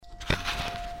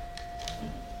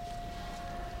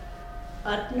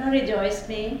Arpana rejoice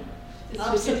में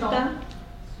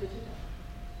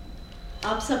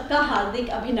आप सबका हार्दिक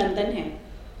अभिनंदन है।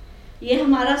 ये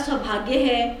हमारा सौभाग्य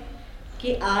है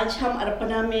कि आज हम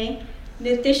अर्पणा में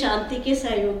नित्य शांति के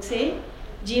सहयोग से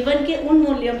जीवन के उन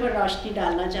मूल्यों पर रोशनी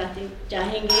डालना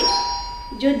चाहेंगे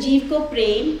जो जीव को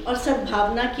प्रेम और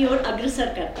सद्भावना की ओर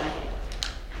अग्रसर करता है।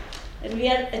 And we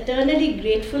are eternally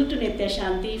grateful to Nitya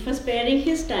Shanti for sparing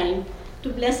his time to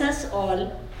bless us all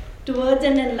towards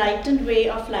an enlightened way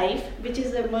of life which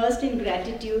is immersed in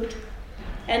gratitude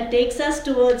and takes us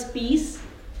towards peace,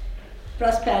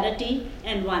 prosperity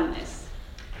and oneness.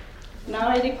 Now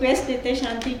I request Nitya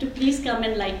Shanti to please come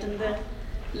and lighten the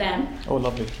lamp. Oh,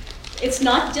 lovely. It's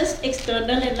not just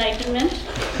external enlightenment,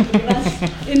 give us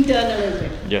internal as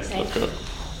well. Yes, Thank that's you. good.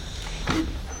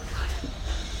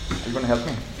 Are you going to help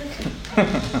me?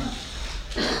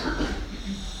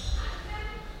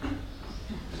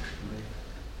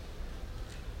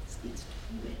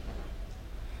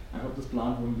 I hope this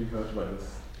plant won't be hurt by this.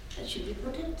 Should we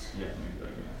put it? Yeah, maybe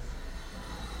that'll be nice.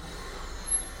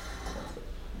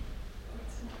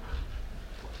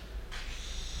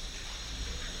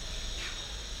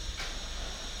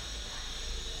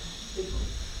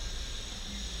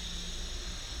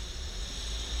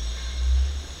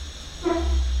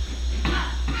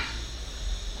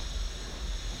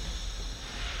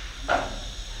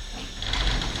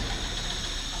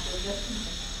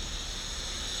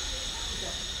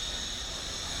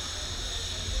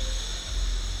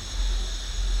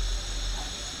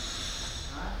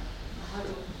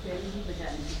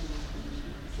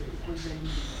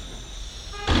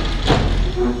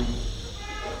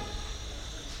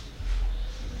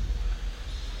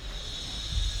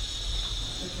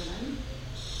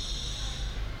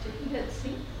 Let's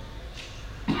see.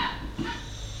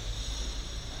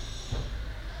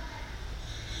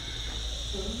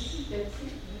 Let's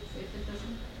see if it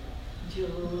doesn't. जो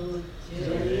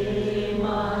जले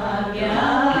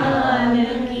महाज्ञान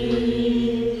की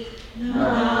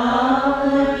नाम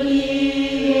की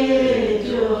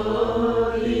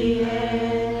ज्योति है,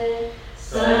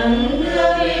 संग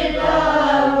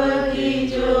विताप की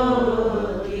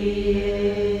ज्योति है,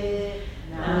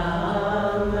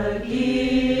 नाम की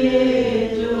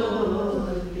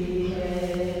ज्योति है,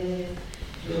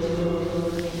 जो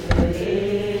जले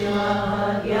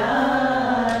महाज्ञान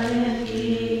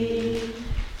की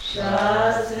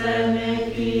शास्त्रन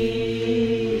की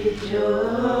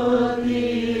ज्योति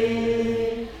है,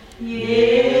 ये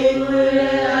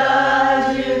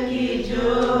गुरुराज की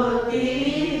ज्योति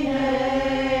है,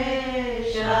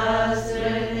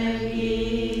 शास्त्रन की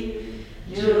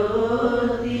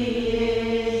ज्योति है,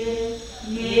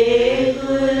 ये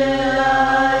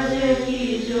गुरुराज की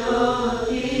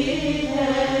ज्योति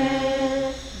है,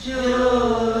 जो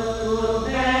तो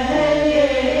पहले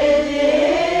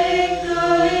देख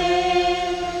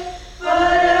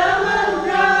परम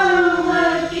ब्रह्म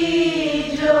की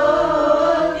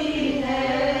ज्योति है,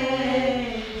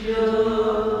 जो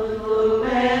तो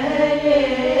पहले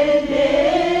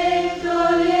देख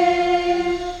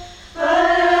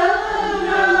परम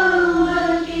ब्रह्म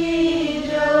की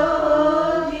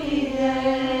ज्योति है,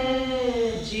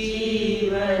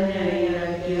 जीवन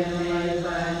यज्ञ में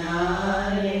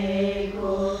बनाने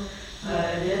को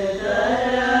हर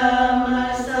कर्म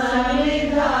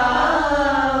संविधा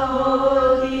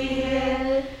होती है,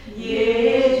 ये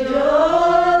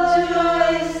ज्योत जो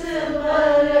इस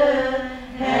पर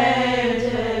है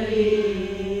जली,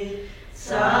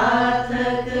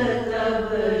 सार्थक तब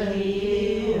ही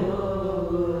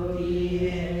होती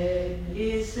है,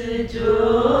 इस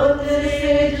ज्योत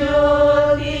से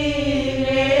ज्योति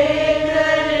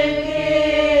लेकर के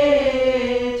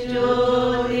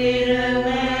ज्योतिर्मय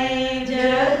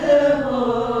जग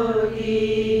होती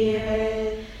है,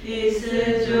 इस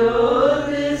ज्योत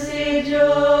से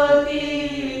ज्योति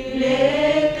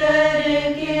लेकर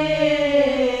के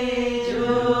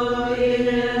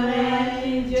ज्योतिर्मय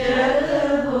जग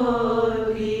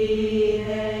होती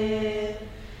है,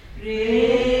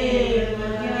 प्रेम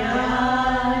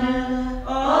ज्ञान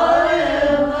और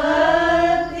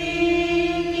भक्ति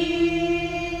की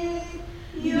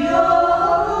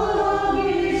योग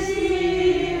इसी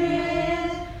में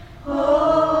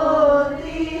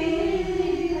होती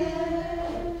है।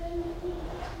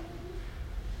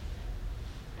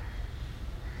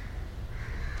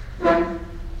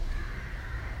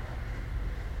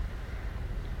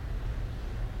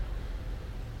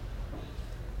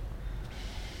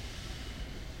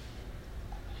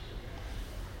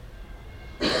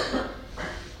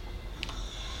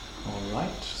 All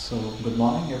right. So, good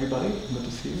morning, everybody. Good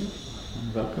to see you.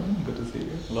 And welcome. Good to see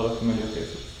you. A lot of familiar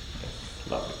faces. Yes,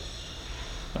 lovely.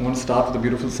 I'm going to start with a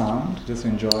beautiful sound. Just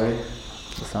enjoy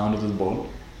the sound of this bowl.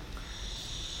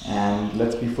 And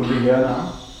let's be fully here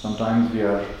now. Sometimes we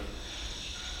are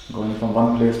going from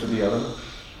one place to the other.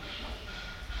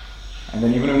 And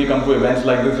then even when you come to events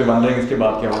like this, you're wondering, iske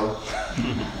baad kya hoga?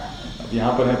 Ab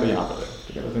yahan par hai, to yahan par hai.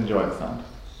 Okay, let's enjoy the sound.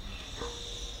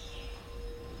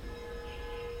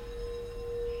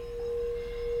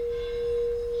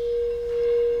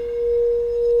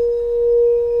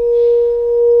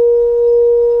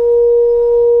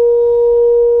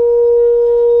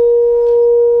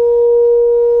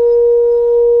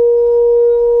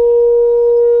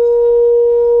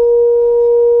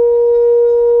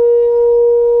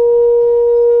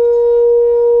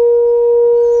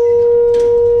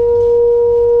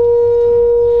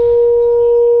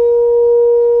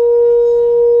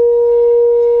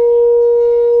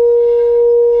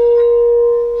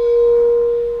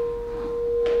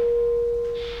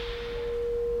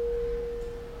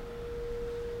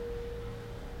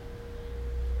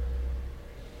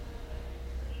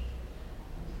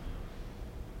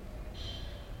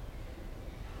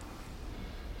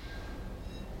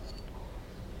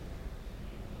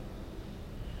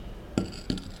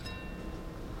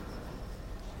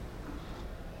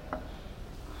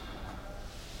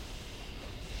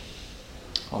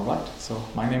 Alright, so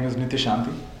my name is Nitya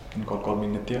Shanti, you can call me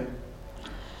Nitya.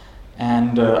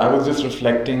 And I was just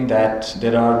reflecting that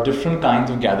there are different kinds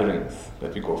of gatherings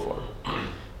that we go for.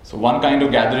 So one kind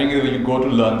of gathering is where you go to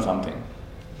learn something.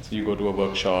 So you go to a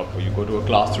workshop or you go to a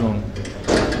classroom,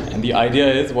 and the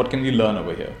idea is, what can we learn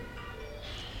over here?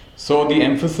 So the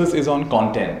emphasis is on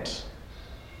content.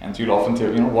 And so you'll often say,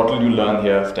 what will you learn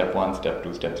here? Step 1, step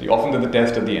 2, step 3. Often there's a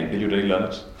test at the end. Will you really learn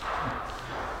it?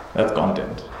 That's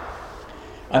content.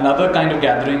 Another kind of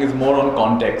gathering is more on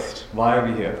context. Why are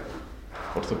we here?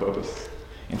 What's the purpose?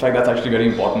 In fact, that's actually very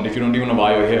important. If you don't even know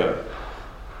why you're here,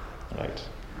 right?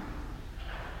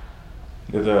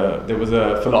 There was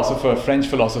a philosopher, French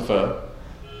philosopher,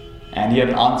 and he had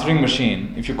an answering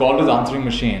machine. If you called his answering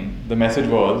machine, the message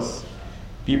was,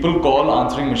 people call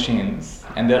answering machines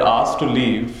and they're asked to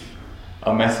leave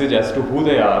a message as to who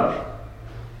they are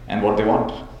and what they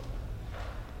want.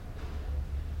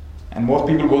 And most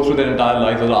people go through their entire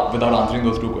lives without answering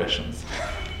those two questions.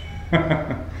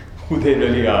 Who they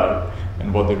really are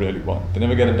and what they really want. They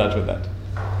never get in touch with that.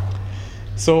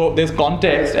 So there's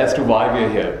context as to why we're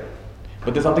here.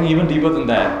 But there's something even deeper than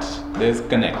that. There's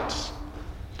connect.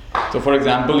 So for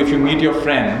example, if you meet your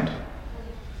friend,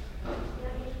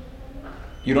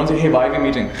 you don't say, hey, why are we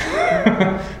meeting?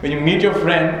 When you meet your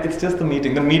friend, it's just the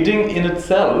meeting. The meeting in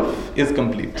itself is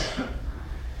complete.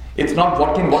 It's not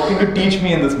what can you teach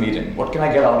me in this meeting? What can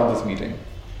I get out of this meeting?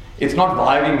 It's not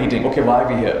why are we meeting? Okay, why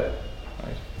are we here?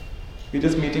 Right? We're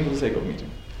just meeting for the sake of meeting.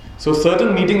 So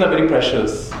certain meetings are very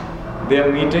precious. They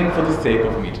are meeting for the sake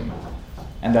of meeting.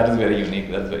 And that is very unique,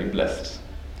 that's very blessed.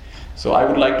 So I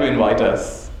would like to invite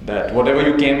us that whatever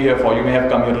you came here for, you may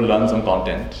have come here to learn some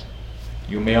content.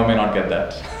 You may or may not get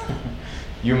that.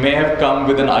 You may have come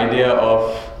with an idea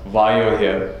of why you're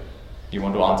here. You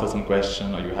want to answer some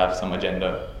question or you have some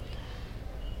agenda.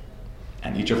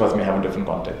 And each of us may have a different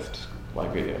context why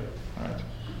we're here. Right?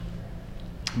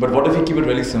 But what if we keep it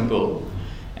really simple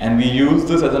and we use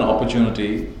this as an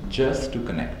opportunity just to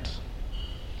connect?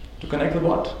 To connect with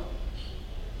what?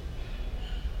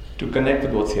 To connect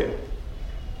with what's here.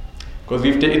 Because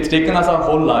it's taken us our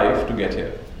whole life to get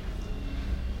here.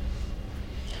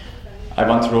 I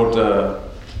once wrote a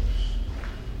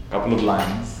couple of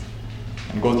lines,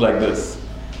 and it goes like this.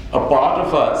 A part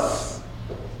of us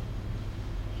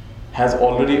has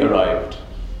already arrived,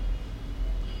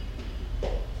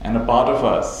 and a part of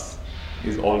us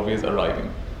is always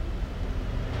arriving.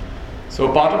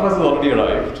 So a part of us has already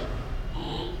arrived,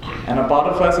 and a part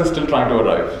of us is still trying to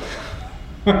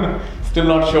arrive. Still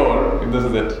not sure if this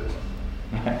is it.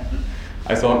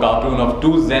 I saw a cartoon of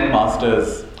two Zen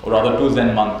masters, or rather two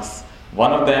Zen monks.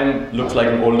 One of them looks like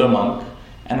an older monk,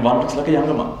 and one looks like a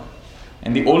younger monk.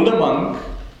 And the older monk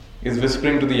is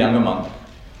whispering to the younger monk,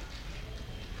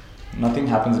 nothing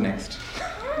happens next.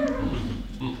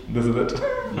 This is it.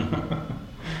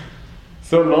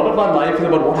 So a lot of our life is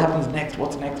about what happens next,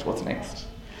 what's next, what's next.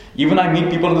 Even I meet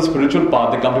people on the spiritual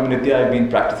path, they come to me, Nitya, I've been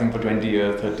practicing for 20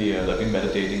 years, 30 years, I've been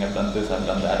meditating, I've done this, I've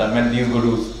done that, I've met these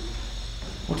gurus.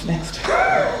 What's next?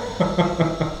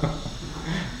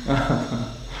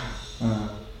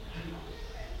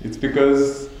 It's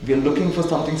because we're looking for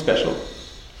something special.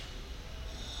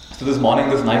 So this morning,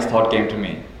 this nice thought came to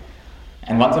me.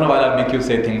 And once in a while, I'll make you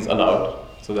say things aloud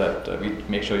so that we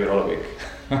make sure you're all awake.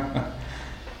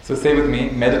 So say with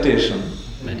me, meditation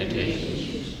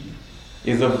Meditation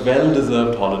is a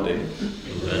well-deserved holiday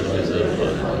is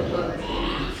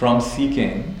from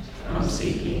seeking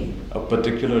a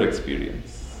particular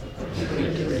experience.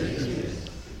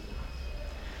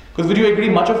 Because would you agree,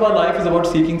 much of our life is about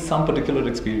seeking some particular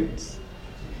experience.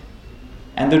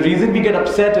 And the reason we get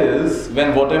upset is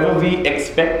when whatever we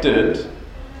expected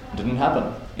didn't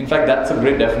happen. In fact, that's a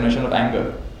great definition of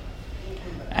anger.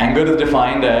 Anger is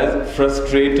defined as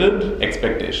frustrated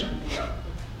expectation.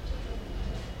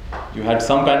 You had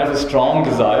some kind of a strong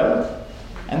desire,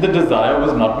 and the desire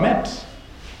was not met.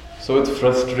 So it's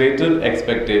frustrated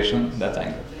expectation, that's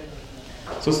anger.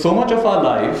 So much of our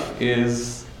life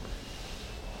is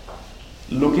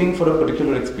looking for a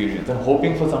particular experience and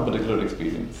hoping for some particular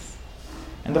experience.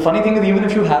 And the funny thing is, even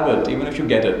if you have it, even if you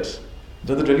get it,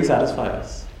 does it really satisfy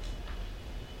us?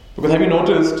 Because have you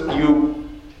noticed, you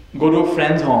go to a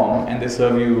friend's home and they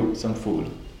serve you some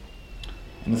food.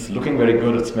 And it's looking very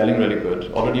good, it's smelling really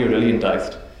good, already you're really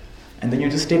enticed. And then you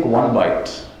just take one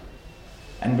bite.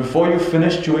 And before you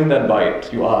finish chewing that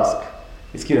bite, you ask,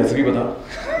 "Iski recipe bata?"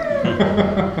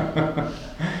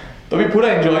 तो अभी पूरा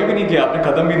enjoy भी नहीं किया, आपने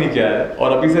खत्म भी नहीं किया है,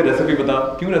 और अभी से recipe बता,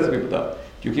 क्यों recipe बता?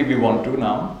 क्योंकि we want to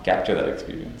now capture that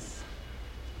experience.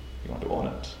 We want to own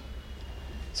it.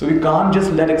 So we can't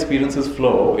just let experiences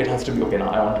flow. It has to be, okay, now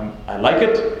I like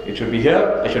it, it should be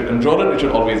here, I should control it, it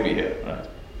should always be here, right?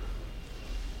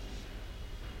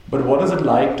 But what is it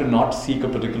like to not seek a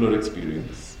particular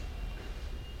experience?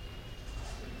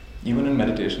 Even in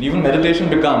meditation. Even meditation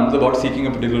becomes about seeking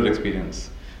a particular experience.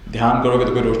 ध्यान करोगे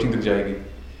तो कोई रोशनी दिख जाएगी,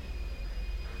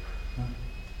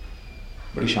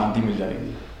 बड़ी शांति मिल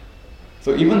जाएगी.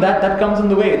 So even that comes in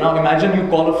the way. Now imagine you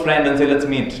call a friend and say, let's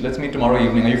meet tomorrow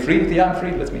evening. Are you free? Yeah, I'm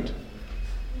free, let's meet.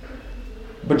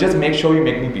 But just make sure you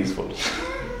make me peaceful.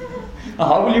 Now,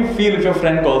 how will you feel if your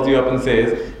friend calls you up and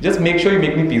says, just make sure you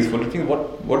make me peaceful? You think,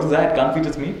 what is that? Can't we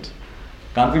just meet?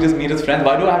 Can't we just meet as friends?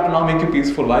 Why do I have to now make you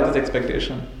peaceful? Why this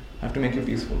expectation? I have to make you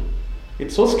peaceful.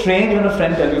 It's so strange when a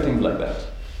friend tells you things like that.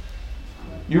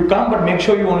 You come, but make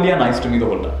sure you only are nice to me the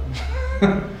whole time.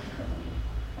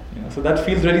 So that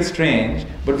feels really strange,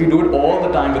 but we do it all the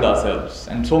time with ourselves.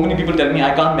 And so many people tell me,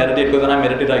 I can't meditate because when I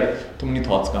meditate, too many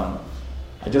thoughts come.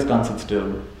 I just can't sit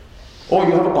still. Oh,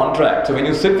 you have a contract. So when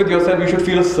you sit with yourself, you should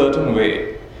feel a certain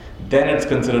way. Then it's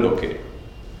considered okay.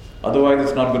 Otherwise,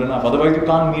 it's not good enough. Otherwise, you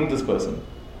can't meet this person.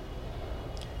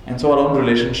 And so our own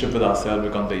relationship with ourselves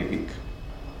becomes very weak.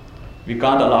 We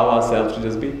can't allow ourselves to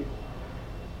just be.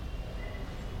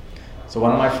 So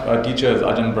one of my teachers,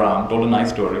 Ajahn Brahm, told a nice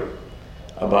story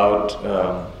about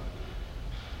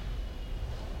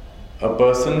a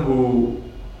person who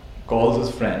calls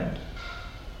his friend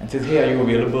and says, "Hey, are you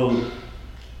available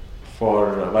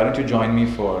for, why don't you join me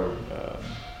for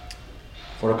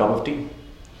a cup of tea?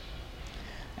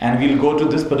 And we'll go to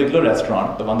this particular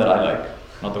restaurant, the one that I like,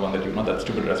 not that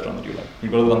stupid restaurant that you like.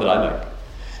 We'll go to the one that I like.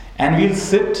 And we'll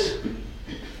sit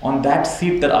on that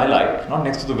seat that I like, not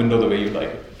next to the window the way you like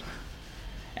it.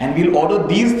 And we'll order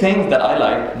these things that I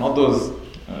like, not those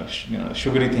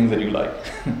sugary things that you like."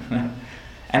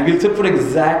 And we'll sit for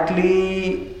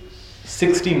exactly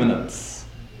 60 minutes.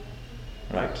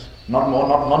 Right? Not a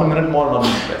minute more, not a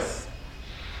minute less.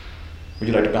 Would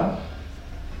you like to come?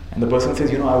 And the person says,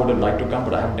 I would have liked to come,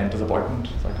 but I have a dentist appointment,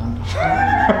 so I can't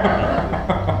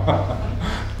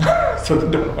come. So they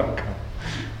don't want to come.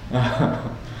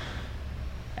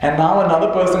 And now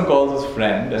another person calls his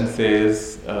friend and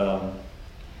says,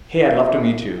 "Hey, I'd love to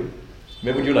meet you.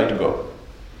 Where would you like to go?"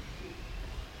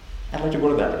 "I'd like to go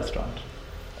to that restaurant."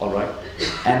 "All right.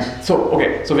 And so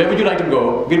where would you like to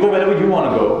go? We'll go wherever you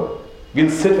want to go. We'll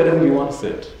sit wherever you want to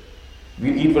sit.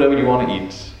 We'll eat whatever you want to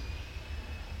eat.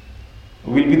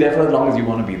 We'll be there for as long as you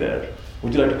want to be there.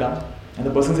 Would you like to come?" And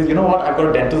the person says, "You know what? I've got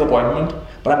a dentist appointment,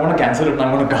 but I'm going to cancel it and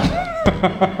I'm going to come."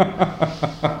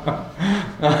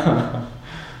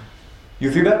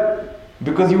 You see that?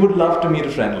 Because you would love to meet a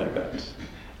friend like that.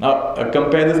 Now,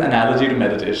 compare this analogy to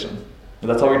meditation.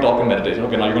 That's how we talk in meditation.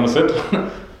 Okay, now you're going to sit.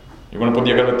 You're going to put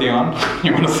the agarbatti on.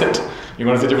 You're going to sit. You're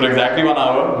going to sit for exactly 1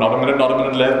 hour, not a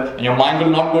minute less. And your mind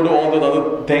will not go to all those other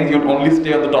things. You'll only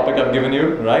stay on the topic I've given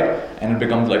you, right? And it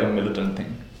becomes like a militant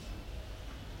thing.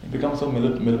 It becomes so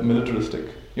militaristic.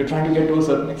 You're trying to get to a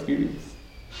certain experience.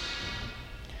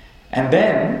 And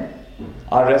then,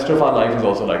 our rest of our life is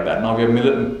also like that. Now we are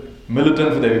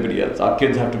militant with everybody else. Our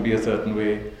kids have to be a certain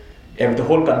way. The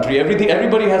whole country,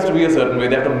 everybody has to be a certain way.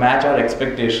 They have to match our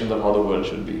expectations of how the world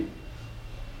should be.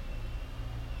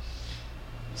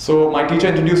 So my teacher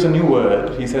introduced a new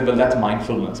word. He said, well, that's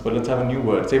mindfulness, but let's have a new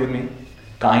word. Say with me,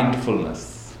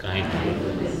 kindfulness.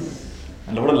 Kindfulness.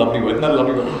 And what a lovely word. Isn't that a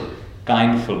lovely word?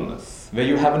 Kindfulness. Where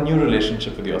you have a new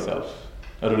relationship with yourself.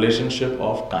 A relationship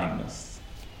of kindness.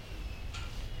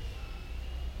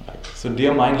 Right. So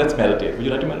dear mind, let's meditate. Would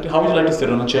you like to meditate? How would you like to sit,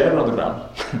 on a chair or on the ground?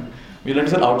 Would you like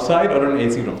to sit outside or in an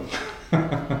AC room?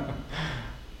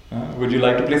 Would you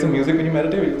like to play some music when you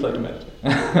meditate, or would you just like to meditate?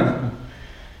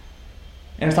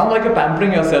 And it sounds like you're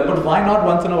pampering yourself, but why not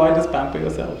once in a while just pamper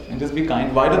yourself and just be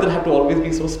kind? Why does it have to always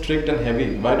be so strict and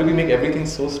heavy? Why do we make everything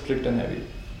so strict and heavy?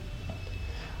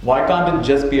 Why can't it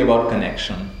just be about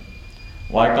connection?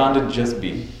 Why can't it just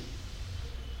be?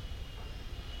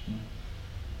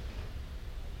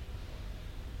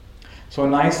 So a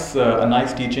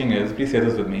nice teaching is, please say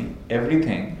this with me,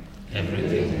 everything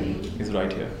is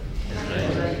right here.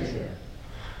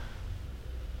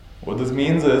 What this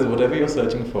means is, whatever you're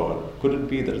searching for, could it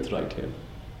be that it's right here?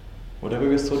 Whatever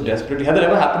we're so desperately... Has that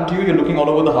ever happened to you? You're looking all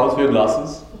over the house for your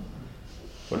glasses.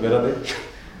 But where are they?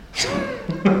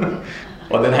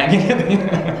 Or they're hanging here.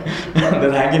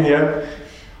 They're hanging here.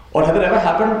 Or has it ever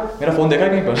happened? मेरा phone देखा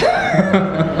ही नहीं पर.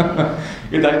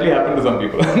 It actually happened to some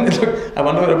people. Look, I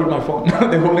wonder where I put my phone.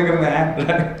 They're holding it in their hand,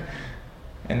 right?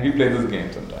 And we play this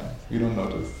game sometimes. We don't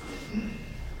notice.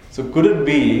 So could it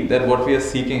be that what we are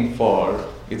seeking for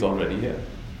is already here?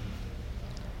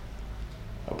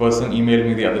 A person emailed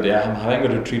me the other day, I'm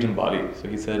having a retreat in Bali. So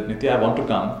he said, Nitya, I want to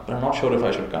come, but I'm not sure if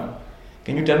I should come.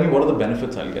 Can you tell me what are the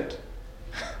benefits I'll get?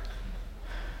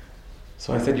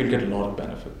 So I said, you'll get a lot of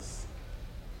benefits,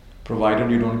 provided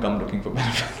you don't come looking for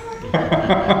benefits.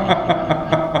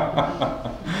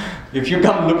 If you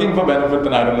come looking for benefit,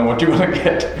 then I don't know what you're going to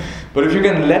get. But if you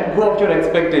can let go of your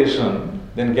expectation,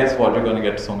 then guess what? You're going to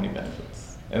get so many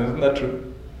benefits. And isn't that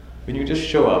true? When you just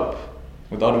show up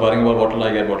without worrying about what will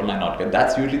I get, what will I not get,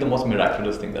 that's usually the most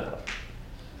miraculous thing that happens.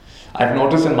 I've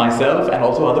noticed in myself and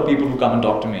also other people who come and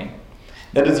talk to me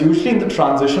that it's usually in the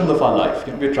transitions of our life.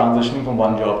 We're transitioning from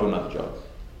one job to another job,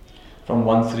 from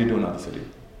one city to another city,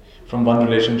 from one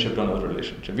relationship to another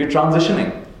relationship. We're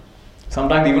transitioning.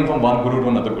 Sometimes even from one guru to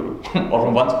another guru, or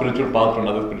from one spiritual path to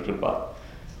another spiritual path,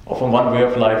 or from one way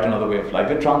of life to another way of life.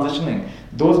 We're transitioning.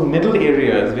 Those middle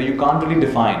areas where you can't really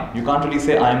define, you can't really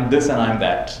say, I'm this and I'm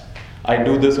that. I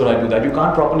do this or I do that. You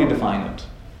can't properly define it.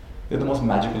 They're the most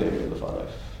magical areas of our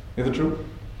life. Is it true?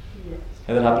 Yes.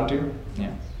 Has that happened to you?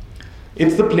 Yeah.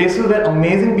 It's the places where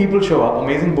amazing people show up,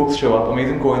 amazing books show up,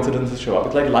 amazing coincidences show up.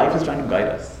 It's like life is trying to guide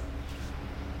us.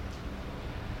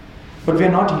 But we're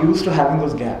not used to having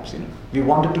those gaps, We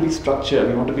want it to be structured,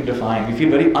 we want to be defined. We feel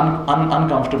very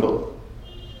uncomfortable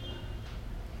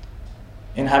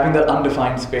in having that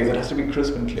undefined space. It has to be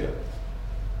crisp and clear.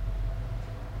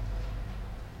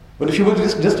 But if you will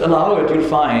just allow it, you'll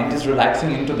find, just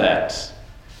relaxing into that,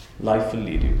 life will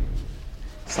lead you.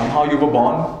 Somehow you were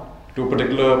born to a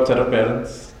particular set of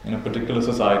parents, in a particular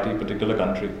society, particular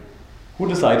country. Who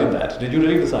decided that? Did you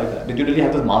really decide that? Did you really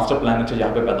have this master plan that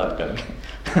yahan pe paida karenge?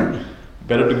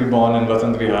 Better to be born in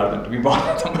Vasant Vihar than to be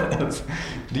born somewhere else.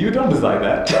 You don't decide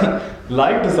that.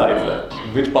 Life decides that.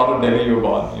 Which part of Delhi you're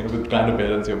born, which kind of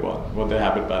parents you're born, what their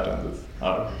habit patterns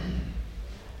are.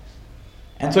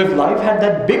 And so if life had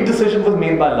that big decision was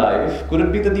made by life, could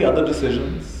it be that the other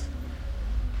decisions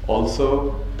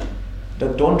also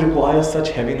that don't require such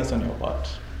heaviness on your part,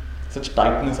 such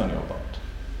tightness on your part?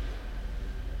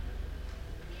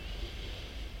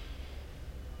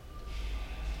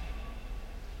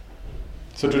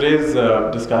 So today's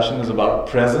discussion is about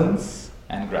presence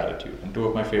and gratitude, and two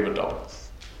of my favorite topics.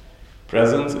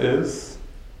 Presence is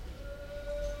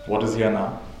what is here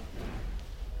now,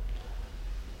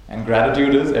 and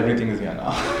gratitude is everything is here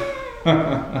now.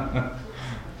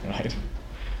 Right?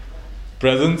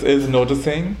 Presence is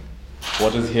noticing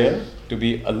what is here, to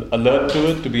be alert to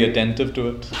it, to be attentive to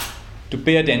it, to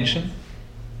pay attention.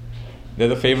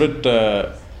 There's a favorite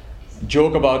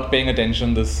joke about paying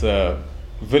attention. This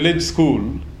village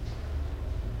school,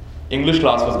 English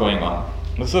class was going on.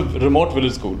 This is a remote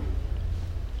village school.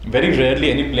 Very rarely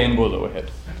any plane goes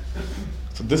overhead.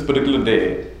 So this particular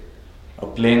day, a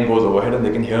plane goes overhead and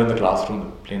they can hear in the classroom the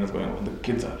plane is going over. And the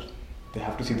kids they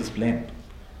have to see this plane.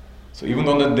 So even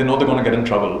though they know they're going to get in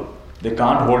trouble, they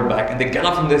can't hold back and they get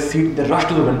up from their seat, they rush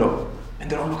to the window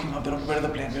and they're all looking up, where is the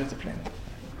plane, where is the plane?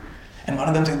 And one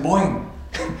of them says, Boeing.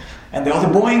 And they all say,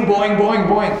 Boeing, Boeing, Boeing,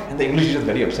 Boeing. And the English teacher is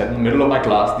very upset. In the middle of my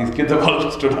class, these kids have all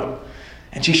stood up.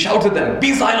 And she shouts at them,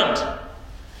 be silent.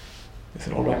 They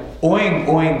said, all right. Oing,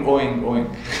 oing, oing, oing.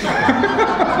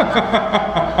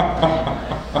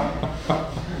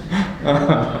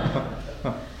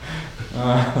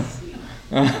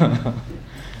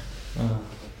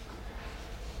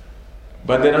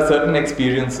 But there are certain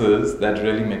experiences that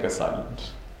really make us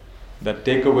silent, that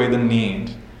take away the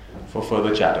need for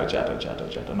further chatter,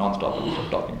 non-stop,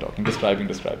 talking,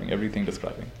 describing, everything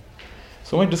describing.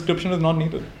 So much description is not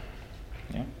needed.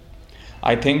 Yeah?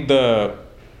 I think the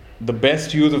the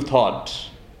best use of thought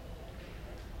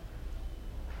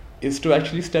is to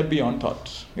actually step beyond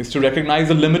thought, is to recognize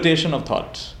the limitation of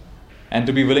thought and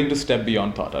to be willing to step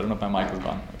beyond thought. I don't know if my mic is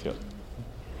gone. Here.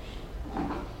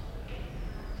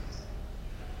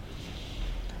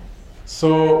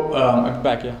 So, I'm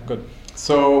back, yeah, good.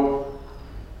 So,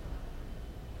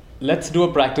 let's do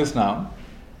a practice now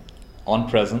on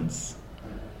presence.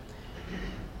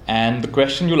 And the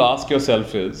question you'll ask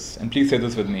yourself is, and please say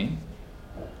this with me,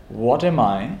 what am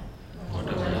I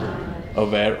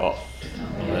aware of?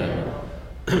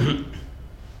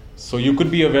 So you could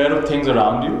be aware of things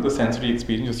around you, the sensory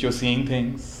experience, just you're seeing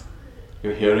things,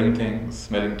 you're hearing things,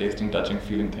 smelling, tasting, touching,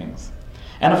 feeling things.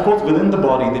 And of course, within the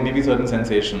body, there may be certain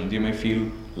sensations. You may feel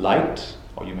light,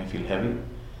 or you may feel heavy.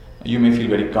 You may feel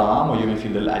very calm, or you may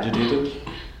feel a little agitated.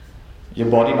 Your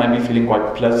body might be feeling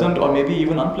quite pleasant, or maybe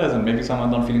even unpleasant. Maybe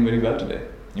someone's not feeling very well today.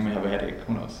 You may have a headache,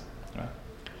 who knows, right?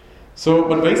 So,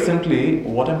 but very simply,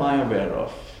 what am I aware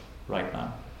of right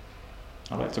now?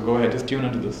 Alright, so go ahead, just tune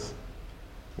into this.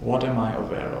 What am I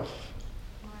aware of?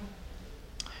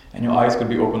 And your eyes could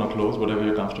be open or closed, whatever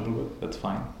you're comfortable with, that's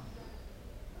fine.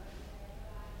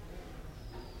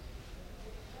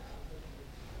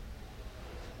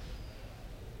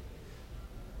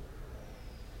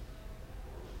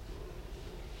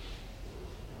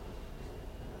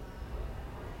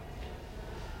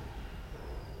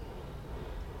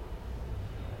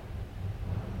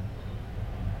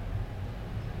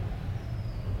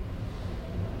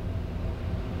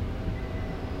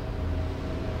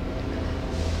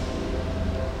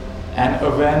 And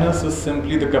awareness is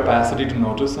simply the capacity to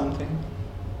notice something.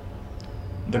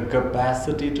 The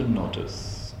capacity to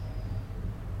notice.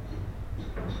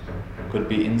 Could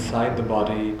be inside the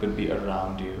body, could be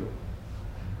around you.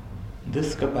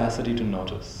 This capacity to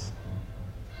notice.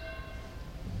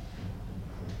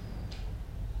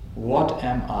 What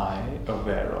am I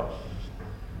aware of?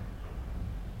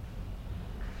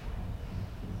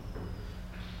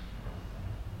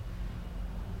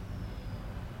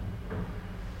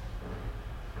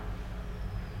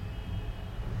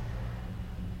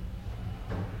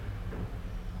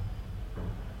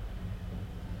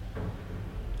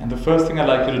 And the first thing I'd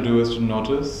like you to do is to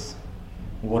notice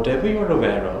whatever you're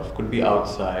aware of, could be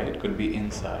outside, could be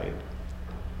inside.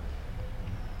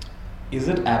 Is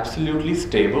it absolutely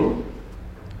stable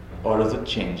or is it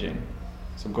changing?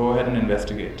 So go ahead and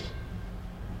investigate.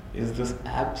 Is this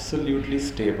absolutely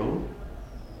stable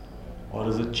or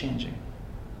is it changing?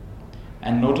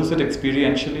 And notice it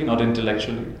experientially, not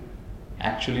intellectually.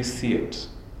 Actually see it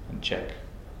and check.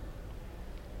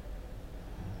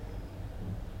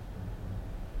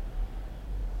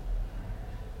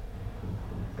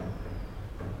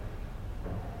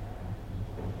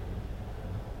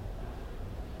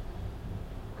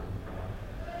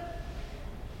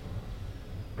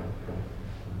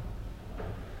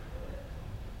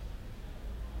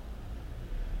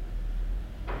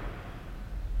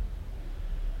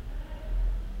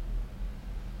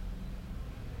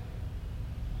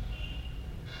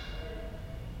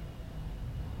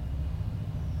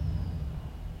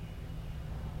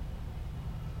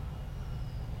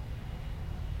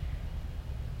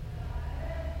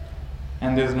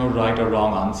 And there's no right or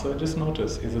wrong answer, just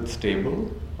notice, is it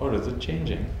stable or is it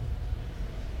changing?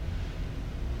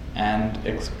 And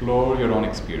explore your own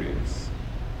experience.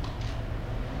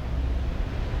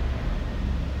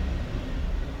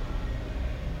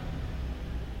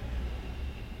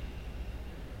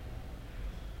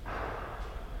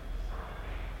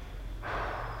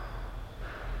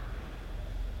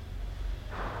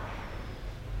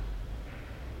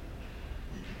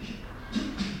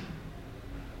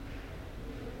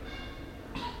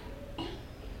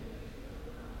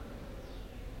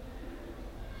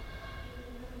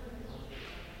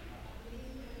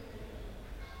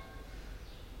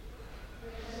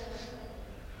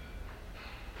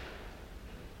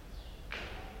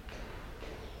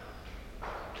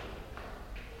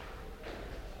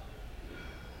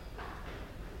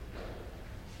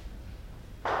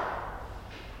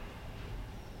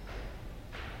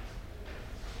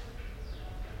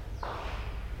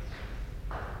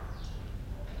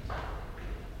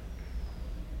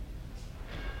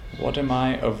 What am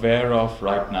I aware of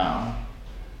right now?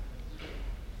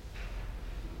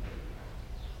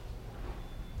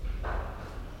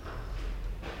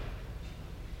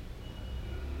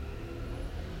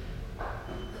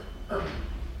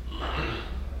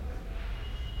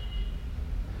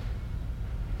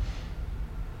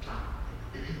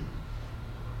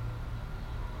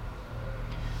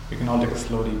 You can all take a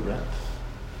slow deep breath.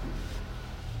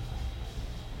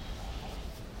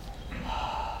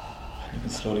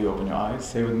 slowly open your eyes.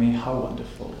 Say with me, how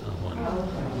wonderful. How wonderful.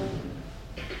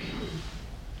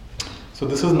 So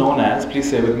this is known as, please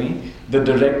say with me, the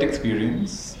direct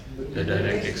experience The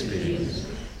direct experience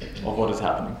of what is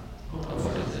happening. of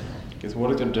what is it? Okay, so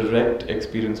what is the direct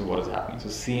experience of what is happening? So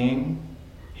seeing,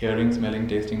 hearing, smelling,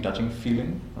 tasting, touching,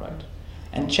 feeling, right?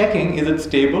 And checking, is it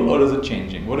stable or is it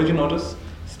changing? What did you notice?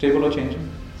 Stable or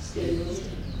changing? Stable.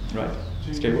 Right.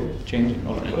 Stable, changing,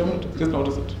 all right. Whatever it is, just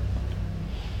notice it.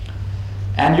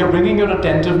 And you're bringing your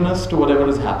attentiveness to whatever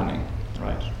is happening,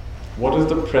 right? What is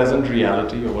the present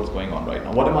reality of what's going on right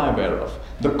now? What am I aware of?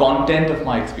 The content of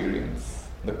my experience.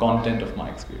 The content of my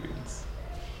experience.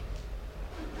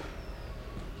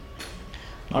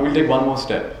 Now we'll take one more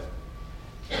step.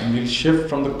 And we'll shift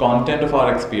from the content of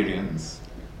our experience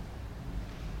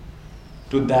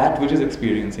to that which is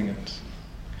experiencing it.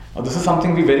 Now this is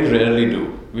something we very rarely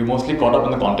do. We're mostly caught up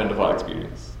in the content of our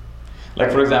experience.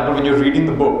 Like for example, when you're reading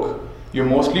the book, you're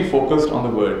mostly focused on the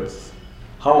words.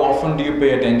 How often do you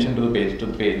pay attention to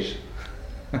the page?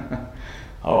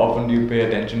 How often do you pay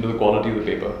attention to the quality of the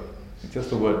paper? It's just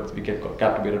the words. We get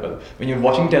captivated by them. When you're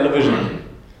watching television,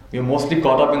 we're mostly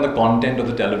caught up in the content of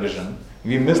the television.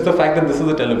 We miss the fact that this is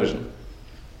a television.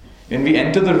 When we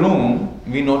enter the room,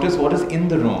 we notice what is in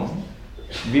the room.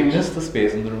 We miss the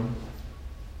space in the room.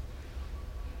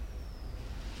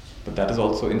 But that is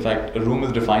also, in fact, a room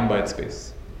is defined by its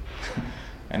space.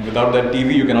 And without that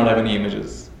TV, you cannot have any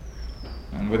images.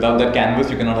 And without that canvas,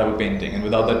 you cannot have a painting. And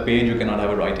without that page, you cannot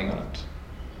have a writing on it.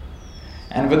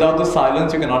 And without the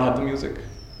silence, you cannot have the music.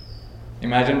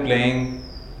 Imagine playing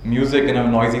music in a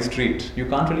noisy street. You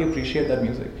can't really appreciate that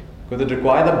music because it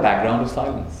requires a background of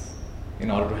silence in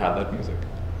order to have that music.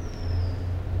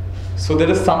 So there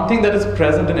is something that is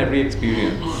present in every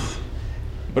experience.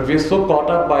 But we are so caught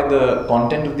up by the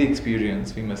content of the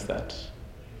experience, we miss that.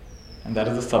 And that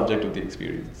is the subject of the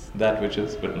experience, that which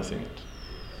is witnessing it.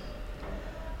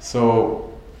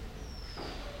 So,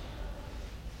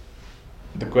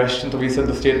 the question, so we said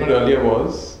the statement earlier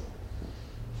was,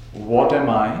 what am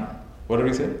I, what did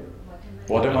we say?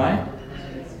 What am I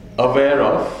aware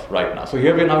of right now? So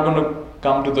here we are now going to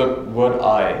come to the word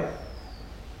I,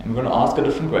 and we're going to ask a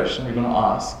different question. We're going to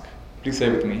ask, please say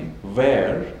with me,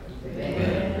 where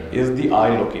is the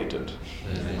I located?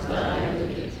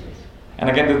 And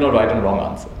again, there's no right and wrong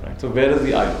answer, right? So where is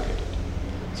the I located?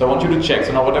 So I want you to check.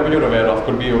 So now whatever you're aware of,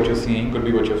 could be what you're seeing, could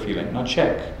be what you're feeling. Now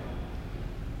check.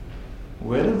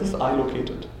 Where is this I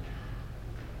located?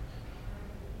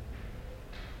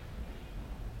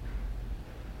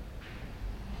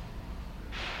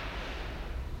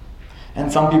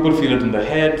 And some people feel it in the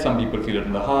head, some people feel it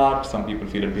in the heart, some people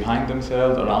feel it behind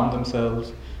themselves, around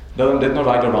themselves. There's no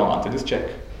right or wrong answer, just check.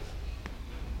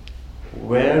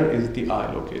 Where is the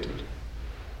I located?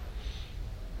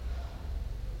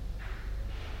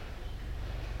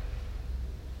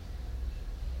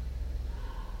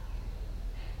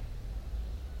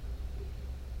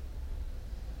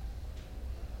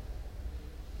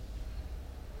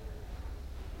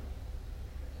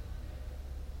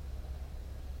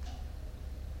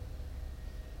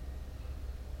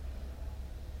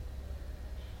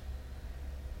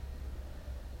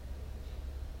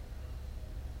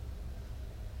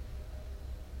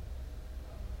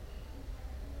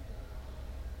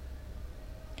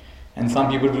 And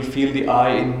some people will feel the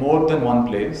I in more than one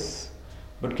place.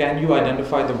 But can you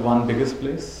identify the one biggest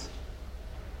place?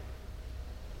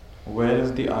 Where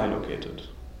is the I located?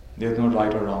 There's no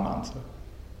right or wrong answer.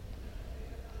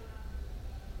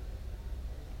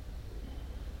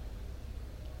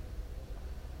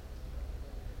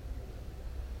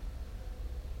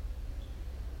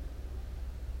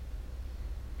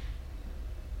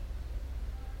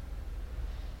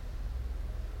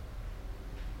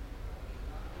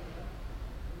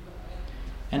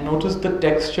 And notice the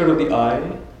texture of the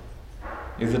eye.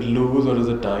 Is it loose or is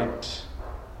it tight?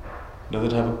 Does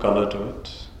it have a color to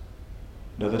it?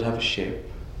 Does it have a shape?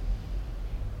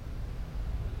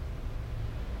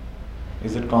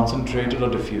 Is it concentrated or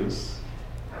diffuse?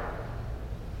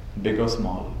 Big or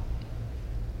small?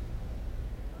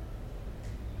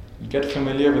 Get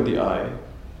familiar with the eye.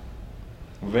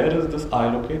 Where is this eye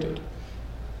located?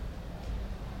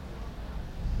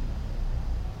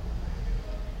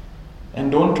 And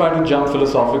don't try to jump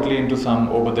philosophically into some,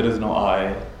 oh, but there is no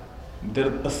I.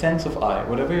 There's a sense of I.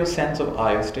 Whatever your sense of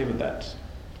I, stay with that.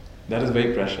 That is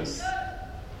very precious.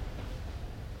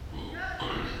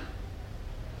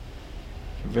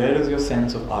 Where is your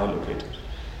sense of I located?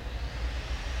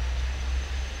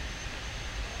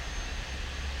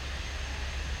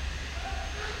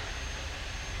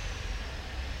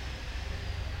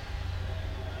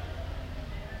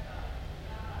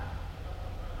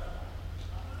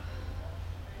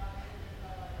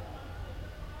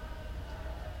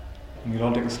 We'll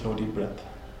all take a slow deep breath.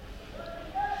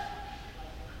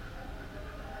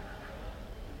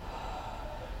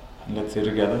 And let's say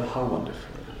together, how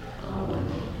wonderful.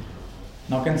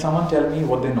 Now can someone tell me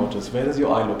what they notice? Where is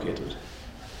your eye located?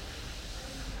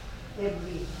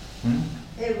 Everywhere.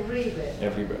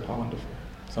 Everywhere. How wonderful.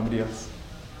 Somebody else?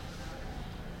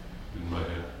 In my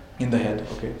head. In the head.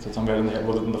 Okay. So somewhere in the head.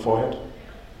 Was it in the forehead?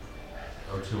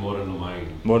 I would say more in the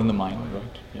mind. More in the mind, right?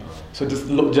 Yeah. So just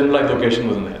generalized location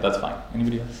was in the head. That's fine.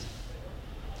 Anybody else?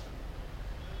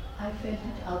 I felt it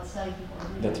outside the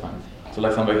body. That's fine. So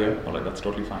like somewhere here. Alright, that's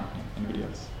totally fine. Yeah. Anybody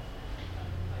else?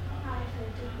 I felt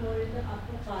it more in the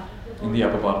upper part of the body. In the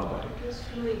upper part of the body. It was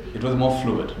fluid. It was more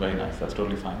fluid. Very nice. That's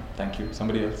totally fine. Thank you.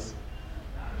 Somebody else?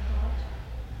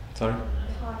 Sorry?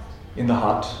 The heart. In the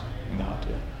heart. In the heart,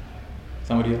 yeah.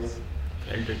 Somebody else?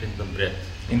 Felt it in the breath.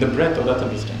 In the breath. Oh, that's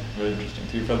interesting. Very interesting.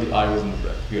 So you felt the eye was in the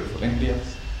breath. Beautiful. Anybody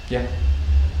else? Yeah.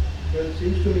 Well, it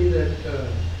seems to me that it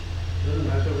doesn't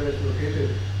matter where it's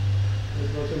located.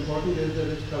 But what's important is that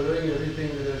it's coloring everything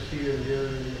that I see and hear.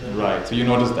 And Right. So you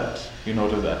noticed that. You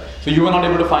noticed that. So you were not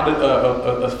able to find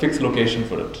a fixed location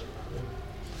for it.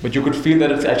 But you could feel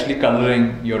that it's actually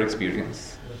coloring your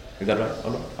experience. Is that right?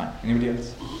 All right. Fine. Anybody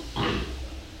else?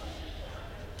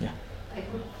 Yeah. I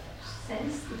could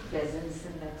sense the presence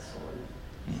in that soul.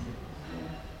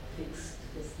 Fixed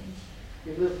this thing.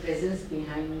 There was presence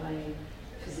behind my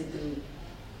physical.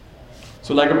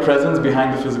 So like a presence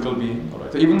behind the physical being. All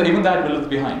right. So even that will is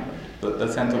behind. The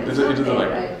sense of it is a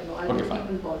right. Okay,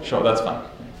 fine. Sure, that's fine.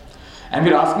 And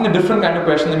we're asking a different kind of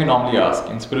question than we normally ask.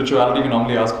 In spirituality, we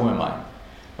normally ask, who am I?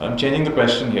 But I'm changing the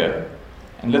question here.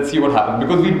 And let's see what happens.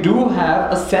 Because we do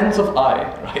have a sense of I,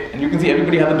 right? And you can see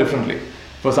everybody has it differently.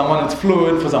 For someone it's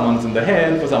fluid, for someone it's in the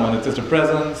head, for someone it's just a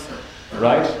presence,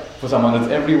 right? For someone it's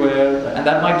everywhere. And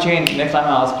that might change. Next time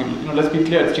I ask you, let's be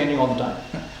clear, it's changing all the time.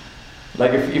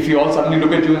 Like if you all suddenly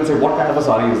look at you and say, what kind of a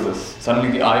sari is this?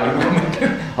 Suddenly the eye will come in.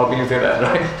 How can you say that,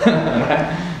 right?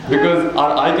 Because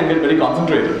our eye can get very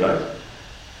concentrated, right?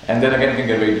 And then again it can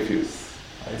get very diffuse.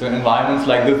 Right? So in environments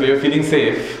like this where you're feeling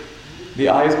safe, the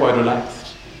eye is quite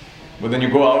relaxed. But then you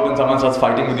go out and someone starts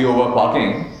fighting with you over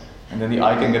parking, and then the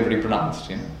eye can get very pronounced,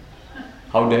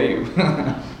 How dare you?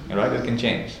 Right? It can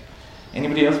change.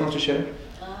 Anybody else wants to share?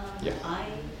 Yeah.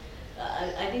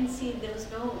 I didn't see, there was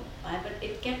no I, but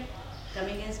it kept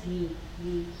coming as me.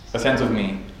 A sense of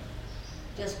me.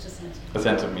 Just a sense of A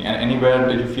sense of me. And anywhere,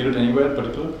 did you feel it anywhere in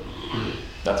particular?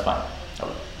 That's fine. All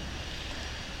right.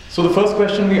 So the first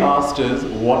question we asked is,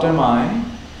 what am I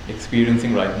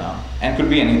experiencing right now? And could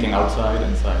be anything, outside,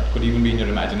 inside, could even be in your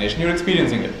imagination. You're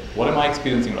experiencing it. What am I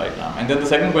experiencing right now? And then the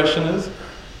second question is,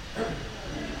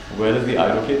 where is the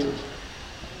I located?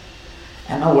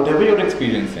 And now whatever you're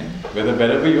experiencing,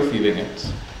 wherever you're feeling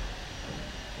it,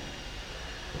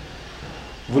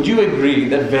 would you agree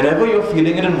that wherever you're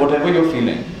feeling it and whatever you're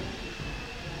feeling,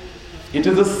 it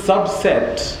is a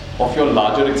subset of your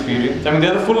larger experience? I mean,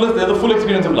 they're the full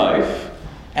experience of life,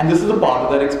 and this is a part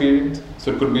of that experience.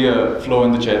 So it could be a flow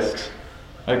in the chest,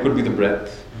 or it could be the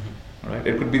breath, right?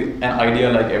 It could be an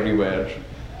idea like everywhere.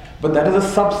 But that is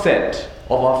a subset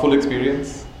of our full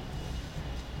experience.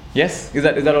 Yes? Is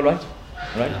that all right?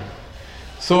 Right?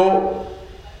 So,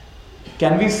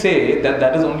 can we say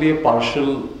that is only a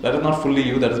partial, that is not fully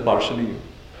you, that is partially you?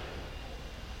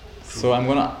 So I'm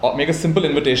going to make a simple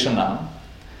invitation now.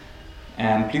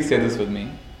 And please say this with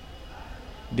me.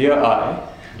 Dear I,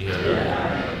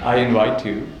 I invite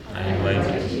you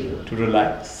to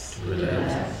relax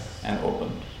and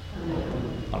open.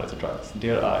 Alright, so try this.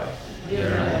 Dear I,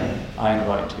 I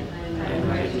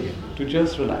invite you to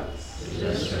just relax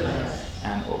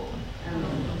and open.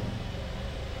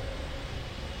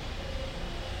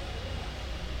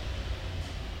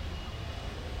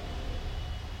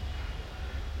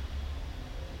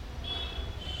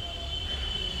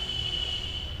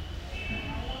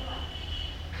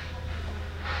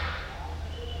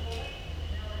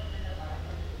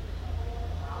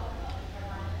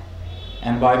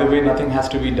 And by the way, nothing has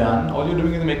to be done. All you're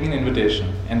doing is making an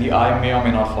invitation. And the I may or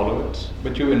may not follow it,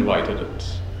 but you invited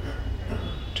it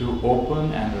to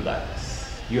open and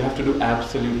relax. You have to do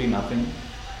absolutely nothing.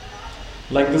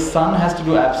 Like the sun has to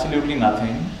do absolutely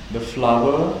nothing. The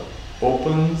flower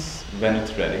opens when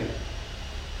it's ready.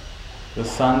 The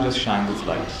sun just shines its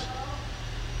light.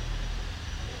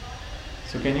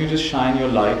 So can you just shine your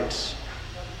light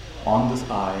on this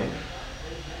eye,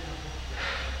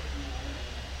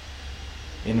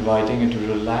 inviting it to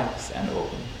relax and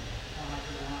open.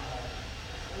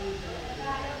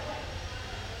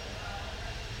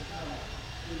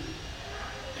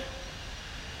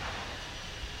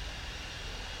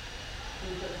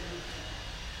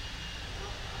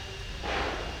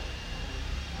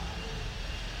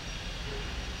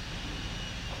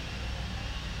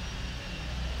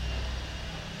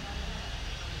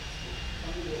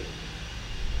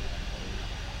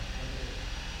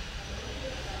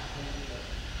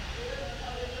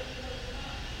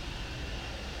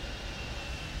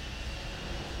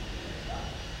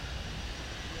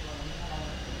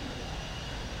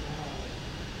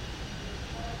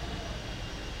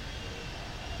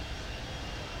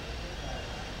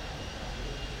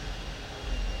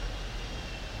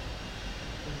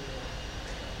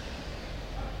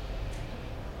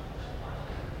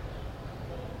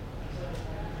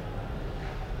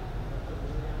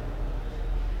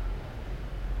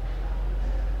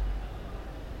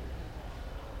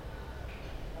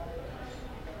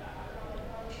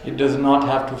 It does not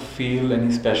have to feel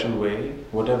any special way.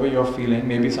 Whatever you're feeling,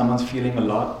 maybe someone's feeling a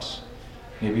lot,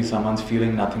 maybe someone's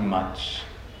feeling nothing much.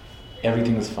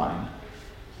 Everything is fine.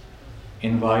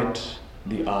 Invite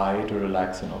the eye to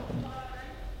relax and open.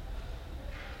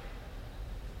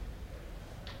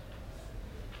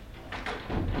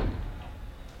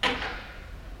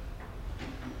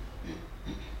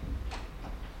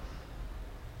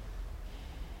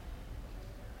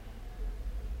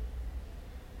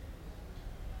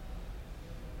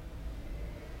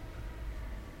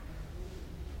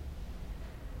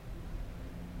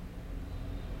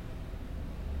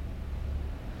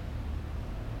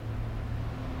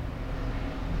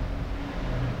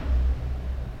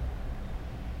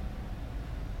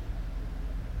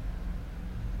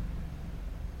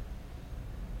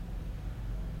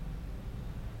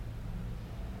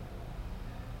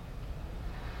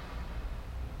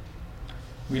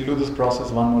 We'll do this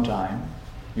process one more time.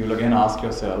 You'll again ask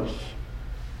yourself,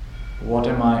 what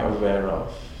am I aware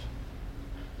of?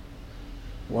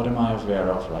 What am I aware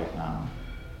of right now?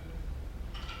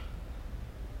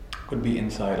 Could be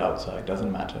inside, outside, doesn't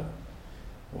matter.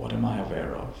 What am I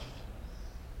aware of?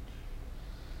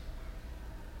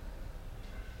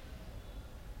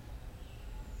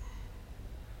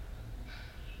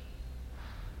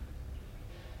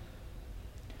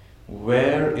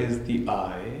 Where is the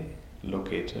I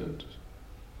located?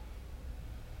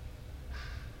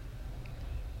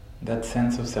 That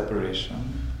sense of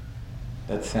separation,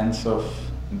 that sense of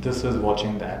this is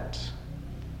watching that.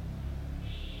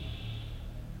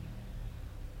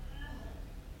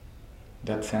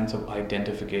 That sense of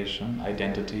identification,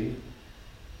 identity,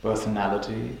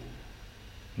 personality,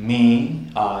 me,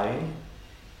 I,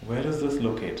 where is this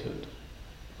located?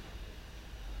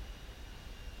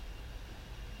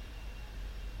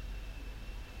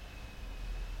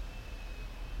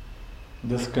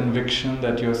 This conviction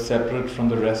that you're separate from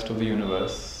the rest of the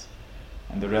universe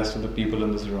and the rest of the people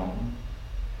in this room,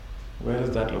 where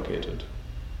is that located?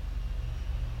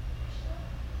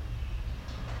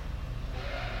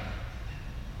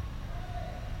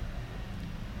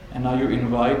 And are you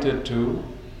invited to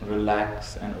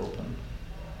relax and open?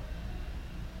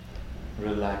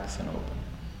 Relax and open.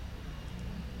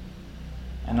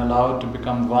 And allow it to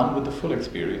become one with the full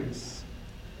experience,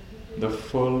 the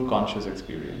full conscious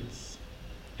experience.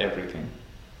 Everything.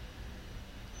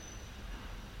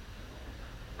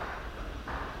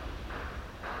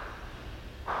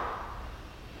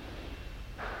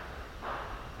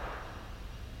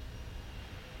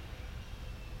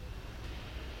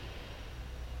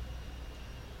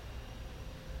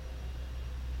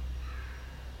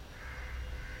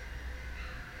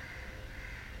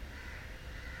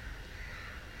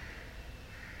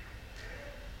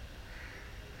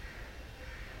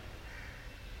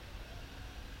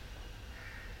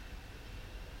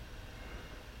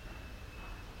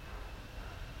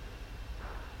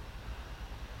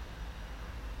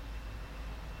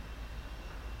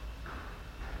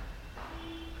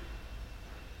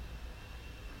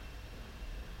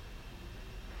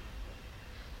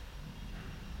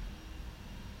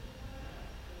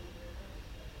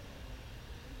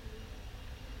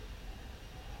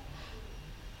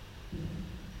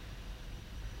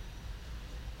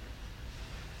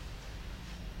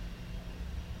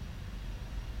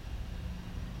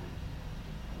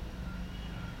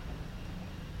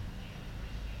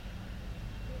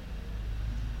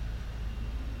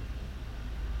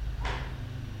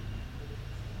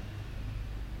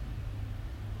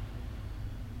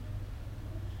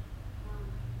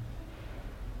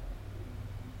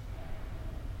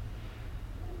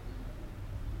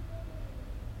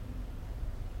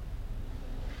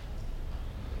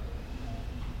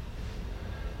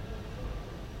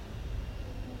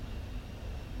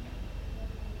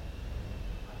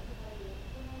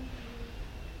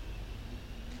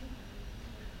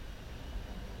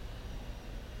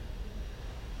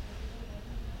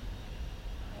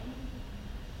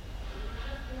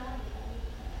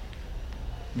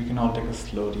 We can all take a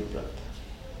slow, deep breath.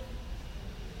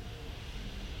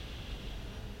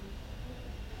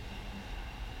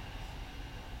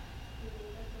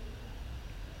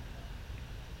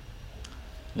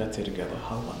 Let's say together,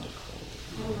 how wonderful.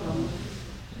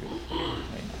 Beautiful.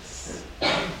 Very nice.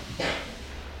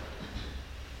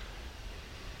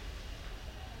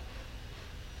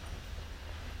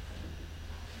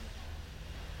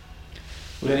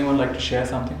 Would anyone like to share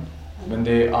something? When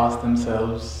they ask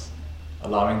themselves,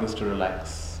 allowing this to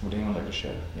relax, would anyone like to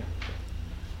share? Yeah.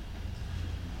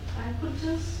 I could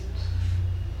just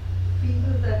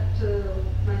feel that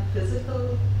my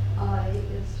physical eye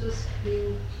is just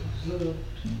being observed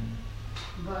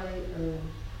by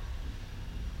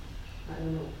I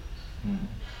don't know.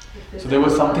 Hmm. So there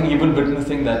was something even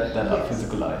witnessing that Yes,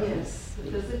 physical eye. Yes,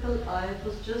 the physical eye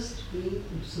was just being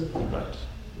observed. Right.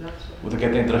 That's वो what. तो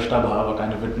कहते हैं दृष्टा भाव, a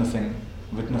kind of witnessing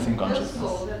Just consciousness.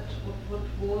 saw that what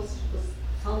was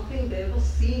something there was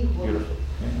seeing what. Beautiful.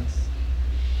 Yes.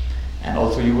 And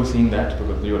also you were seeing that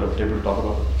because you were able to talk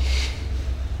about it.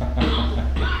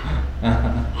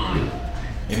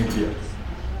 Anybody else?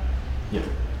 Yeah.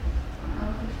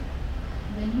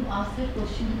 When you asked that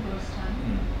question the first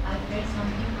time, I felt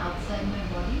something outside my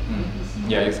body. releasing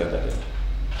Yeah, you it. said that. Yeah.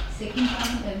 Second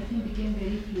time, everything became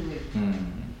very fluid. Mm.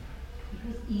 It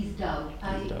was eased out.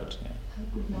 Eased out, yeah.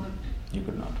 I could not. You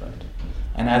could not, right?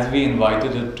 And as we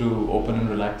invited it to open and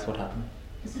relax, what happened?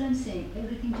 That's what I'm saying.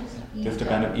 Everything just eased Just a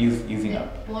kind of out. easing That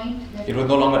up. Point that It was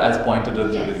no longer as pointed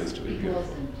as yes, it used to be. it Beautiful.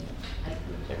 wasn't. I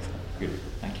could. Excellent. Beautiful.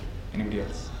 Thank you. Anybody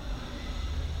else?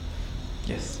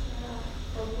 Yes.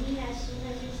 For me, as soon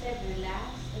as you said relax,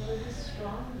 there was a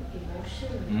strong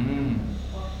emotion Mm.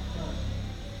 of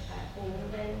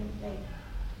overwhelmed, like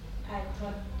I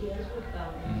thought tears would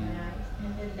come in my eyes,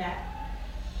 and then that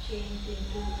changed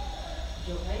into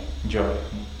joy, Joy.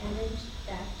 and then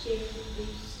that changed into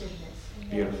stillness, and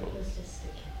then Beautiful. it was just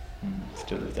again.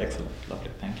 Still, it's excellent.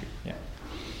 Lovely. Thank you. Yeah.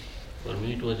 For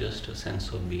me, it was just a sense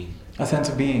of being. A sense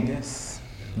of being, yes.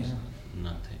 There was Yeah.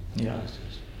 nothing. Yeah. It was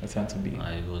just, A sense of being.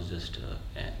 I was just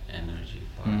energy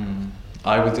part.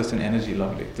 I was just an energy,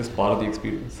 lovely. Just part of the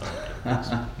experience.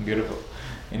 Beautiful.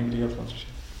 Anybody else wants to share?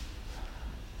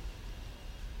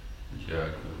 Yeah.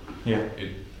 Yeah.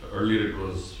 Earlier it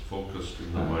was focused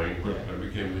in the mind, but yeah. it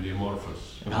became very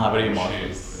amorphous. Very In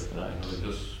amorphous, shape, right.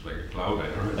 just like a cloud. I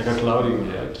don't know. Like a cloudy,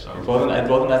 Yeah, right? it It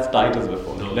wasn't as tight as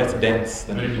before. No, less no. dense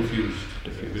than Very before. diffused.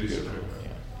 Diffused, Very beautiful, spread. yeah.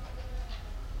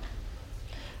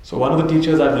 So one of the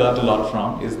teachers I've learned a lot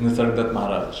from is Nisargadatta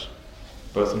Maharaj,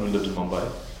 person who lived in Mumbai.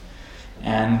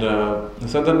 And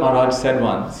Nisargadatta Maharaj said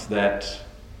once that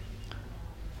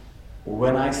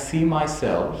when I see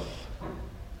myself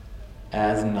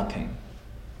as nothing,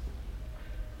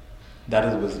 that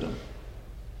is wisdom.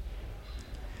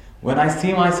 When I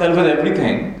see myself as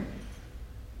everything,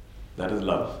 that is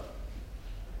love.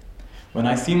 When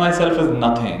I see myself as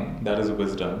nothing, that is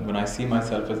wisdom. When I see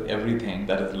myself as everything,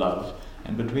 that is love.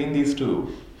 And between these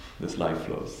two, this life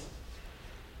flows.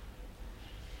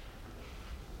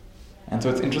 And so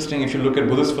it's interesting, if you look at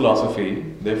Buddhist philosophy,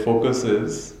 their focus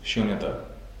is shunyata.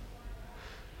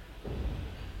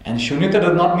 And shunyata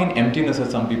does not mean emptiness as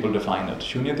some people define it.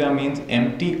 Shunyata means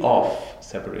empty of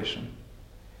separation.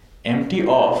 Empty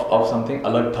of something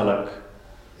alag thalak,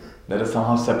 that is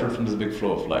somehow separate from this big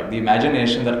flow of life. The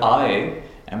imagination that I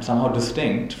am somehow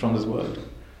distinct from this world,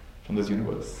 from this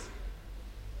universe.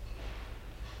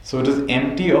 So it is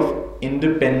empty of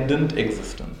independent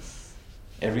existence.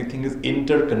 Everything is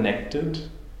interconnected,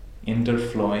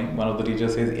 interflowing. One of the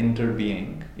teachers says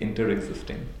interbeing,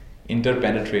 interexisting,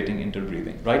 interpenetrating,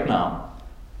 interbreathing. Right now,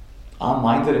 our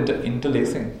minds are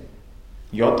interlacing.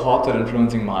 Your thoughts are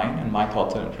influencing mine, and my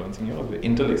thoughts are influencing yours. We're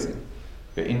interlacing.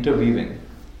 We're interweaving.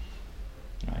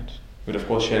 Right? We're of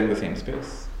course sharing the same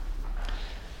space.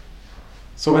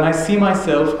 So when I see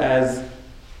myself as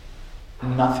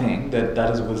nothing, that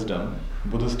is wisdom.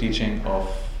 Buddhist teaching of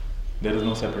there is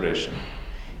no separation.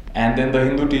 And then the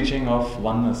Hindu teaching of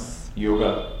oneness,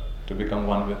 yoga, to become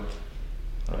one with.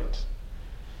 Right?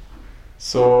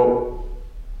 So,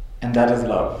 and that is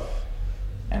love.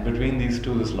 And between these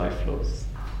two, this life flows.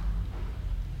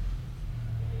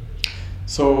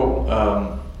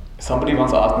 So, somebody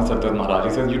once asked me, Nisargadatta Maharaj,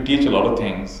 he says, you teach a lot of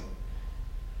things,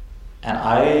 and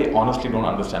I honestly don't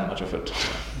understand much of it.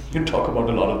 You talk about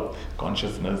a lot of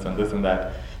consciousness and this and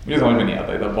that. मुझे समझ में नहीं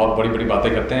आता, इधर बहुत बड़ी बड़ी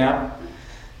बातें करते हैं आप.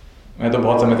 मैं तो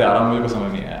बहुत समय से आ रहा हूँ, मुझे को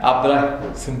समझ नहीं आया. आप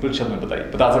जरा सिंपल शब्द में बताइए,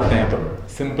 बता सकते हैं तो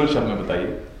सिंपल शब्द में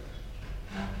बताइए.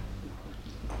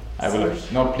 I will.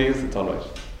 No, please, it's all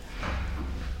right.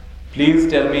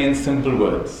 Please tell me in simple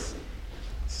words.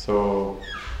 So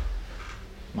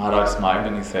Maharaj smiled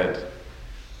and he said,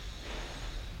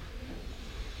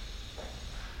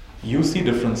 you see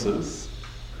differences,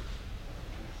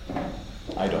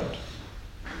 I don't.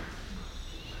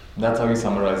 That's how he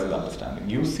summarizes understanding.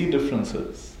 You see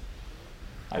differences,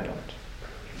 I don't.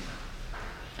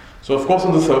 So of course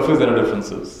on the surface there are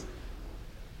differences.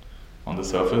 On the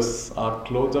surface our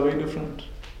clothes are very different.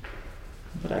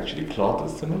 But actually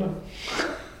cloth is similar.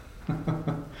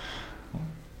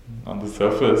 On the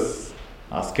surface,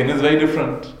 our skin is very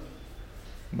different.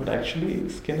 But actually,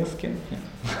 skin is skin.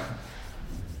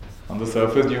 On the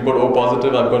surface, you've got O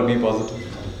positive, I've got B positive.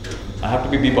 I have to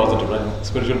be B positive, right? I'm a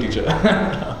spiritual teacher.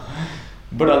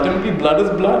 But ultimately, blood is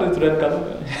blood, it's red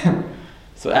color.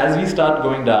 So as we start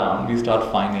going down, we start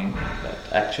finding that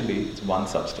actually it's one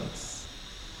substance.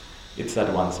 It's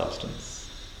that one substance.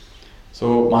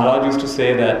 So Maharaj used to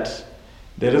say that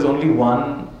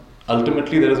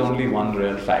ultimately there is only one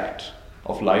real fact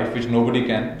of life which nobody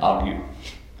can argue.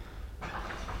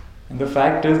 And the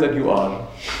fact is that you are.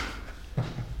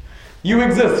 You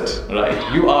exist,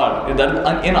 right? You are. That is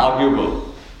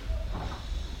inarguable.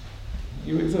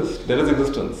 You exist. There is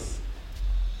existence.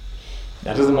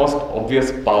 That is the most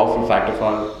obvious, powerful fact of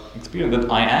our experience,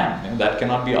 that I am. That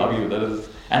cannot be argued. That is,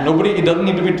 and nobody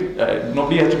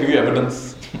has to give you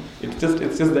evidence. It's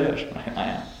just there. I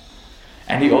am.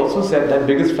 And he also said that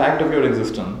biggest fact of your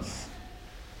existence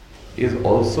is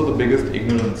also the biggest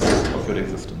ignorance of your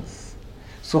existence.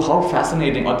 So how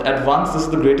fascinating. At once this is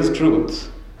the greatest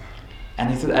truth. And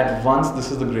he said at once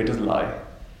this is the greatest lie.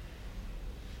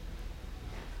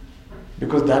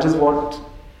 Because that is what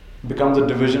becomes a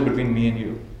division between me and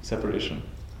you, separation.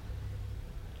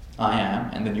 I am,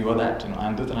 and then you are that. I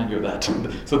am this and you're that.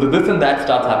 So the this and that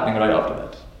starts happening right after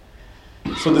that.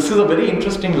 So this is a very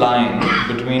interesting line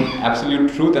between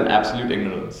absolute truth and absolute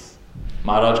ignorance.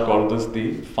 Maharaj called this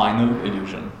the final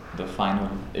illusion, the final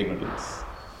ignorance.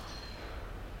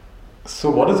 So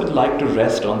what is it like to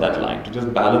rest on that line, to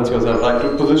just balance yourself, like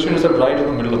to position yourself right in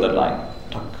the middle of that line?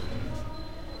 Tuck.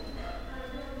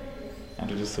 And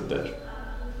to just sit there.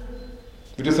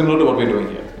 Which is similar to what we're doing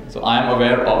here. So I am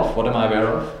aware of, what am I aware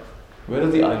of? Where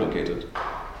is the eye located?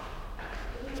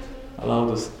 Allow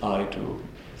this eye to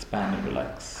expand and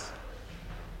relax.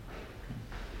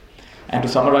 And to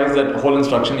summarize that whole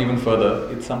instruction even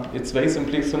further, it's very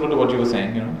simply similar to what you were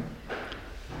saying,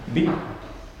 Be.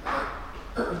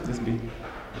 Just be.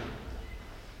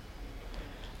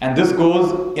 And this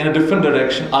goes in a different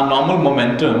direction. Our normal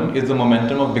momentum is the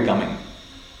momentum of becoming.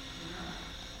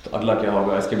 So, agla kya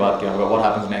hoga, iske baad kya hoga, what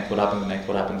happens next, what happens next,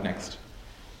 what happens next.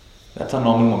 That's our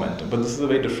normal momentum. But this is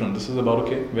very different. This is about,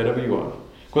 okay, wherever you are.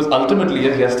 Because ultimately,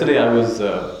 yesterday I was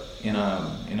in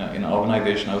an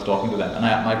organization, I was talking to them.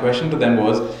 And my question to them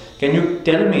was, can you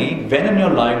tell me when in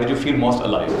your life did you feel most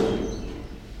alive?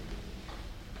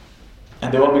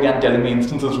 And they all began telling me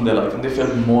instances from their life, and they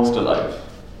felt most alive.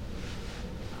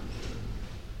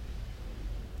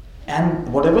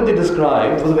 And whatever they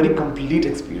described was a very complete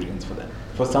experience for them.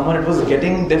 For someone, it was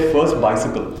getting their first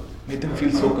bicycle. Made them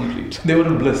feel so complete. They were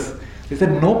in bliss. They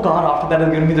said, no car after that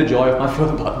has given me the joy of my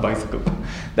first bicycle.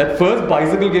 That first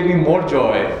bicycle gave me more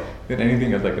joy than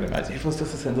anything else I could imagine. It was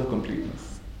just a sense of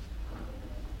completeness.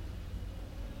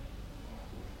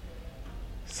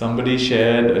 Somebody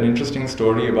shared an interesting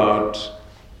story about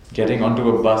getting onto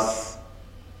a bus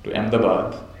to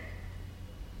Ahmedabad,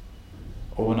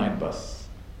 overnight bus.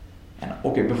 And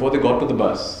okay, before they got to the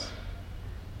bus,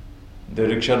 the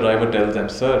rickshaw driver tells them,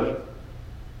 sir,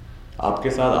 आपके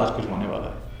साथ आज कुछ होने वाला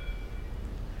है.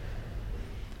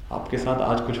 आपके साथ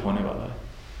आज कुछ होने वाला है.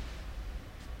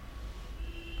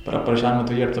 पर आप परेशान मत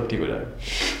होइए, अब सब ठीक हो जाएगा.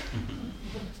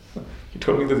 He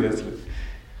told me this yesterday.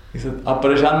 He said, आप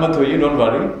परेशान मत होइए, don't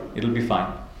worry, it'll be fine.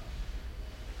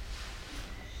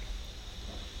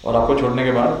 और आपको छोड़ने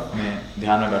के बाद मैं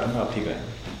ध्यान में बैठूंगा, आप ठीक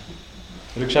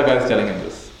रहेंगे. Rickshaw guy is telling him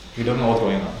this. He doesn't know what's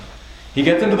going on. He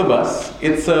gets into the bus.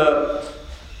 It's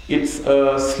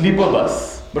a sleeper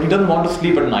bus, but he doesn't want to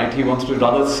sleep at night. He wants to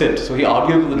rather sit. So he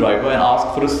argues with the driver and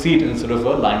asks for a seat instead of a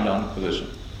lying down position.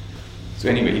 So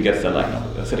anyway, he gets that lying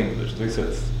down, sitting position. So he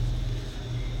sits.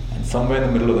 And somewhere in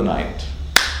the middle of the night,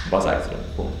 bus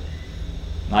accident. Boom.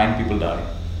 9 people die.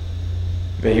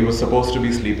 Where he was supposed to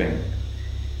be sleeping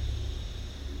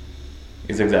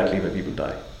is exactly where people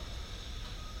die.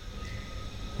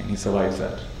 And he survives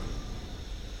that.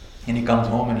 And he comes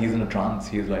home and he's in a trance.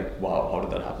 He's like, wow, how did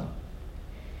that happen?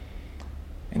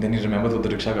 And then he remembers what the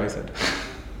rickshaw guy said.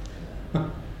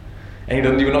 And he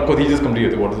doesn't even know, because he just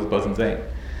completed what is this person saying.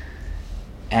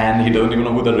 And he doesn't even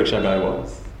know who the rickshaw guy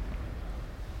was.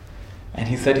 And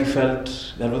he said he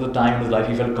felt, that was a time in his life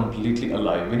he felt completely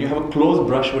alive. When you have a close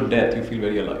brush with death, you feel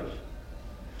very alive.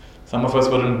 Some of us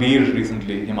were in Bir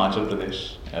recently, Himachal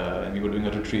Pradesh, and we were doing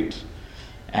a retreat.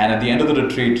 And at the end of the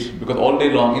retreat, because all day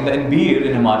long, in Bir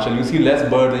in Himachal, you see less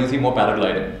birds and you see more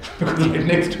paragliding. Because right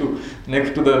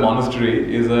next to the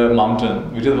monastery is a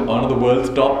mountain, which is one of the world's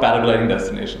top paragliding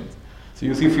destinations. So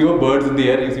you see fewer birds in the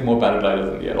air, you see more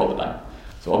paragliders in the air all the time.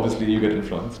 So obviously you get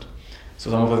influenced. So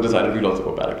some of us decided we'll also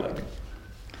go paragliding.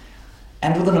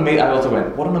 And it was I also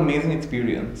went, what an amazing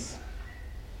experience.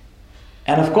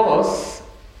 And of course,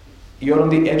 you're on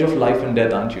the edge of life and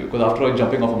death, aren't you? Because after all, you're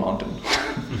jumping off a mountain.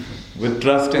 With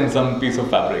trust in some piece of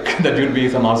fabric that you'll be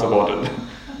somehow supported.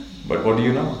 But what do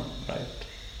you know, right?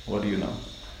 What do you know?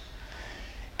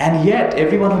 And yet,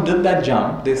 everyone who did that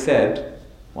jump, they said,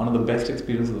 one of the best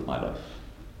experiences of my life.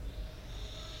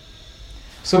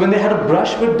 So when they had a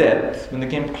brush with death, when they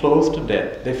came close to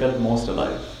death, they felt most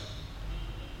alive.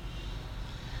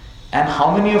 And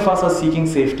how many of us are seeking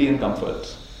safety and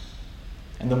comfort?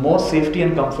 And the more safety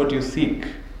and comfort you seek,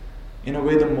 in a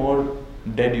way the more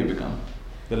dead you become,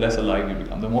 the less alive you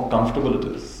become, the more comfortable it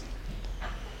is.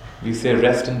 We say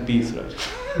rest in peace, right?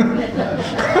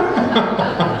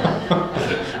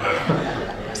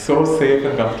 So safe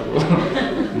and comfortable.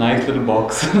 Nice little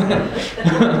box.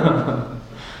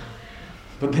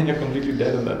 But then you're completely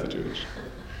dead in that situation.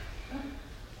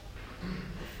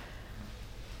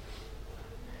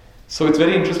 So it's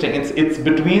very interesting. It's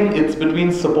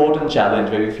between support and challenge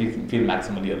where we feel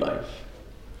maximally alive.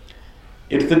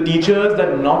 It's the teachers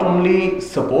that not only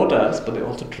support us, but they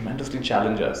also tremendously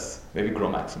challenge us where we grow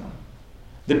maximum.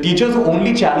 The teachers who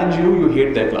only challenge you, you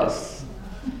hate their class.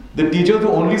 The teachers who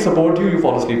only support you, you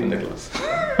fall asleep in their class.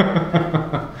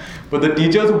 But the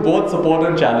teachers who both support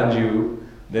and challenge you,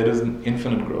 there is an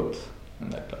infinite growth in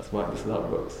that class. Why? This is how it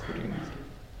works between these two.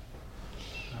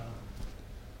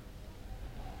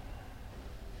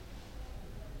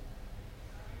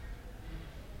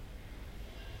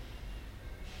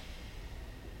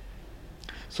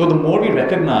 So the more we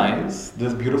recognize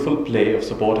this beautiful play of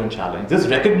support and challenge, this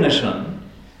recognition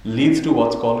leads to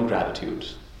what's called gratitude.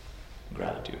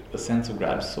 Gratitude, a sense of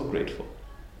gratitude, so grateful.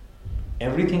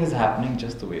 Everything is happening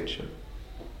just the way it should.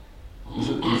 This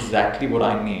is exactly what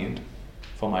I need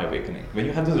for my awakening. When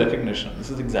you have this recognition, this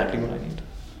is exactly what I need.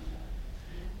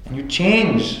 And you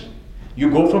change. You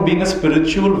go from being a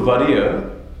spiritual warrior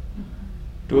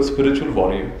to a spiritual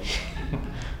warrior.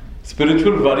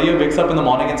 Spiritual warrior wakes up in the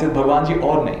morning and says, Bhagwan ji,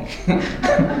 aur nahi.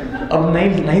 Ab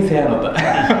nahi sehn hota.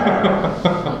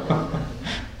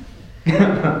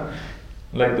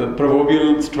 Like the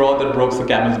proverbial straw that breaks the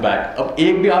camel's back. Ab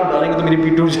ek bhi aap dalenge to meri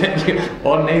peeth toot jayegi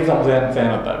aur nahi sehn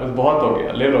hota. Bas bahut ho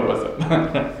gaya, le lo bas.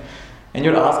 And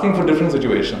you're asking for different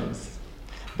situations.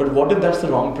 But what if that's the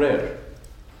wrong prayer?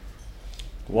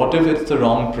 What if it's the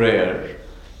wrong prayer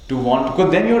to want,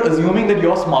 because then you're assuming that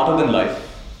you're smarter than life.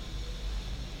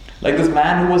 Like this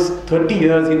man who was 30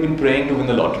 years, he'd been praying to win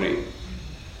the lottery.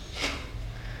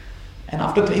 And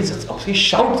after 3 years, he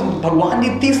shouts, Bhagwan ji,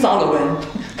 30 साल हो गए हैं.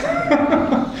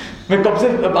 मैं कब से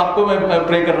आपको मैं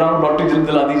pray कर रहा हूँ, लॉटरी जल्द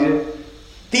दिला दीजिए.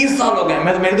 30 साल हो गए,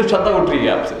 मेरी तो छत्ता उठ रही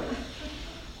है आपसे.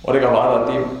 और एक आवाज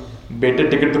आती है, बेटे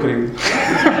टिकट तो खरीद.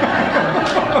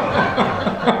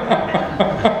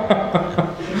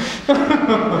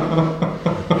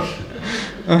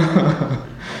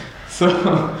 So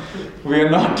we are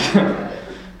not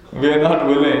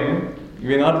willing.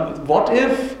 What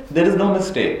if there is no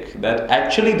mistake? That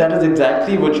actually that is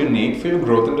exactly what you need for your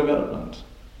growth and development.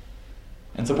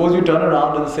 And suppose you turn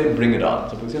around and say, bring it on.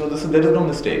 Suppose there is no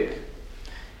mistake.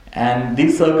 And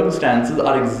these circumstances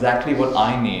are exactly what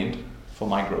I need for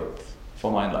my growth,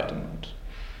 for my enlightenment.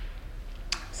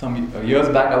 Some years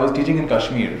back I was teaching in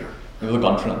Kashmir. It was a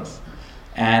conference.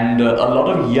 And a lot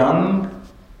of young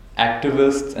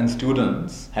activists and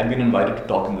students had been invited to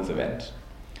talk in this event.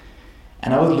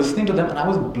 And I was listening to them and I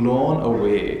was blown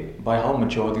away by how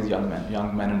mature these young men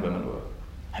and women were.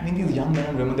 I mean, these young men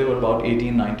and women, they were about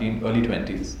 18, 19, early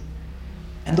 20s.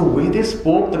 And the way they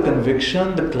spoke, the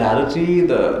conviction, the clarity,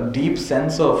 the deep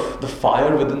sense of the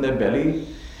fire within their belly,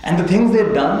 and the things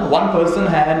they'd done. One person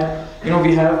had,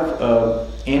 we have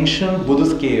ancient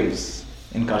Buddhist caves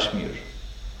in Kashmir.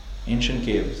 Ancient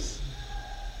caves.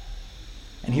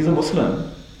 And he's a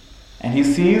Muslim, and he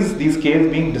sees these caves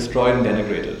being destroyed and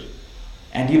denigrated.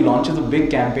 And he launches a big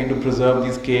campaign to preserve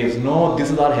these caves. No,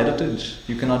 this is our heritage.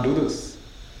 You cannot do this.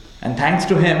 And thanks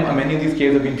to him, many of these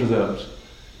caves have been preserved.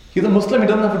 He's a Muslim, he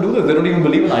doesn't have to do this. They don't even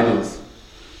believe in idols.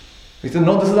 He says,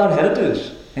 no, this is our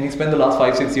heritage. And he spent the last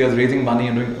 5-6 years raising money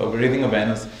and raising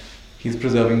awareness. He's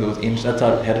preserving those ancient, that's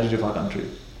our heritage of our country.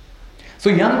 So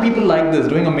young people like this,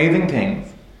 doing amazing things.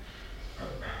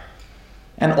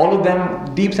 And all of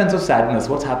them, deep sense of sadness,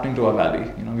 what's happening to our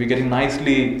valley? We're getting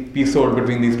nicely peace-out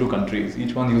between these two countries,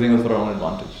 each one using us for our own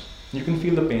advantage. You can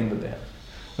feel the pain that they have.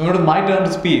 When it was my turn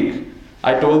to speak,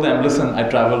 I told them, listen, I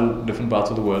travel different parts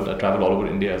of the world, I travel all over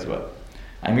India as well.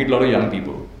 I meet a lot of young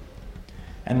people.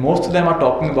 And most of them are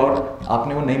talking about,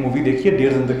 aapne wo nayi movie dekhi hai,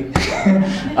 Dear Zindagi?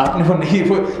 Aapne wo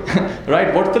nahi,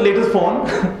 right, what's the latest phone?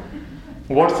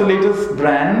 What's the latest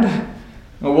brand?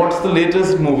 What's the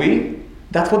latest movie?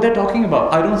 That's what they're talking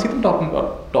about. I don't see them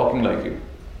talking like you.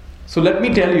 So let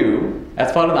me tell you,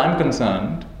 as far as I'm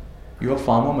concerned, you are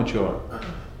far more mature.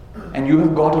 And you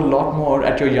have got a lot more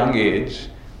at your young age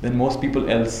than most people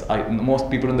in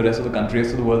the rest of the country,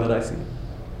 rest of the world that I see.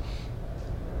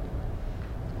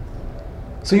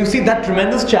 So you see that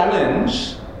tremendous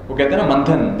challenge, wo kehte hain na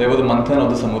manthan, there was a manthan of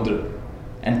the samudra.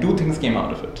 and two things came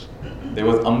out of it. There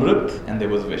was Amrit and there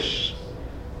was Vish.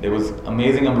 There was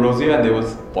amazing ambrosia and there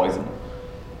was poison.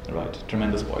 Right,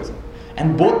 tremendous poison.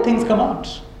 And both things come out,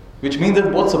 which means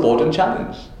there's both support and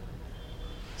challenge.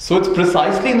 So it's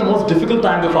precisely in the most difficult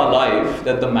time of our life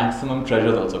that the maximum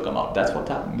treasures also come out. That's what's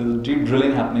happening. There's a deep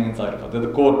drilling happening inside of us. There's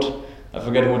a quote, I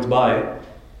forget who it's by,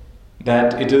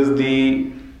 that it is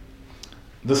the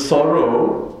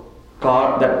sorrow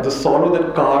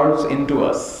that carves into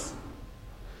us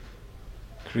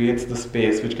creates the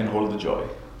space which can hold the joy.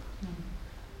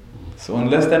 So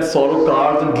unless that sorrow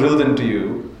carves and drills into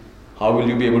you, how will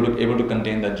you be able to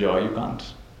contain that joy? You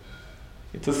can't.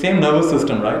 It's the same nervous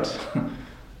system, right?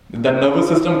 If that nervous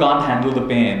system can't handle the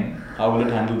pain, how will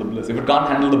it handle the bliss? If it can't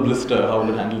handle the blister, how will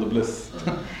it handle the bliss?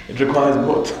 It requires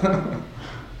both.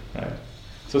 Right?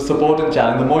 So support and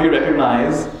challenge. The more you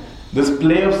recognize this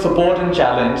play of support and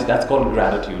challenge, that's called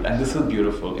gratitude. And this is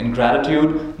beautiful. In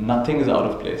gratitude, nothing is out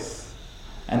of place.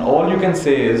 And all you can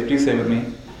say is, please say with me,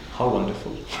 how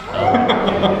wonderful.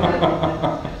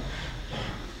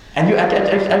 And you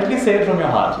actually say it from your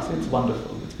heart. You say, it's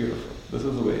wonderful, it's beautiful. This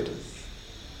is the way it is.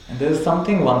 And there is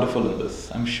something wonderful in this.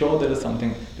 I'm sure there is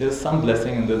some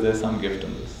blessing in this, there is some gift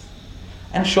in this.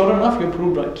 And sure enough, you're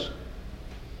proved right.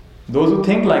 Those who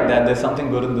think like that, there's something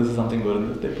good in this, there's something good in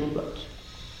this, they prove right.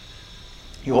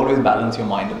 You always balance your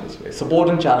mind in this way. Support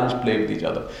and challenge play with each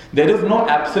other. There is no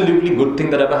absolutely good thing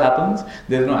that ever happens.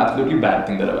 There is no absolutely bad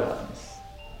thing that ever happens.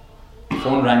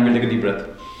 Phone rang, we'll take a deep breath.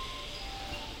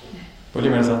 बोलिए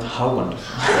मेरे साथ, how wonderful.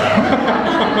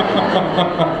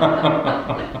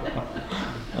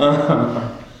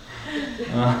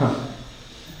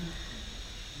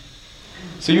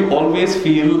 So you always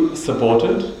feel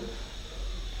supported.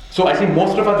 So I think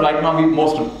most of us right now,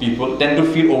 most people tend to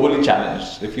feel overly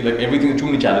challenged. They feel like everything is too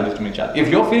many challenges, too many challenges.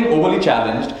 If you're feeling overly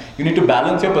challenged, you need to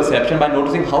balance your perception by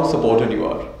noticing how supported you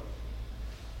are.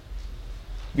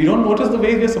 We don't notice the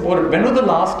ways we are supported. When was the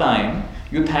last time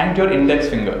you thanked your index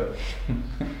finger?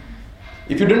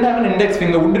 If you didn't have an index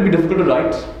finger, wouldn't it be difficult to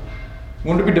write?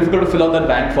 Wouldn't it be difficult to fill out that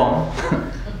bank form?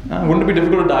 Wouldn't it be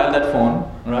difficult to dial that phone?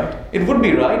 Right? It would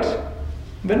be, right?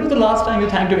 When was the last time you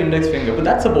thanked your index finger? But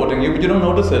that's supporting you, but you don't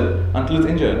notice it until it's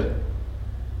injured.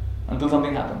 Until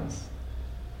something happens.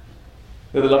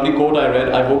 There's a lovely quote I read.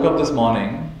 I woke up this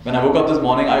morning. When I woke up this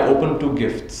morning, I opened 2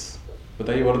 gifts.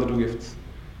 Bataiye, what are the 2 gifts?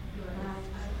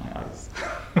 My eyes.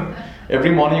 Every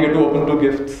morning you get to open 2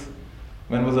 gifts.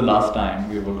 When was the last time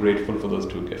we were grateful for those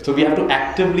 2 gifts? So we have to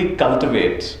actively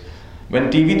cultivate. When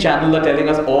TV channels are telling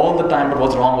us all the time, but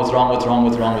what's wrong,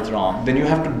 then you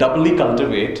have to doubly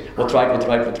cultivate what's right. And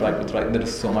there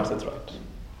is so much that's right.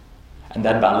 And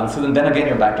that balances, and then again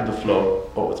you're back to the flow.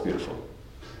 Oh, it's beautiful.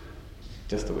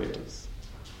 Just the way it is.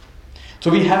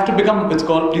 So we have to become, it's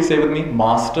called, please say with me,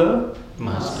 master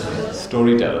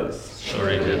storytellers.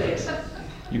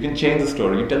 You can change the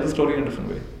story. You tell the story in a different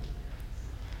way.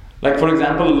 Like for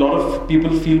example, a lot of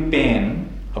people feel pain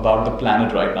about the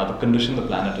planet right now, the condition the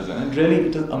planet is in. And really,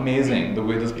 it is amazing the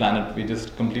way this planet, we're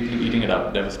just completely eating it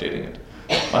up, devastating it.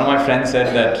 One of my friends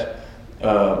said that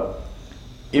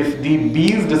if the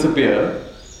bees disappear,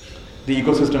 the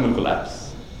ecosystem will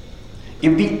collapse.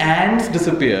 If the ants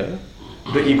disappear,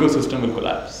 the ecosystem will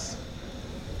collapse.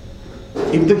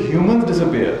 If the humans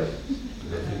disappear,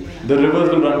 the rivers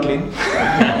will run clean.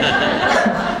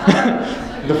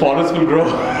 The forests will grow.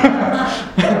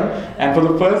 And for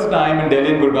the first time in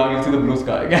Delhi and Gurgaon, you'll see the blue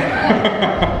sky again.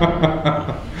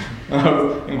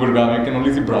 In Gurgaon, you can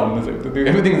only see brownness.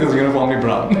 Everything is just uniformly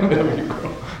brown wherever you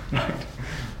go.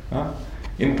 Right?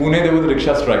 In Pune, there was a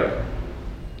rickshaw strike.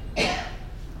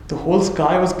 The whole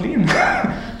sky was clean.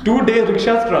 2 days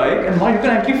rickshaw strike, and now you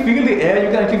can actually feel the air, you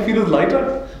can actually feel it's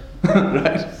lighter.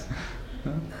 Right?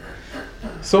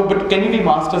 So, but can we be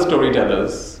master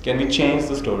storytellers? Can we change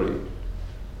the story?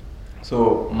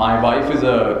 So my wife is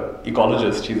an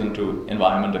ecologist, she's into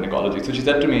environment and ecology. So she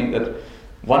said to me that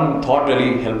one thought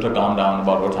really helped her calm down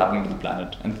about what's happening to the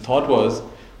planet. And the thought was,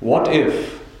 what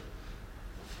if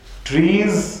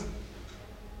trees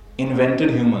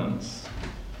invented humans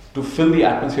to fill the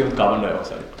atmosphere with carbon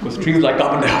dioxide? Because trees like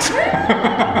carbon dioxide.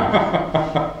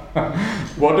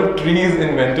 What if trees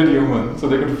invented humans so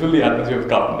they could fill the atmosphere with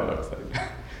carbon dioxide?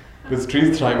 Because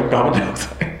trees thrive on carbon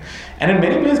dioxide. And in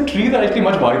many ways, trees are actually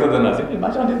much wiser than us.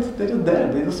 Imagine they're just there.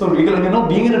 They're just so regal. And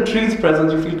being in a tree's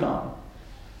presence, you feel calm.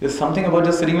 There's something about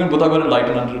just sitting in Buddha and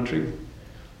lighting under a tree.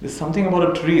 There's something about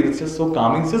a tree that's just so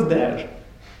calming. It's just there.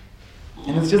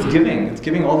 And it's just giving. It's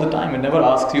giving all the time. It never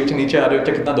asks you, it's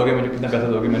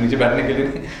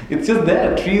just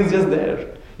there. Tree is just there.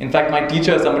 In fact, my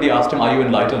teacher, somebody asked him, are you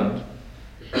enlightened?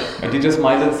 My teacher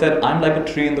smiled and said, I'm like a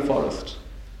tree in the forest.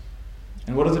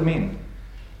 And what does it mean?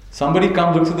 Somebody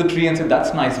comes, looks at the tree and says,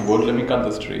 that's nice wood, let me cut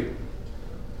this tree.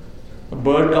 A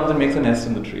bird comes and makes a nest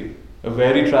in the tree. A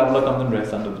weary traveler comes and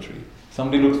rests under the tree.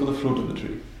 Somebody looks for the fruit of the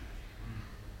tree.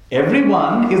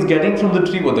 Everyone is getting from the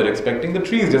tree what they're expecting. The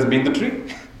tree is just being the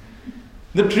tree.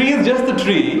 The tree is just the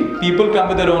tree. People come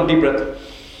with their own deep breath.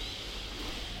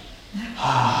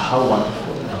 How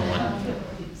wonderful.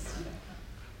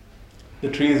 The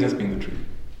tree is just being the tree.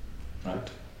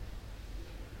 Right?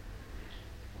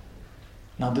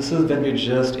 Now this is when we're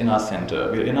just in our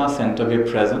center. We're in our center, we're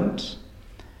present.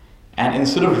 And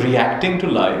instead of reacting to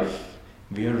life,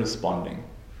 we are responding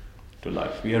to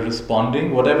life. We are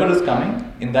responding. Whatever is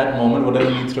coming, in that moment,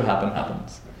 whatever needs to happen,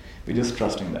 happens. We're just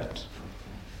trusting that.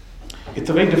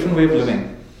 It's a very different way of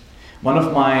living. One of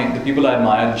the people I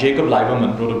admire, Jacob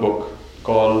Lieberman, wrote a book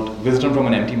called Wisdom from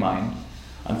an Empty Mind.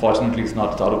 Unfortunately, it's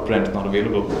out of print, it's not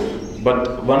available.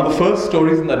 But one of the first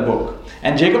stories in that book,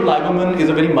 and Jacob Lieberman is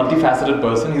a very multifaceted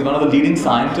person. He's one of the leading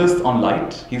scientists on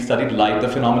light. He studied light, the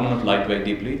phenomenon of light, very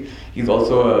deeply. He's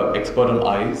also an expert on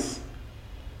eyes.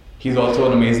 He's also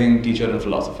an amazing teacher and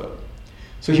philosopher.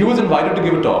 So he was invited to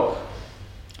give a talk.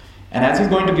 And as he's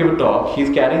going to give a talk, he's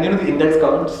carrying, the index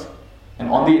cards. And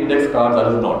on the index cards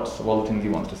are his notes of all the things he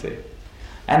wants to say.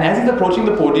 And as he's approaching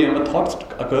the podium, a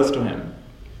thought occurs to him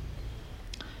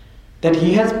that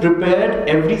he has prepared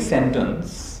every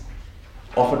sentence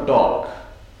of a talk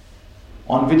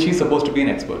on which he's supposed to be an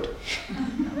expert.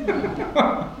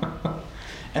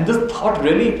 And this thought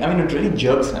really, it really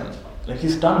jerks him. Like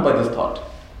he's stunned by this thought.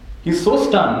 He's so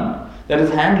stunned that his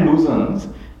hand loosens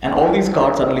and all these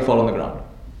cards suddenly fall on the ground.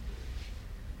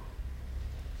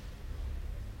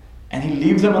 And he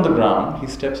leaves them on the ground, he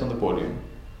steps on the podium.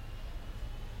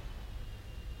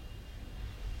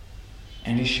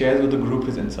 And he shares with the group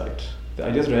his insight. I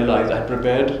just realized I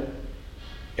prepared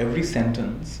every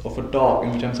sentence of a talk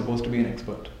in which I'm supposed to be an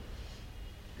expert.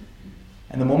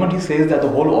 And the moment he says that, the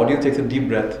whole audience takes a deep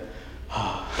breath.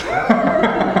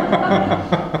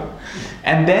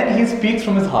 And then he speaks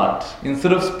from his heart.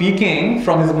 Instead of speaking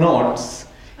from his notes,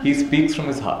 he speaks from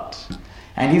his heart.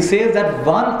 And he says that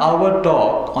 1 hour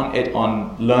talk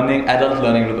on learning, adult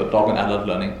learning, the talk on adult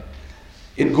learning,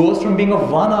 it goes from being a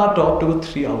 1 hour talk to a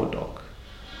 3 hour talk.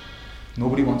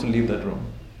 Nobody wants to leave that room.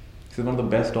 This is one of the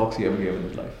best talks he ever gave in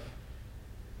his life.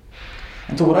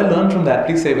 And so what I learned from that,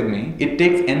 please say with me, it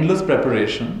takes endless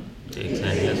preparation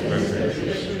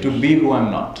to be who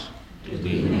I'm not.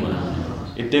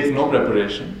 It takes no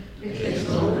preparation. It takes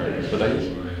no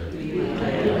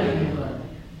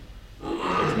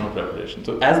preparation.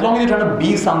 So as long as you're trying to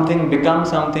be something, become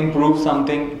something, prove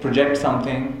something, project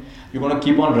something, you're going to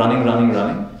keep on running,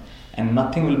 and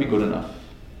nothing will be good enough.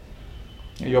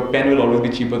 Your pen will always be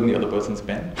cheaper than the other person's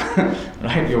pen.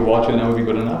 Right? Your watch will never be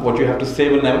good enough. What you have to say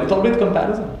will never. It's always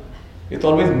comparison. It's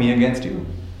always me against you.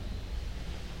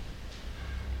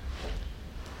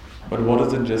 But what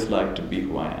is it just like to be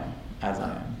who I am, as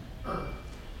I am?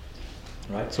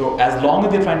 Right? So as long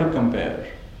as they're trying to compare,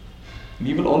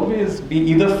 we will always be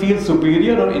either feel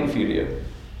superior or inferior.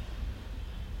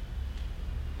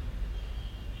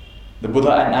 The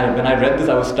Buddha, and when I read this,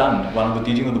 I was stunned. One of the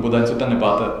teachings of the Buddha in Sutta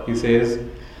Nipata, he says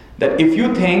that if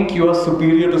you think you are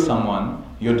superior to someone,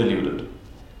 you're deluded.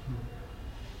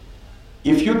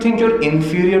 If you think you're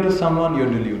inferior to someone,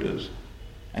 you're deluded.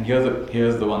 And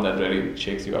here's the one that really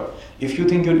shakes you up. If you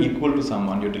think you're equal to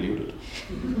someone, you're deluded.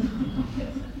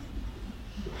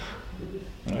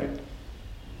 Right?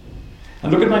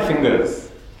 And look at my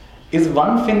fingers. Is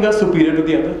one finger superior to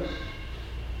the other?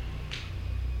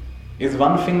 Is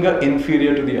one finger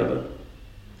inferior to the other?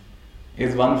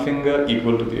 Is one finger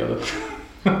equal to the other?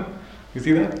 You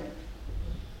see that?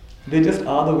 They just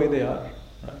are the way they are.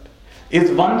 Right? Is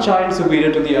one child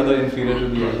superior to the other, inferior to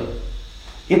the other?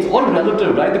 It's all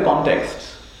relative, right? The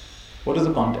context. What is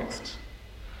the context?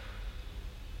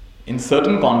 In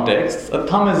certain contexts, a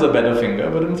thumb is a better finger,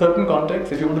 but in certain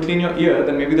contexts, if you want to clean your ear,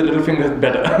 then maybe the little finger is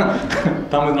better.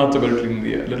 Thumb is not so good at cleaning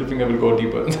the ear. Little finger will go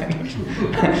deeper inside.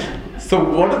 So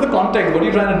what is the context? What are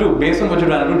you trying to do? Based on what you're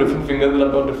trying to do, different fingers will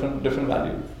have different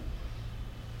values.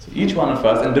 So each one of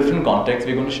us, in different contexts,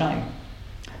 we're going to shine.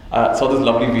 I saw this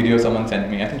lovely video someone sent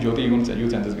me. I think Jyoti, you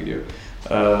sent this video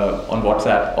on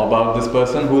WhatsApp about this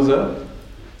person who's an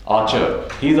archer.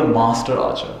 He's a master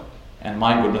archer. And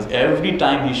my goodness, every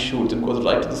time he shoots, it goes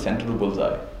right to the center of the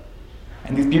bullseye.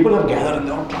 And these people have gathered and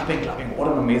they're all clapping. What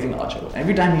an amazing archer.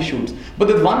 Every time he shoots. But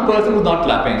there's one person who's not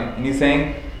clapping and he's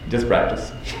saying, just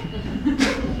practice.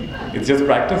 It's just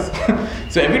practice.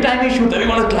 So every time he shoots,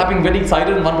 everyone is clapping, very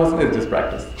excited, and one person is just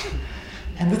practice.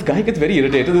 And this guy gets very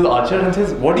irritated, this archer, and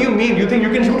says, what do you mean? You think you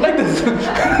can shoot like this?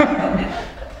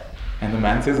 And the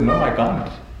man says, no, I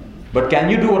can't. But can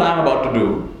you do what I'm about to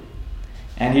do?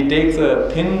 And he takes a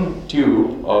thin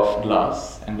tube of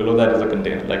glass, and below that is a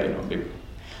container, like, big.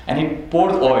 And he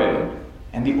pours oil,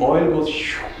 and the oil goes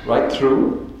right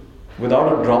through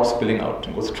without a drop spilling out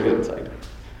and goes straight inside.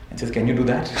 And says, can you do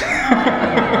that?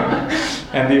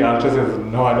 And the archer says,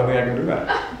 no, I don't think I can do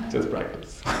that. Just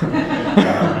practice.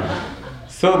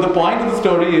 So the point of the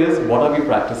story is, what are we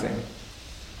practicing?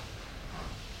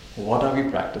 What are we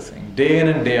practicing? Day in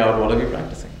and day out, what are we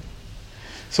practicing?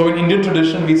 So in Indian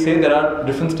tradition, we say there are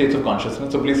different states of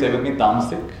consciousness. So please say with me,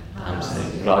 Tamasic,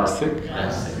 Rajasic,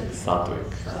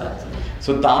 Sattvic.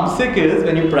 So Tamasic is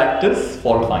when you practice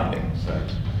fault finding.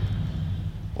 Right?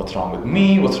 What's wrong with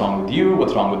me? What's wrong with you?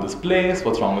 What's wrong with this place?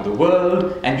 What's wrong with the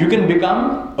world? And you can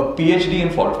become a PhD in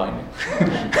fault finding.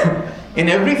 In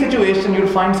every situation, you'll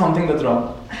find something that's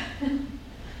wrong.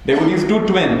 There were these two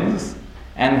twins,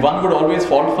 and one would always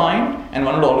fault find, and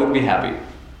one would always be happy.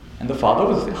 And the father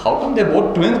would say, how come they're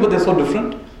both twins but they're so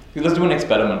different? Let's do an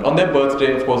experiment. On their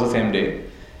birthday, of course, the same day,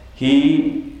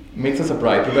 he makes a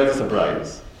surprise, prepares a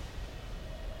surprise.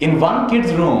 In one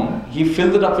kid's room, he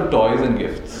fills it up with toys and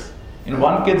gifts. In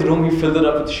one kid's room, he fills it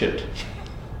up with shit.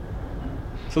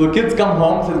 So the kids come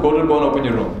home and says, go and open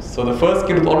your rooms. So the first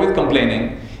kid who's always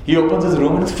complaining, he opens his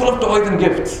room and it's full of toys and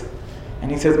gifts.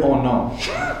 And he says, oh no.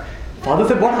 Father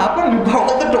said, what happened? You got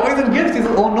all the toys and gifts. He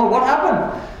says, oh no, what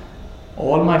happened?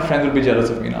 All my friends will be jealous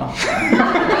of me now.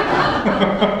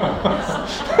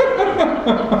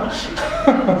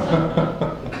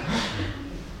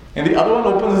 And the other one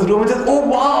opens his room and says, oh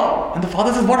wow! And the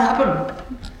father says, what happened?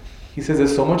 He says,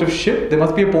 there's so much of shit, there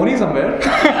must be a pony somewhere.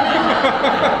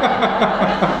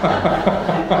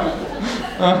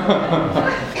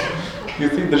 You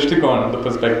see, Drishtikon, the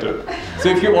perspective. So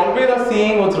if you always are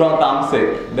seeing what's wrong,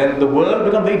 Tamasic, then the world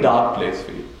becomes a very dark place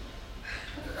for you.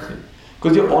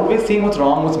 Because you're always seeing what's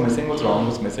wrong, what's missing, what's wrong,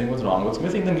 what's missing, what's wrong, what's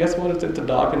missing, then guess what? It's a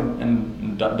dark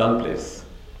and dull place.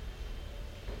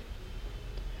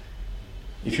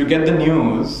 If you get the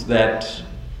news that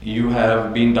you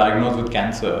have been diagnosed with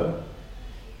cancer,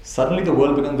 suddenly the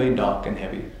world becomes very dark and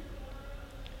heavy.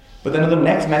 But then in the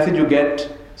next message you get,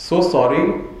 so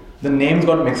sorry, the names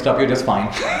got mixed up, you're just fine.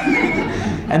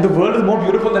 And the world is more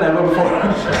beautiful than ever before.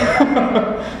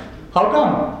 How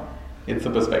come? It's the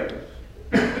perspective.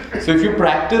 So if you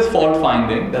practice fault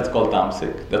finding, that's called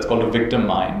Tamasic, that's called a victim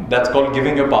mind, that's called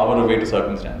giving your power away to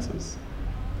circumstances.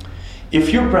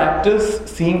 If you practice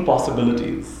seeing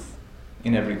possibilities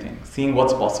in everything, seeing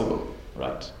what's possible,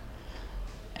 right?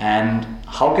 And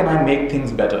how can I make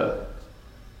things better?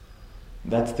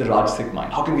 That's the Rajasic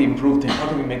mind. How can we improve things? How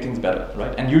can we make things better,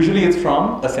 right? And usually it's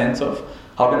from a sense of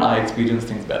how can I experience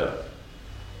things better?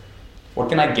 What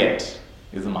can I get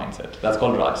is the mindset. That's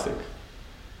called Rajasic.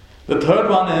 The third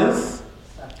one is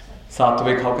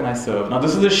Sattvic, how can I serve? Now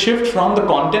this is a shift from the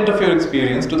content of your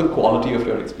experience to the quality of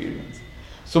your experience.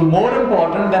 So more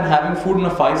important than having food in a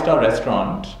 5-star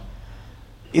restaurant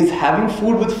is having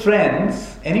food with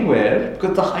friends anywhere, because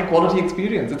it's a high quality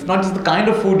experience. It's not just the kind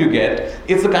of food you get,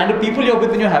 it's the kind of people you're with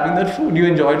when you're having that food. You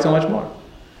enjoy it so much more.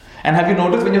 And have you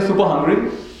noticed when you're super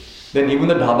hungry, then even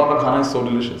the dhaba ka khana is so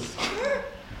delicious.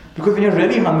 Because when you're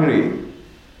really hungry,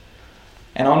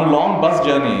 and on a long bus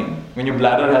journey, when your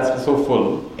bladder has so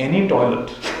full, any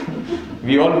toilet.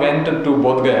 We all went to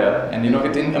Bodh Gaya, and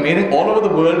it's amazing. All over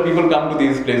the world, people come to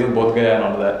these places, Bodh Gaya and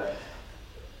all that.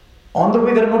 On the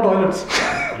way, there are no toilets.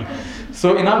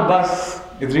 So in our bus,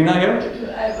 is Reena here?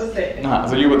 I was there.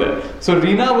 So you were there. So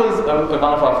Reena was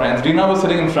one of our friends. Reena was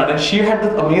sitting in front, and she had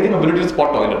this amazing ability to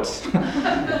spot toilets.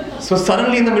 So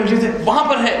suddenly in the middle, she said, "Wahan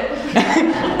par hai."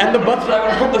 And the bus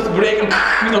driver put this brake,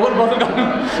 and the whole bus would come.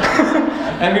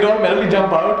 And we'd all merrily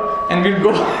jump out, and we'd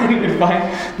go and we'd find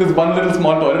this one little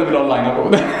small toilet, and we'd all line up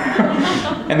over there.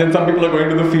 And then some people are going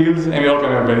to the fields, and we all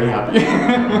come here very happy.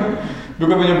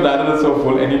 Because when your bladder is so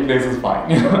full, any place is fine.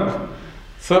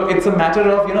 So it's a matter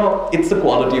of, it's the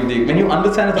quality of when you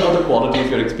understand it's about the quality of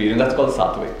your experience, that's called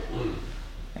Sattvic.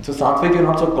 And so Sattvic, you're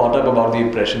not so caught up about the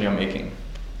impression you're making.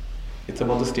 It's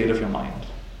about the state of your mind.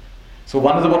 So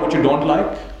one is about what you don't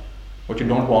like, what you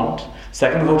don't want.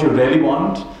 Second is what you really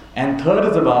want. And third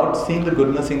is about seeing the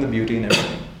goodness, seeing the beauty in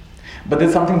everything. But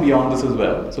there's something beyond this as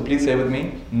well. So please say with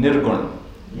me, Nirgun.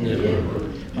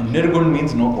 Nirgun. Now, Nirgun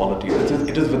means no quality.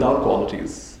 It is without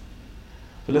qualities.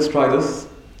 So let's try this.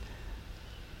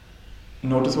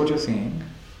 Notice what you're seeing.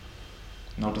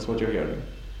 Notice what you're hearing.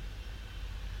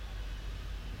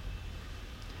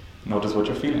 Notice what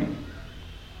you're feeling.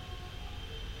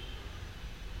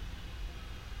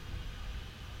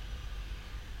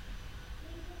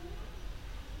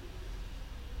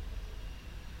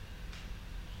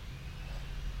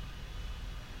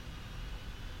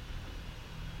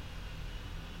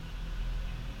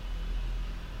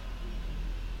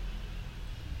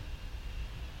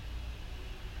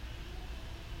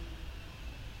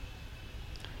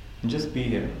 Just be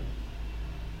here.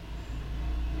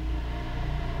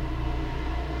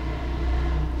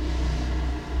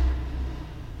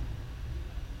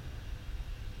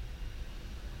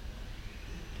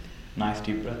 Nice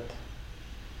deep breath.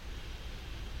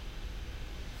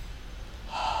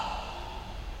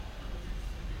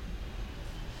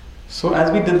 So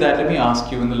as we did that, let me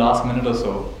ask you in the last minute or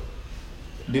so,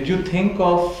 did you think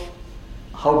of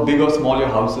how big or small your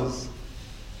house is?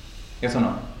 Yes or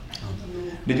no?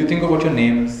 Did you think of what your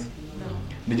name is? No.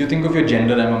 Did you think of your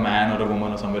gender, I'm a man or a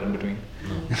woman or somewhere in between?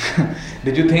 No.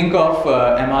 Did you think of,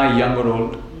 am I young or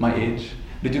old, my age?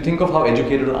 Did you think of how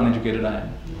educated or uneducated I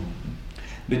am?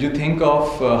 Did you think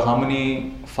of how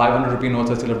many 500 rupee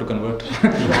notes I still have to convert?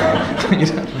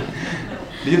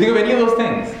 Did you think of any of those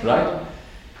things, right?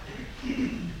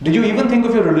 Did you even think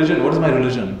of your religion? What is my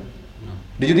religion? No.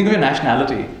 Did you think of your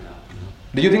nationality? No.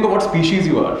 Did you think of what species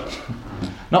you are?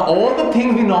 Now all the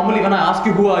things we normally, when I ask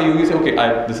you who are you, you say, okay,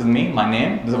 this is me, my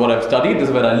name, this is what I've studied, this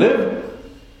is where I live,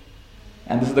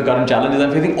 and this is the current challenges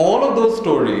I'm facing. All of those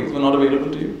stories were not available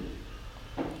to you.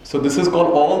 So this is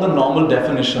called all the normal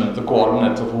definitions, the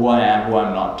coordinates of who I am, who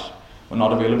I'm not, were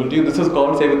not available to you. This is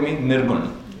called, say with me,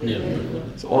 nirgun.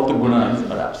 Nirgun. So all the gunas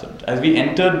are absent. As we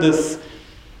entered this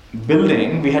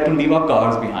building, we had to leave our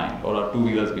cars behind, or our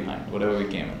two-wheelers behind, whatever we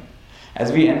came in.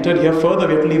 As we entered here further,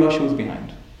 we had to leave our shoes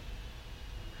behind.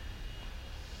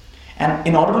 And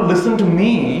in order to listen to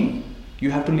me,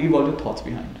 you have to leave all your thoughts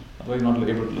behind. Otherwise you're not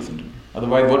able to listen to me.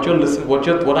 Otherwise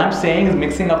what I'm saying is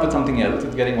mixing up with something else.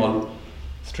 It's getting all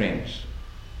strange.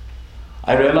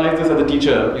 I realized this as a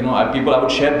teacher, I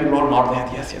would share, people all nod their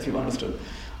head, yes, we've understood.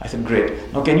 I said,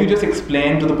 great. Now can you just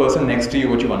explain to the person next to you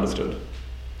what you've understood?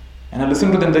 And I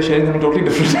listened to them, they're sharing something totally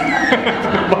different.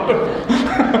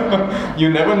 You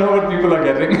never know what people are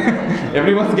getting.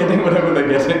 Everyone's getting whatever they're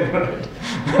getting. Right?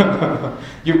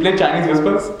 You play Chinese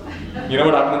whispers? You know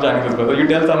what happens in Chinese whispers? So you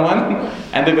tell someone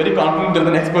and they're very confident to the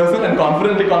next person, and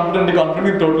confidently,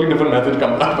 totally different message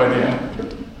comes up by the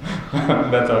end.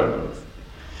 That's how it goes.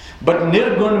 But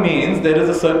nirgun means there is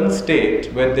a certain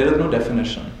state where there is no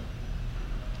definition.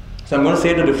 So I'm going to say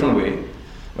it a different way.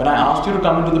 When I asked you to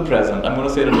come into the present, I'm going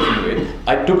to say it a different way.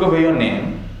 I took away your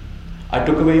name, I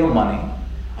took away your money,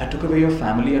 I took away your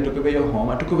family, I took away your home,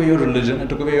 I took away your religion, I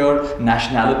took away your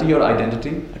nationality, your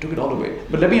identity. I took it all away.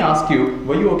 But let me ask you,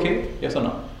 were you okay? Yes or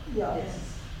no?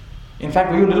 Yes. In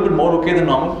fact, were you a little bit more okay than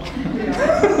normal?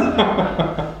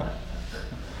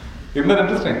 Isn't that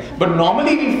interesting? But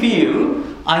normally we feel,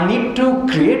 I need to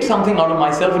create something out of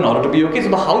myself in order to be okay. So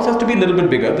the house has to be a little bit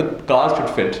bigger, the cars should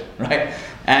fit, right?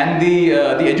 And the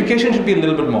education should be a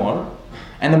little bit more.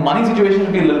 And the money situation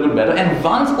should be a little bit better. And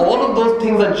once all of those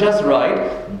things are just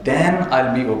right, then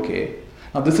I'll be okay.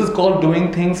 Now this is called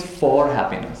doing things for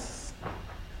happiness.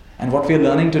 And what we are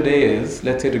learning today is,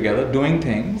 let's say together, doing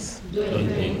things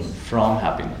from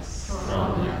happiness.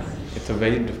 It's a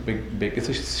very big, it's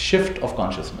a shift of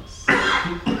consciousness.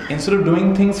 Instead of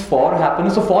doing things for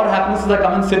happiness, so for happiness is I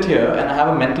come and sit here and I have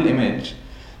a mental image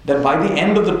that by the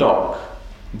end of the talk,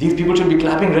 these people should be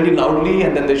clapping really loudly,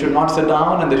 and then they should not sit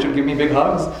down and they should give me big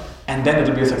hugs, and then it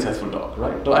will be a successful talk,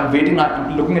 right? So I'm waiting,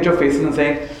 I'm looking at your faces and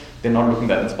saying, they're not looking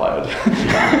that inspired.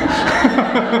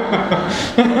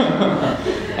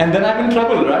 And then I'm in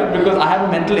trouble, right? Because I have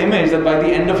a mental image that by the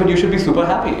end of it you should be super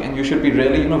happy and you should be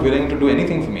really, willing to do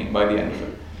anything for me by the end of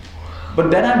it.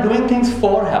 But then I'm doing things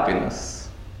for happiness.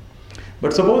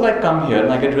 But suppose I come here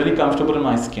and I get really comfortable in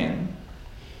my skin,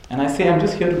 and I say, I'm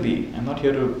just here to be. I'm not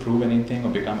here to prove anything or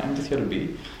become. I'm just here to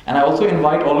be. And I also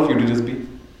invite all of you to just be.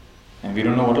 And we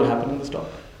don't know what will happen in this talk.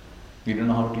 We don't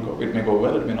know how it will go. It may go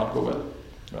well, it may not go well.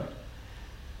 Right?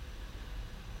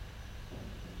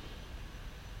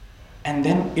 And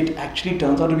then it actually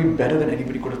turns out to be better than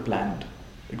anybody could have planned.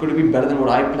 It could be better than what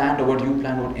I planned or what you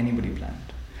planned or what anybody planned.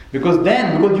 Because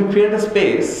you create a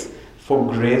space for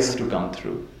grace to come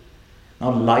through.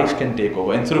 Now life can take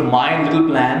over. Instead of my little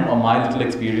plan or my little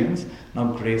experience, now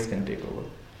grace can take over.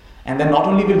 And then not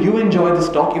only will you enjoy this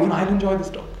talk, even I'll enjoy this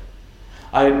talk.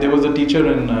 There was a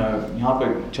teacher in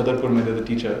Chhatarpur, there's a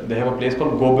teacher. They have a place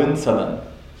called Gobind Sadan.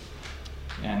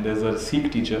 And there's a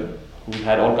Sikh teacher who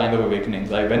had all kinds of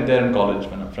awakenings. I went there in college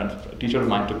when a teacher of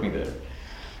mine took me there.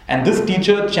 And this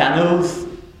teacher channels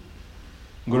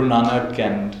Guru Nanak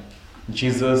and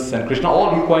Jesus and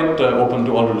Krishna, he's quite open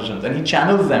to all religions, and he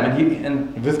channels them,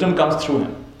 and wisdom comes through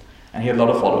him, and he has a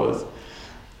lot of followers.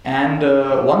 And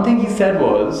one thing he said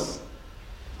was,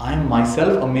 I am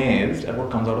myself amazed at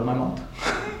what comes out of my mouth.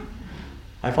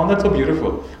 I found that so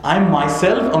beautiful. I am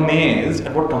myself amazed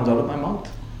at what comes out of my mouth.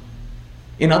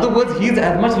 In other words, he is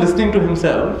as much listening to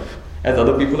himself as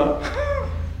other people are.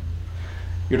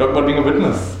 You talk about being a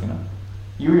witness.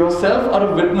 You yourself are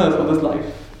a witness of this life.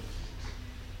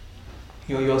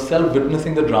 You are yourself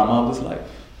witnessing the drama of this life.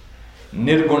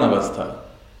 Nirgun avastha.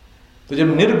 So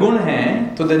जब निर्गुण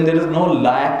हैं, so then there is no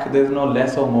lack, there is no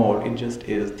less or more. It just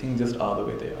is. Things just are the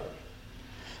way they are.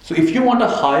 So if you want a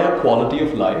higher quality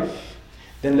of life,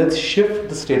 then let's shift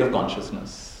the state of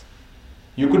consciousness.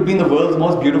 You could be in the world's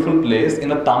most beautiful place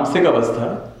in a tamsik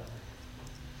avastha,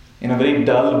 in a very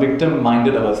dull,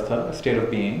 victim-minded avastha, state of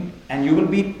being, and you will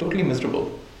be totally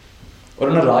miserable. Or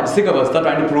in a rajasik avastha,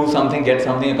 trying to prove something, get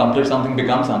something, accomplish something,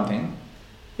 become something,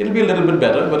 it'll be a little bit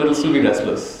better, but it'll still be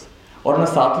restless. Or in a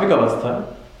sattvic avastha,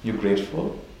 you're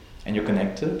grateful, and you're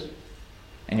connected,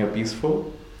 and you're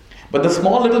peaceful. But the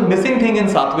small little missing thing in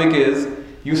sattvic is,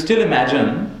 you still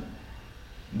imagine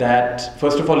that,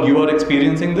 first of all, you are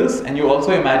experiencing this, and you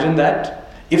also imagine that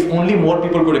if only more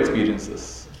people could experience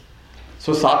this.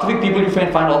 So sattvic people you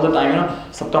find all the time,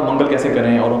 sabka mangal kaise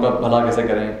kare, auron ka bhala kaise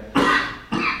kare.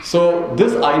 So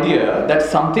this idea that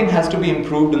something has to be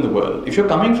improved in the world, if you're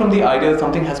coming from the idea that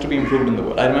something has to be improved in the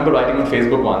world, I remember writing on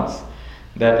Facebook once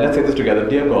that, let's say this together,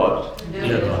 Dear God,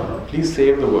 please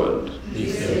save the world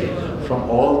from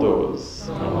all those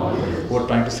who are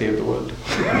trying to save the world.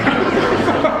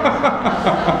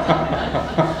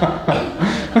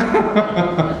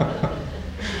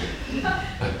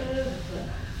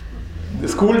 The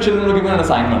school children were given an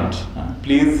assignment.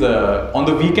 Please, on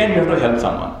the weekend you have to help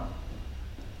someone.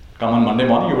 Come on Monday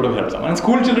morning, you would have helped someone. And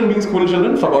school children, being school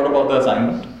children, forgot about the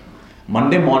assignment.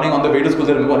 Monday morning on the way to school,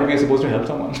 they remember, we are supposed to help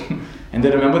someone. And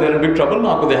they remember they're in big trouble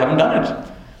now because they haven't done it.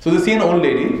 So they see an old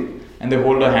lady and they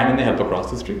hold her hand and they help her cross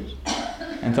the street.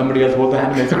 And somebody else holds her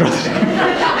hand and makes her cross the street.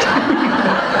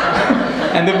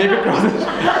 And they make her cross it.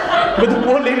 But the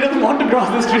poor lady doesn't want to cross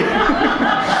the street.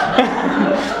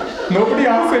 Nobody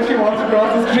asks if she wants to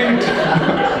cross the street.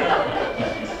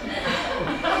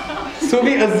 So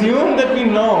we assume that we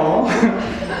know,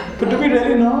 but do we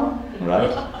really know?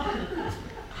 Right?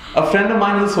 A friend of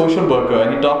mine is a social worker,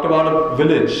 and he talked about a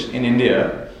village in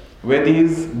India where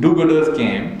these do-gooders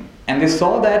came, and they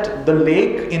saw that the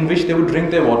lake in which they would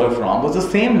drink their water from was the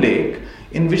same lake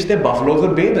in which their buffaloes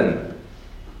would bathe in.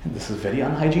 And this is very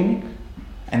unhygienic.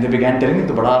 And they began telling me,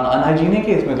 तो बड़ा unhygienic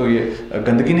है, इसमें तो ये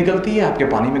गंदगी निकलती है, आपके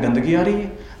पानी में गंदगी आ रही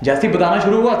है. जैसे ही बताना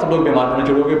शुरू हुआ, सब लोग बीमार पड़ने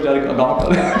शुरू हो गए, बेचारे गाँव का.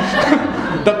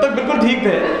 तब तक बिल्कुल ठीक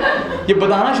थे. ये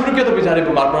बताना शुरू किया तो बेचारे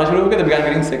बीमार पड़ना शुरू हो गए, they began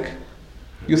getting sick.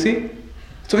 You see?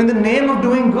 So in the name of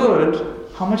doing good,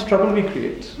 how much trouble we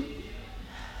create.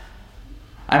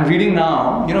 I'm reading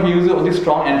now, we use all these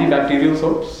strong antibacterial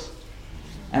soaps.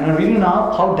 And I'm reading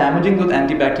now how damaging those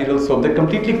antibacterial soaps, they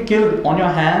completely kill on your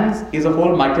hands is a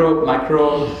whole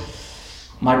microflora,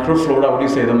 what do you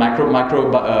say, the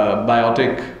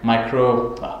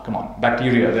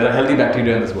bacteria. There are healthy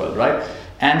bacteria in this world, right?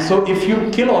 And so if you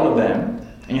kill all of them,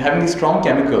 and you're having these strong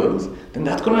chemicals, then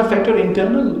that's going to affect your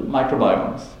internal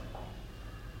microbiomes.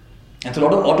 And so a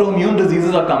lot of autoimmune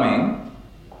diseases are coming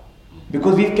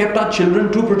because we've kept our children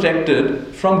too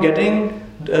protected from getting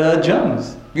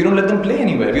germs. We don't let them play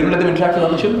anywhere. We don't let them interact with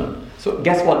other children. So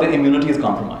guess what? Their immunity is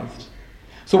compromised.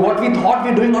 So what we thought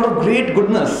we're doing out of great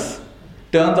goodness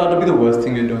turns out to be the worst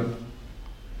thing we're doing.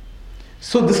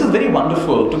 So this is very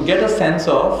wonderful to get a sense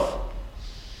of,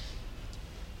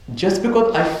 just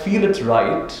because I feel it's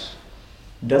right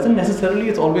doesn't necessarily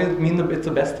it's always mean that it's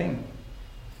the best thing.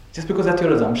 Just because that's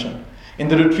your assumption. In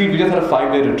the retreat, we just had a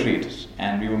 5-day retreat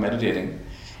and we were meditating.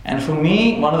 And for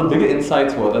me, one of the bigger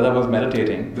insights was, as I was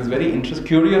meditating, this very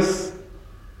curious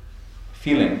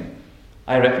feeling.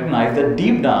 I recognized that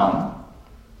deep down,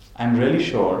 I'm really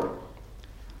sure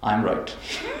I'm right.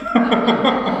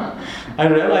 I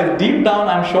realized deep down,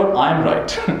 I'm sure I'm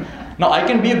right. Now, I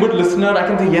can be a good listener, I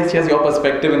can say, yes, your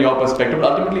perspective and your perspective,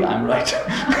 but ultimately, I'm right.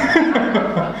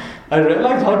 I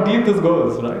realized how deep this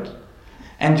goes, right?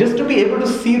 And just to be able to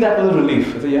see that was a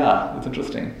relief. I said, yeah, it's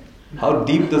interesting. How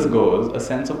deep this goes, a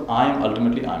sense of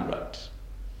ultimately I'm right.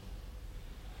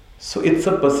 So it's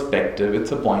a perspective,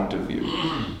 it's a point of view.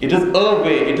 It is a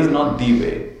way, it is not the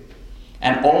way.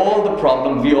 And all the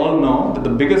problems, we all know that the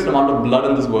biggest amount of blood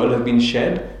in this world has been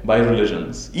shed by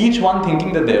religions. Each one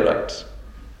thinking that they're right.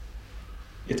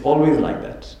 It's always like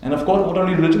that. And of course, not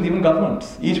only religions, even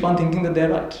governments. Each one thinking that they're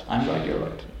right. I'm right, you're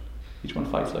right. Each one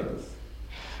fights like this.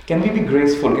 Can we be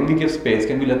graceful? Can we give space?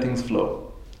 Can we let things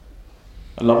flow?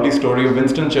 A lovely story of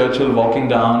Winston Churchill walking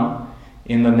down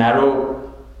in the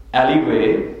narrow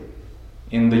alleyway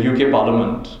in the UK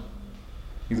Parliament.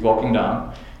 He's walking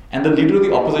down and the leader of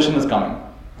the opposition is coming.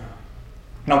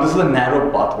 Now this is a narrow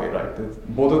pathway, right?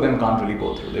 Both of them can't really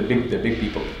go through. They're big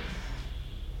people.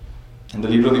 And the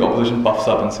leader of the opposition puffs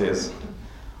up and says,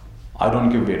 I don't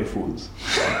give way to fools.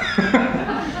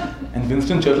 And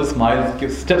Winston Churchill smiles,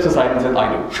 steps aside and says,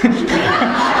 I do.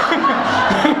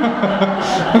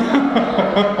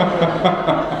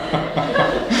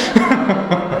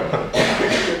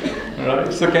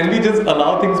 Right? So can we just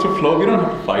allow things to flow? We don't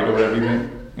have to fight over everything.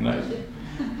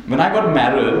 When I got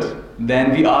married,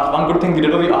 then we asked, one good thing we did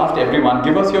was we asked everyone,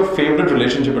 give us your favorite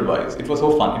relationship advice. It was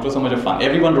so fun. It was so much of fun.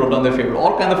 Everyone wrote down their favorite.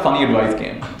 All kinds of funny advice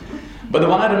came. But the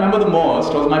one I remember the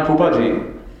most was my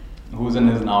Pupaji, who's in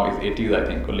his 80s, I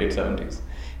think, or late 70s.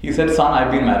 He said, son,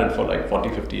 I've been married for like 40,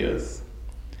 50 years.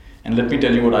 And let me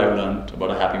tell you what I've learned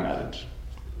about a happy marriage.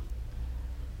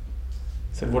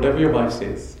 He said, whatever your wife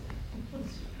says,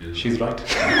 she's right.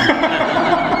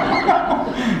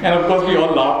 And of course, we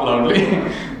all laughed loudly.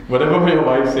 Whatever your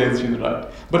wife says, she's right.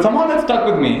 But somehow that stuck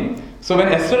with me. So when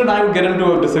Esther and I would get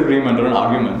into a disagreement or an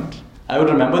argument, I would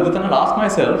remember that and I'd ask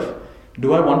myself,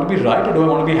 do I want to be right or do I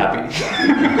want to be happy?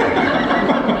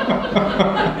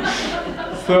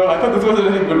 So I thought this was a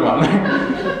really good one.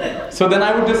 So then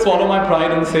I would just swallow my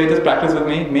pride and say, just practice with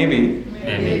me. Maybe.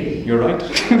 You're right.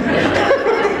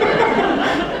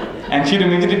 And she'd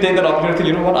immediately take that opportunity,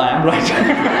 you know what, I am right.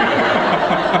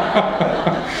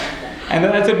 And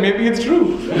then I said, maybe it's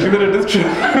true. She said, it is true.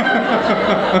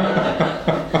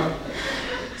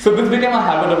 So this became a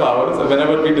habit of ours.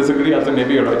 Whenever we disagree, I'll say,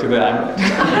 maybe you're right, today I'm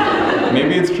right.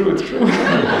 Maybe it's true, it's true.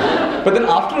 But then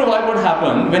after a while what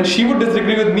happened, when she would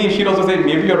disagree with me, she'd also say,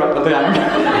 maybe you're right, I'll say, I'm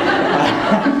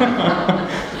right.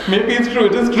 Maybe it's true,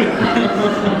 it is true.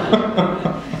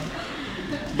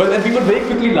 But then we would very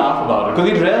quickly laugh about it,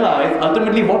 because we realized,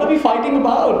 ultimately, what are we fighting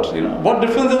about? What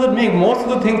difference does it make? Most of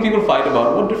the things people fight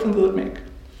about, what difference does it make?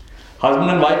 Husband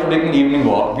and wife are taking an evening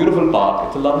walk, beautiful park,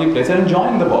 it's a lovely place, they're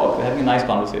enjoying the walk, they're having a nice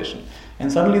conversation.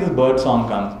 And suddenly this bird song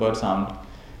comes, bird sound.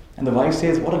 And the wife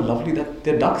says, what a lovely, there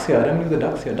are ducks here, I don't believe the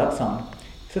ducks here, duck sound.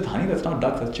 He says, honey, that's not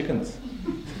ducks, that's chickens.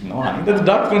 He says, no, honey, that's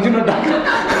ducks, don't you know ducks? He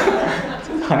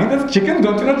says, honey, that's chickens,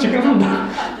 don't you know chicken from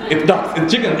ducks? It's ducks,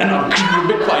 it's chickens, and now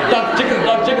big fight, duck, chicken.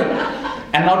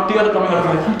 And now tears are coming out of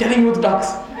my eyes, I'm telling you it's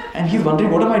ducks. And he's wondering,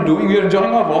 what am I doing? We're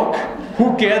enjoying our walk.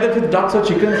 Who cares if it's ducks or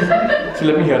chickens? So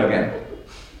let me hear again.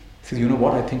 He says, you know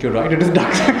what, I think you're right, it is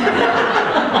ducks.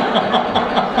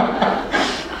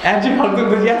 And she hugs him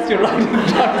and says, yes, you're right,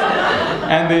 it's ducks.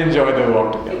 And they enjoy their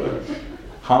walk together.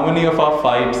 How many of our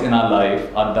fights in our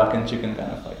life are duck and chicken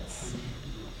kind of fights?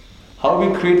 How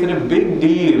we created a big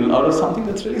deal out of something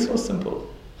that's really so simple.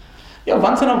 Yeah,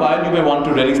 once in a while you may want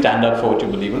to really stand up for what you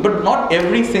believe in, but not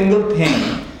every single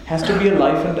thing has to be a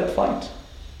life and death fight.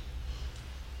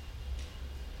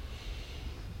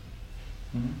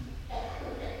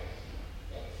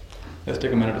 Let's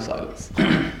take a minute of silence.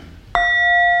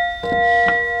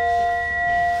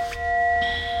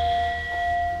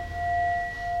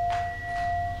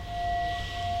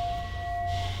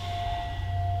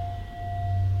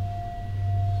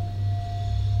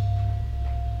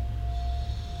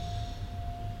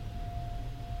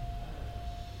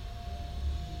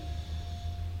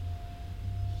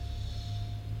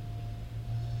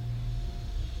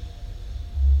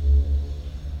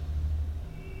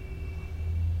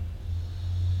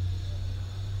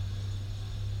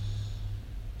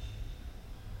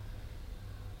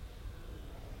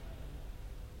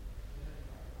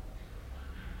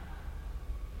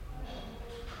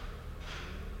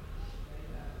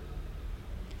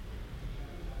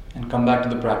 And come back to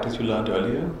the practice you learned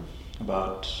earlier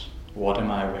about what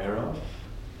am I aware of?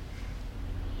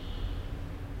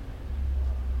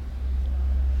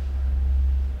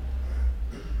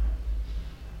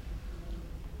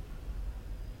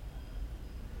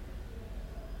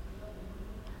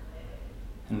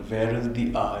 And where is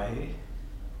the I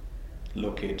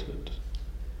located?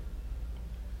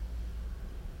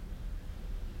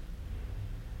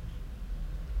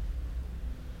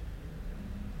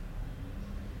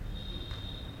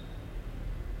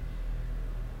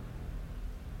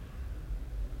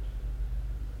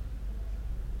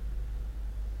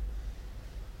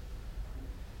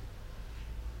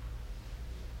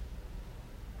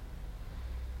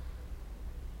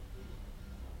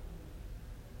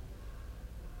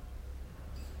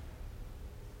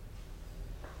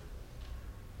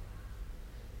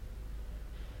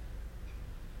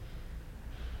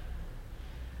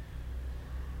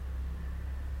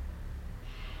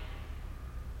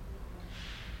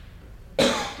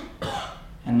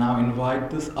 And now invite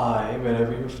this I,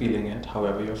 wherever you're feeling it,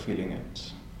 however you're feeling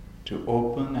it, to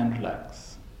open and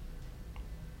relax.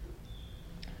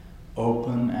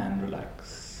 Open and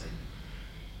relax.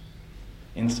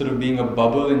 Instead of being a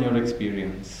bubble in your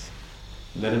experience,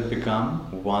 let it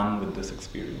become one with this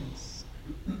experience.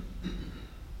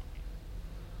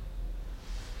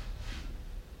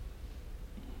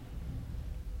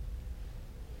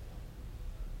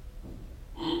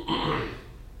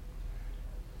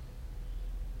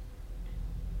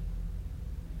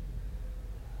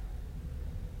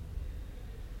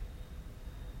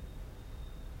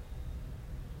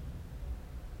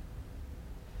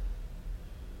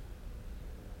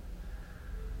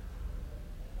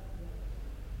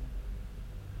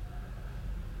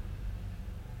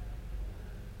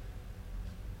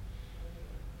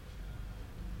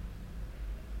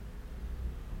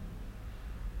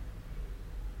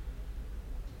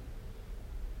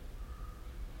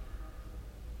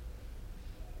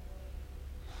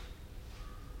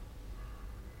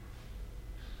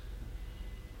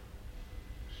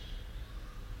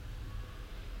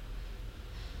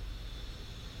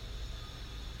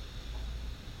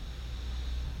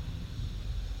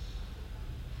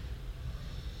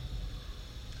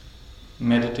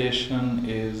 meditation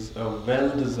is a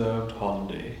well-deserved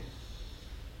holiday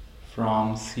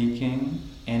from seeking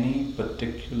any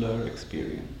particular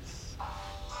experience.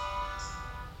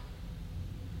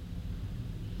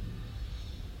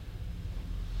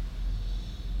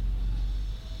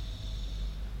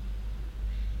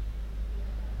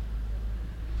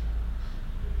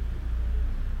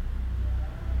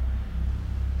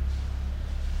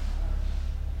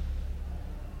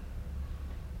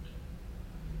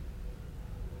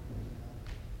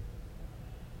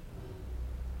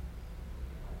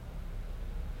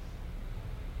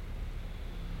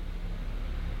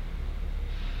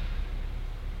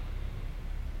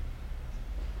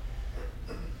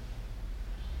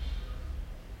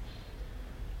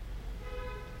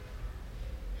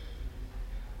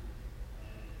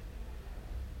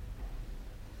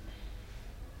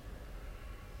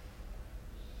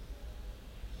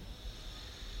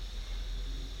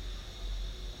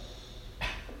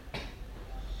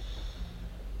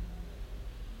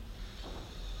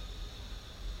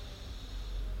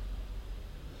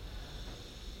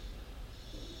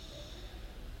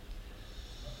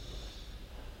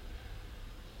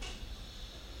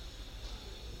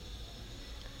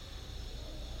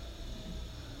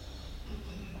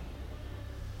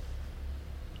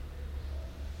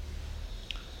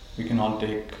 We can all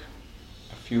take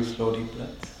a few slow deep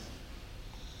breaths.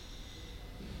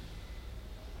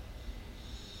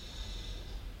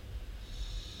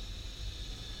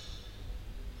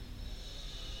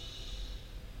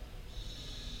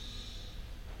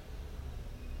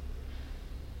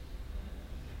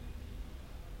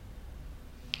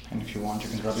 And if you want, you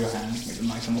can rub your hands, make them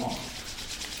nice and warm.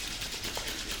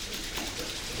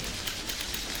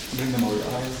 Bring them over your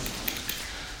eyes.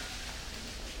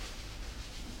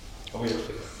 Over your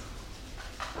face.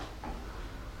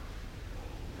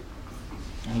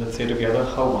 And let's say together,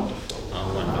 how wonderful.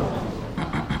 How wonderful.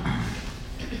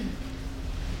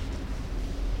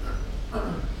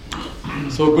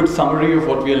 So a good summary of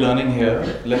what we are learning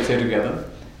here, let's say together.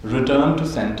 Return to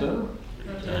center.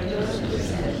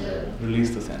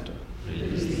 Release the center.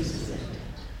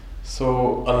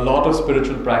 So a lot of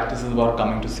spiritual practice is about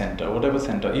coming to center, whatever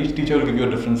center. Each teacher will give you a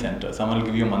different center. Someone will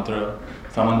give you a mantra,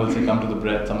 someone will say come to the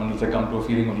breath, someone will say come to a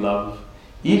feeling of love.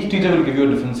 Each teacher will give you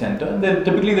a different center, and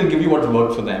typically they'll give you what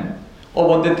worked for them or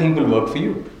what they think will work for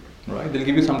you. Right? They'll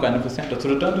give you some kind of a center. So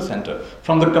return to center.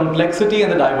 From the complexity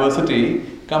and the diversity,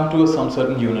 come to some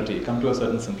certain unity, come to a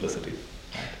certain simplicity.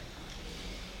 Right?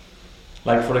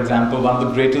 Like for example, one of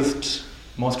the greatest,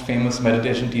 most famous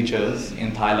meditation teachers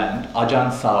in Thailand,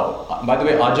 Ajahn Sao. By the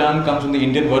way, Ajahn comes from the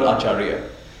Indian word Acharya.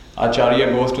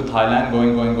 Acharya goes to Thailand,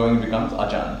 going, becomes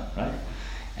Ajahn, right?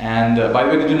 And by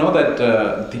the way, did you know that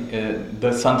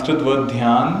the Sanskrit word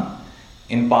dhyan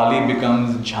in Pali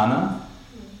becomes jhana,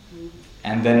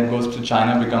 and then it goes to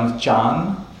China becomes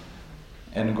chan,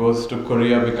 and goes to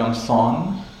Korea becomes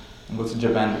son, and goes to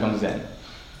Japan becomes zen.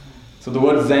 So the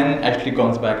word zen actually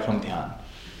comes back from dhyan.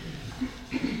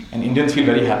 And Indians feel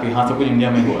very happy. हाँ सब कुछ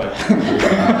India में हुआ है.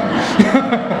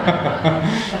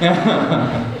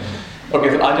 Okay,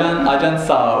 so Ajahn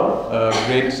Sao, a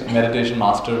great meditation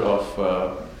master of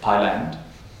Thailand,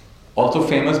 also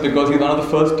famous because he's one of the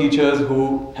first teachers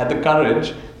who had the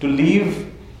courage to leave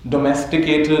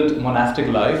domesticated monastic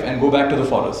life and go back to the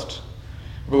forest.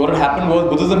 But what had happened was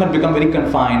Buddhism had become very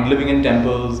confined, living in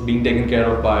temples, being taken care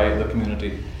of by the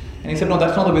community. And he said, no,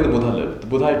 that's not the way the Buddha lived. The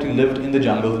Buddha actually lived in the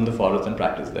jungles, in the forests, and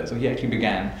practiced there. So he actually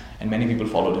began, and many people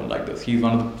followed him like this. He's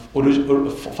one of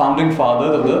the founding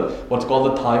fathers of the what's called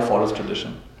the Thai forest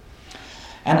tradition.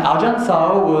 And Ajahn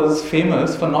Sao was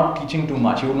famous for not teaching too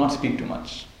much. He would not speak too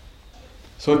much.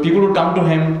 So if people would come to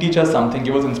him, teach us something,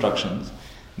 give us instructions,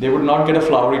 they would not get a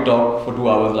flowery talk for 2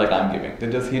 hours like I'm giving. He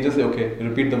just say, okay,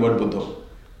 repeat the word Buddha.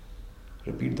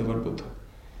 Repeat the word Buddha.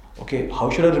 Okay, how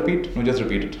should I repeat? No, just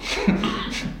repeat it.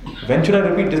 When should I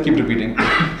repeat? Just keep repeating.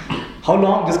 How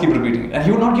long? Just keep repeating it. And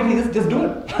he would not give you this, just do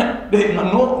it.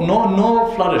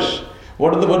 No flourish.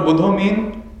 What does the word Buddha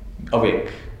mean?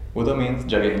 Awake. Buddha means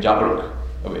Jagruk,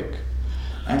 awake.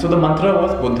 And so the mantra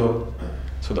was Buddha.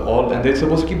 So and they're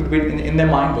supposed to keep repeating in their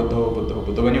mind, Buddha, Buddha,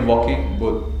 Buddha. When you're walking,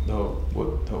 Buddha,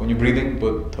 Buddha. When you're breathing,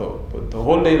 Buddha, Buddha.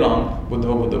 Whole day long,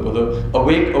 Buddha, Buddha, Buddha.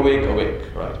 Awake, awake, awake,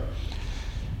 right?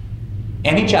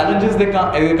 Any challenges they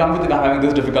come with, I'm having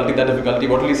this difficulty, that difficulty,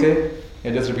 what will he say?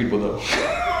 Yeah, just repeat Buddha.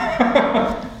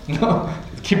 No,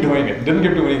 keep doing it. Didn't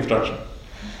give too many instructions.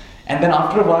 And then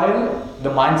after a while,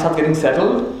 the mind starts getting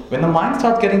settled. When the mind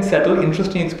starts getting settled,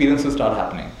 interesting experiences start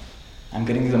happening. I'm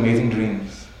getting these amazing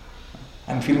dreams.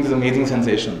 I'm feeling these amazing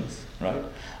sensations, right?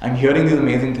 I'm hearing these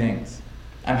amazing things.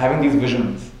 I'm having these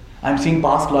visions. I'm seeing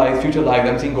past lives, future lives,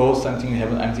 I'm seeing ghosts, I'm seeing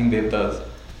heaven, I'm seeing devtas.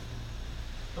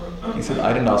 He said,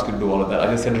 I didn't ask you to do all of that. I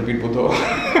just said, repeat Buddha.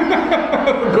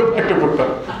 Go back to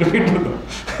Buddha. Repeat Buddha.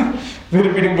 We're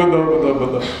repeating Buddha, Buddha,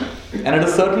 Buddha. And at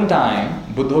a certain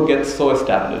time, Buddha gets so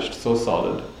established, so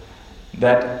solid,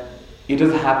 that it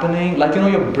is happening, like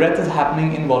your breath is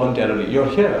happening involuntarily. You're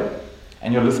here,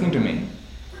 and you're listening to me.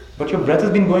 But your breath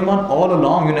has been going on all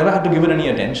along. You never had to give it any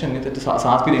attention. You said,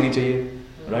 "Saans bhi leni chahiye."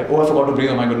 Right? Oh, I forgot to breathe,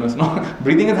 oh my goodness. No,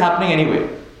 breathing is happening anyway.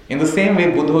 In the same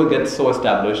way Buddha gets so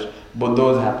established,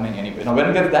 Buddha is happening anyway. Now when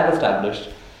it gets that established,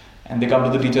 and they come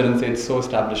to the teacher and say, it's so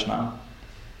established now,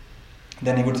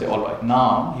 then he would say, alright,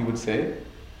 now he would say,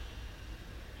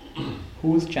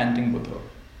 who is chanting Buddha?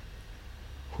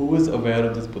 Who is aware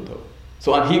of this Buddha?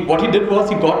 So what he did was,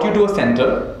 he got you to a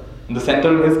center, and the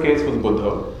center in his case was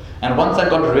Buddha, and once that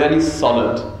got really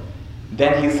solid,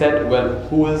 then he said, well,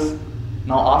 who is,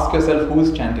 now ask yourself, who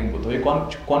is chanting Buddha?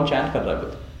 Kaun chant kar raha hai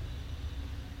Buddha?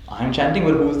 I am chanting,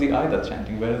 but who is the I that's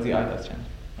chanting? Where is the I that's chanting?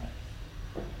 Right.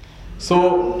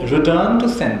 So return to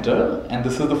center, and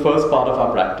this is the first part of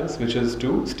our practice, which is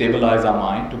to stabilize our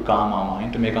mind, to calm our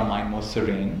mind, to make our mind more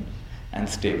serene and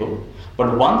stable.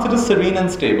 But once it is serene and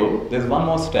stable, there's one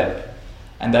more step,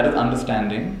 and that is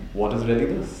understanding what is really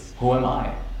this? Who am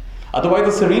I? Otherwise,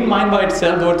 the serene mind by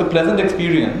itself, though it's a pleasant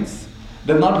experience,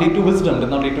 does not lead to wisdom, does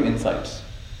not lead to insight.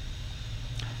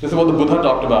 This is what the Buddha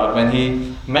talked about when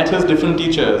he met his different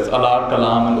teachers, Alar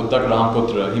Kalam and Uddak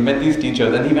Ramputra. He met these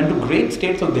teachers and he went to great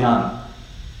states of dhyan.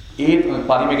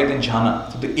 Pali mein kehte hain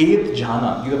jhana. So the 8th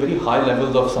jhana, these are very high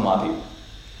levels of samadhi.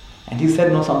 And he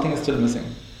said, no, something is still missing.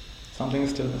 Something is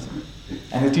still missing.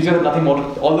 And his teacher had nothing more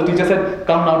to, all the teachers said,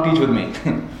 come now teach with me.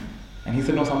 And he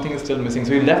said, no, something is still missing.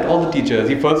 So he left all the teachers.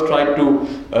 He first tried to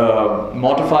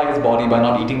mortify his body by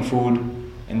not eating food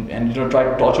and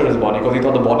tried to torture his body because he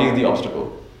thought the body is the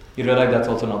obstacle. He realized that's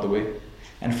also not the way.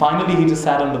 And finally he just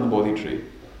sat under the Bodhi tree.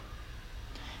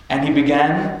 And he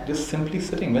began just simply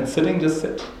sitting. When sitting, just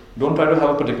sit. Don't try to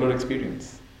have a particular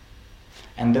experience.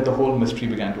 And then the whole mystery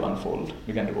began to unfold,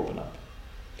 began to open up.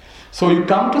 So you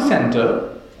come to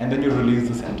center and then you release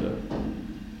the center.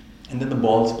 And then the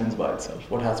ball spins by itself.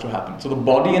 What has to happen? So the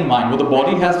body and mind, what the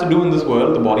body has to do in this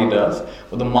world, the body does.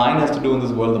 What the mind has to do in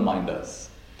this world, the mind does.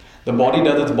 The body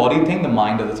does its body thing, the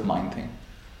mind does its mind thing.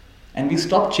 And we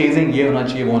stop chasing ye hona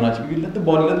chahiye, wo hona chahiye. We let the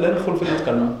body, let it fulfill its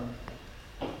karma.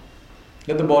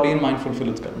 Let the body and mind fulfill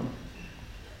its karma.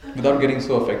 Without getting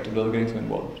so affected, without getting so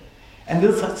involved. And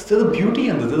there's a beauty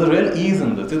in this, there's a real ease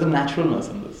in this, there's a naturalness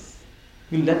in this.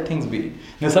 We let things be.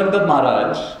 Nisargadatta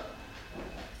Maharaj,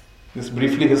 this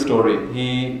briefly his story.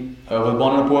 He was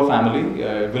born in a poor family,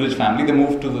 village family. They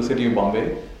moved to the city of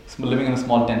Bombay, living in a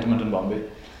small tenement in Bombay.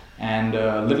 And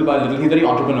little by little, he's very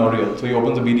entrepreneurial. So he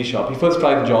opens a BD shop. He first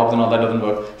tries jobs and all that doesn't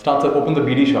work. Opens a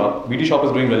BD shop. BD shop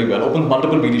is doing really well. Opens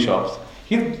multiple BD shops.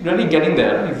 He's really getting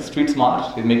there. He's street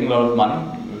smart. He's making a lot of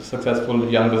money. Successful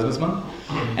young businessman.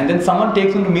 And then someone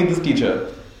takes him to meet this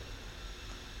teacher.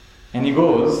 And he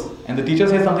goes, and the teacher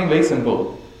says something very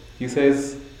simple. He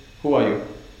says, who are you?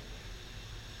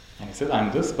 And he says,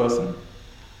 I'm this person.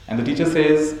 And the teacher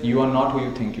says, you are not who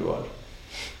you think you are.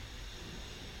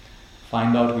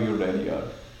 Find out who you really are.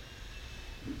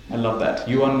 I love that.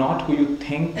 You are not who you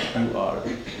think you are.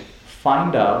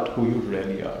 Find out who you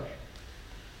really are.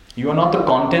 You are not the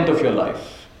content of your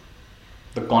life,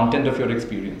 the content of your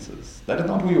experiences. That is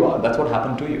not who you are. That's what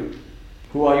happened to you.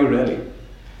 Who are you really?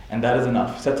 And that is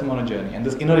enough. Sets him on a journey. And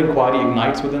this inner inquiry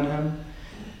ignites within him.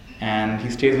 And he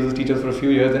stays with his teachers for a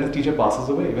few years. Then his teacher passes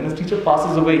away. When his teacher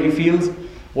passes away, he feels,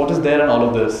 what is there in all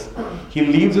of this? He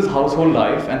leaves his household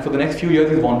life, and for the next few years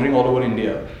he's wandering all over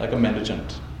India like a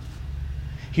mendicant.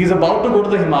 He's about to go to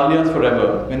the Himalayas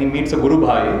forever when he meets a Guru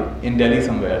Bhai in Delhi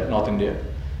somewhere, North India.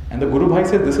 And the Guru Bhai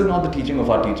says, this is not the teaching of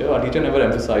our teacher. Our teacher never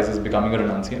emphasizes becoming a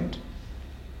renunciant.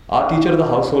 Our teacher is the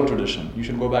household tradition. You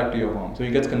should go back to your home. So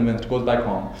he gets convinced, goes back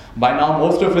home. By now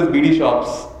most of his BD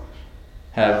shops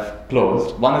have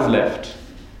closed. One is left.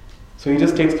 So he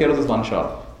just takes care of this one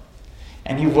shop.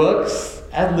 And he works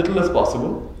as little as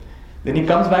possible. Then he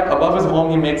comes back above his home,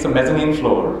 he makes a mezzanine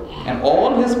floor, and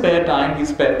all his spare time he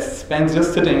spends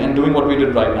just sitting and doing what we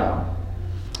did right now.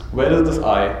 Where is this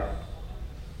I?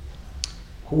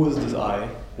 Who is this I?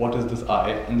 What is this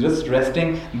I? And just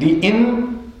resting the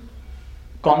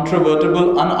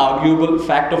incontrovertible, unarguable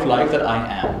fact of life that I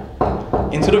am.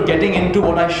 Instead of getting into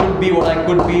what I should be, what I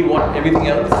could be, what everything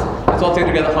else, let's all say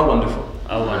together, how wonderful.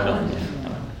 How wonderful.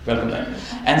 Welcome back.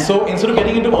 And so instead of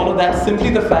getting into all of that,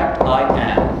 simply the fact I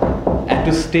am. And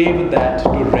to stay with that, to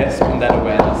rest in that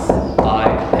awareness, I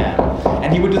am.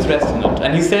 And he would just rest in it.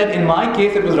 And he said, in my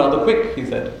case, it was rather quick, he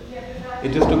said.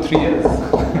 It just took 3 years.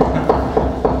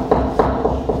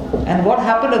 And what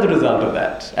happened as a result of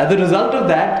that? As a result of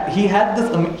that, he had this,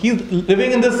 he's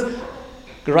living in this,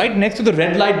 right next to the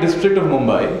red light district of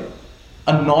Mumbai,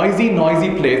 a noisy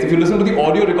place. If you listen to the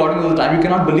audio recordings of the time, you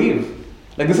cannot believe.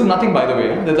 Like, this is nothing, by the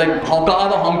way. There's like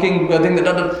cars are honking,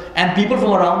 and people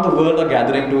from around the world are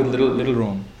gathering to his little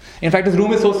room. In fact, his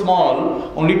room is so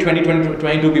small, only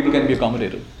 22 people can be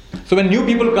accommodated. So when new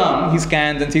people come, he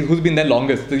scans and sees who's been there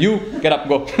longest. So you, get up,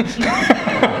 go.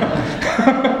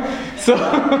 So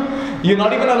you're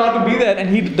not even allowed to be there, and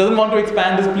he doesn't want to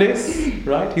expand his place,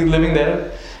 right? He's living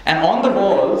there. And on the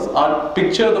walls are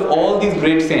pictures of all these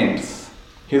great saints,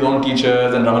 his own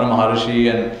teachers, and Ramana Maharshi,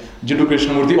 and Jiddu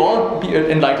Krishnamurti, all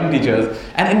enlightened teachers.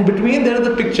 And in between there is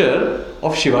a picture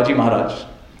of Shivaji Maharaj.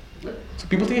 So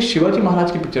people say, Shivaji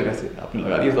Maharaj ki picture kaise aapne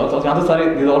laga? These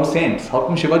are all saints. How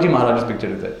come Shivaji Maharaj's picture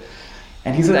is there?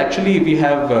 And he says, actually, we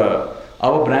have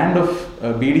our brand of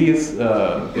BD is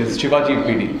Shivaji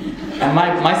BD. And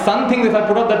my son thinks if I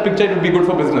put up that picture, it would be good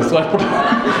for business. So I put up.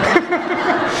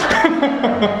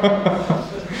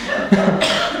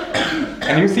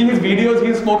 And you see his videos,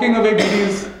 he's smoking away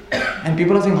BDs. And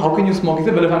people are saying, how can you smoke? He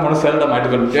said, well, if I'm going to sell it, I might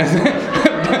as well. Yes.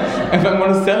 If I'm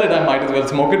going to sell it, I might as well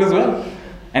smoke it as well.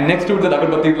 And next to it, the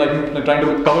agarbatti, like trying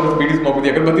to cover his BD smoke with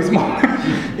the agarbatti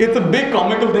smoke. It's a big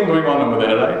comical thing going on over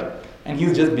there, right? And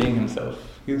he's just being himself.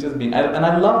 He's just being, and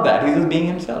I love that. He's just being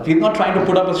himself. He's not trying to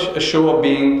put up a show of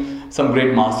being some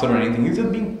great master or anything. He's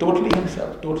just being totally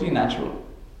himself, totally natural.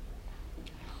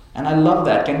 And I love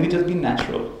that. Can we just be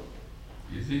natural?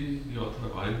 Is he the author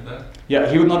of I Am That? Yeah,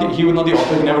 he was not the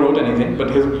author. He never wrote anything, but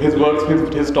his works,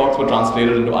 his talks were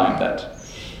translated into I Am That.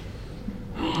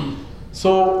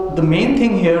 So the main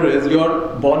thing here is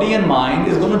your body and mind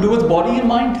is going to do its body and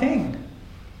mind thing.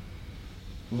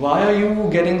 Why are you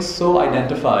getting so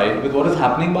identified with what is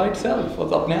happening by itself?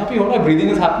 Breathing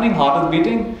is happening, heart is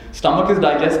beating, stomach is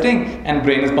digesting, and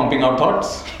brain is pumping out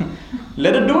thoughts.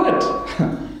 Let it do it.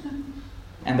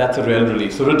 And that's a real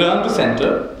relief. So return to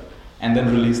center and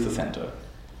then release the center.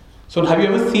 So have you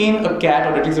ever seen a cat,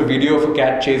 or at least a video of a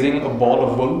cat chasing a ball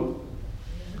of wool?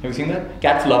 Have you seen that?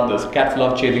 Cats love this. Cats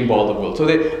love chasing balls of wool. So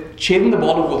they're chasing the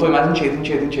ball of wool. So imagine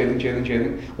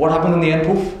chasing. What happens in the end?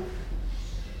 Poof.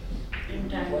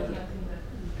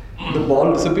 The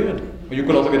ball disappeared. You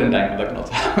could also get entangled, that can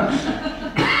also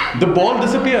happen. The ball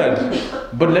disappeared.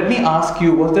 But let me ask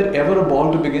you, was there ever a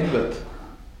ball to begin with?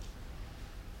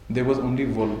 There was only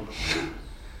wool.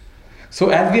 So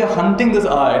as we are hunting this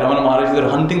eye, Ramana Maharshi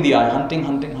is hunting the eye, hunting,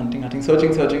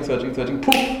 searching,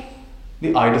 poof,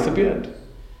 the eye disappeared.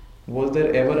 Was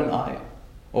there ever an eye?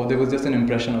 Or there was just an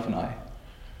impression of an eye?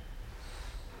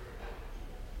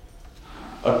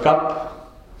 A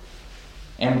cup,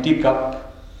 empty cup,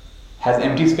 has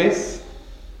empty space,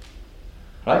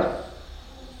 right?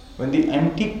 When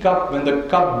the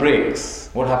cup breaks,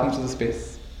 what happens to the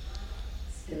space?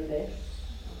 Still there.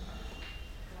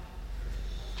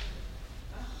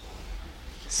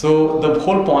 So the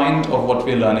whole point of what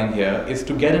we're learning here is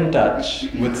to get in touch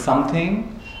with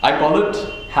something. I call it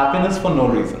happiness for no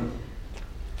reason.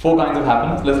 4 kinds of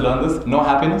happiness. Let's learn this. No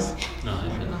happiness.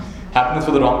 Happiness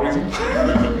for the wrong reason.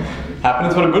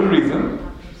 Happiness for a good reason.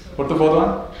 What's the 4th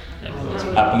one?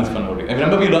 Happiness for no reason.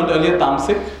 Remember we learned earlier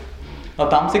tamasic? Now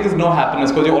tamasic is no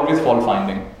happiness because you're always fault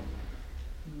finding.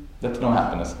 That's no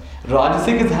happiness.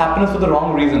 Rajasic is happiness for the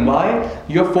wrong reason. Why?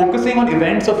 You're focusing on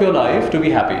events of your life to be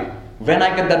happy. When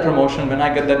I get that promotion, when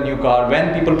I get that new car,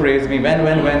 when people praise me, when,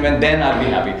 then I'll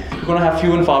be happy. You're going to have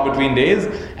few and far between days,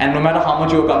 and no matter how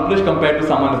much you accomplish compared to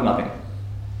someone is nothing.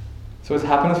 So it's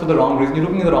happiness for the wrong reason. You're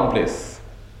looking in the wrong place.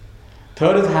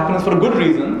 3rd is happiness for a good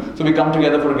reason. So we come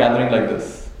together for a gathering like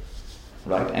this,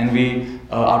 right? And we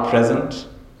are present,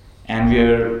 and we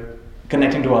are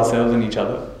connecting to ourselves and each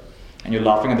other. And you're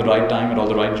laughing at the right time at all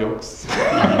the right jokes.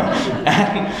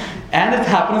 and it's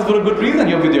happiness for a good reason.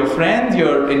 You're with your friends,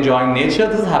 you're enjoying nature.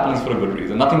 This is happiness for a good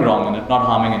reason. Nothing wrong in it, not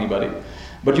harming anybody.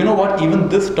 But you know what? Even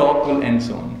this talk will end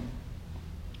soon.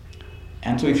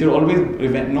 And so if you're always,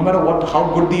 no matter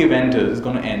how good the event is, it's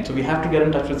going to end. So we have to get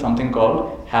in touch with something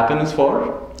called happiness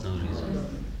for no reason.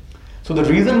 So the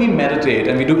reason we meditate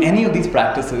and we do any of these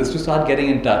practices is to start getting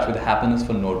in touch with happiness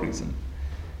for no reason.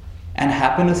 And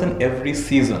happiness in every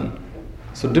season.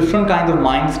 So different kinds of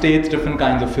mind states, different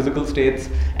kinds of physical states,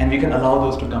 and we can allow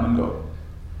those to come and go.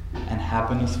 And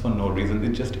happiness for no reason,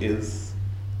 it just is.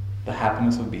 The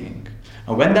happiness of being.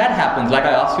 Now when that happens, like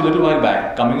I asked you a little while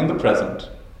back, coming in the present.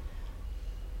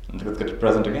 Let's get to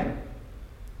present again.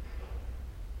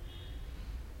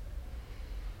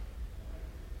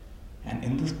 And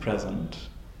in this present,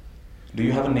 do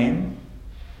you have a name?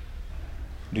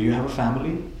 Do you have a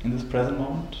family in this present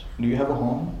moment? Do you have a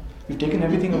home? You've taken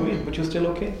everything away, but you're still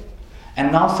okay.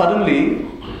 And now suddenly,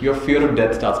 your fear of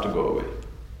death starts to go away.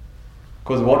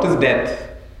 Because what is death?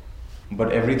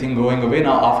 But everything going away.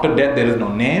 Now after death, there is no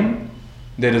name,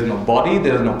 there is no body,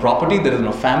 there is no property, there is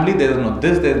no family, there is no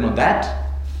this, there is no that.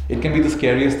 It can be the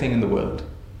scariest thing in the world.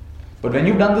 But when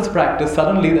you've done this practice,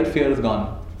 suddenly that fear is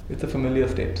gone. It's a familiar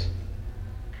state.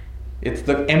 It's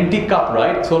the empty cup,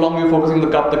 right? So long you're focusing the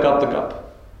cup, the cup, the cup.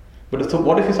 But so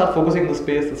what if you start focusing the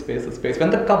space, the space, the space? When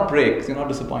the cup breaks, you're not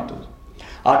disappointed.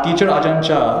 Our teacher Ajahn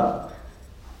Chah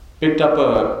picked up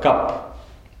a cup,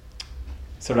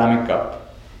 ceramic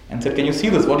cup, and said, "Can you see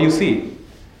this? What do you see?"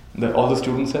 All the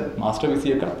students said, "Master, we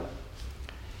see a cup."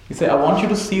 He said, "I want you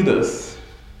to see this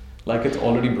like it's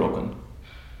already broken."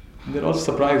 And they're all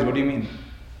surprised. "What do you mean?" He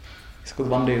said,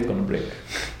 "Because one day it's going to break.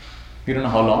 We don't know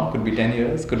how long. Could be 10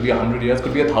 years, could be 100 years,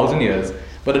 could be 1,000 years.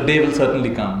 But a day will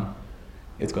certainly come.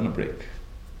 It's going to break.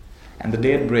 And the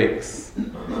day it breaks,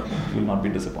 you will not be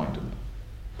disappointed."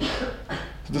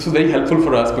 So this was very helpful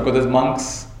for us because as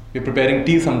monks, we're preparing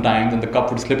tea sometimes and the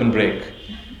cup would slip and break.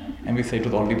 And we say it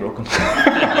was already broken.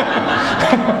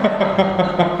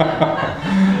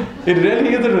 It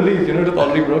really is a relief, it was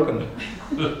already broken.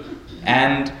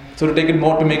 And so to make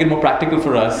it more practical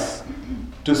for us,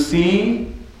 to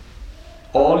see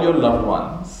all your loved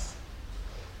ones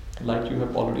like you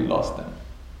have already lost them.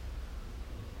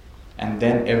 And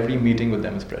then every meeting with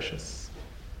them is precious.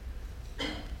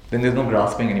 Then there's no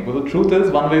grasping anymore. The truth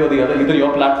is, one way or the other, either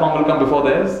your platform will come before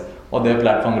theirs, or their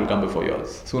platform will come before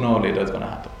yours. Sooner or later it's going to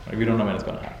happen. Right? We don't know when it's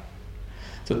going to happen.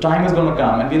 So time is going to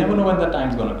come, and we never know when that time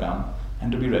is going to come,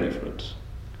 and to be ready for it.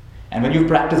 And when you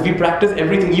practice, we practice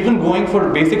everything, even going for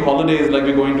basic holidays, like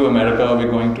we're going to America,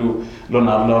 we're going to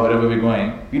Lonavala, wherever we're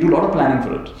going, we do a lot of planning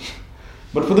for it.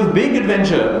 But for this big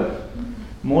adventure,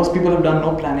 most people have done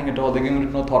no planning at all. They're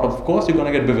giving no thought. Of course, you're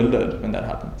going to get bewildered when that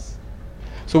happens.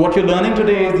 So what you're learning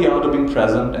today is the art of being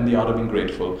present and the art of being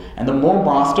grateful. And the more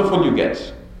masterful you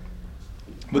get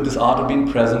with this art of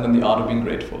being present and the art of being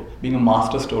grateful, being a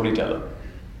master storyteller,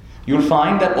 you'll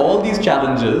find that all these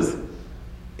challenges,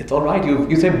 it's all right.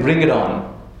 You say, bring it on.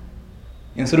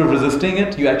 Instead of resisting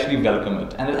it, you actually welcome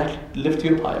it. And it actually lifts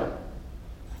you up higher.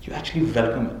 You actually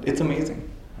welcome it. It's amazing.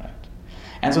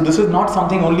 And so this is not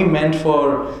something only meant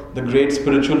for the great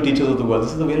spiritual teachers of the world.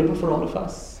 This is available for all of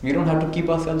us. We don't have to keep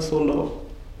ourselves so low.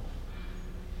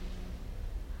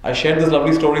 I shared this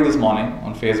lovely story this morning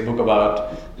on Facebook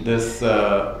about this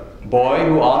boy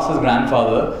who asked his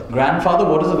grandfather, "Grandfather,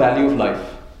 what is the value of life?"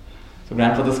 So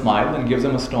grandfather smiled and gives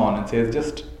him a stone and says,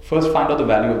 "Just first find out the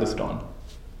value of the stone.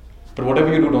 But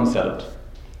whatever you do, don't sell it."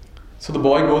 So the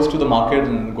boy goes to the market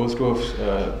and goes to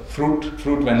a fruit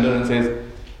vendor and says,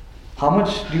 "How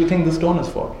much do you think the stone is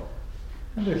for?"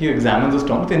 And he examines the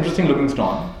stone. It's an interesting looking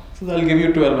stone. He says, "I'll give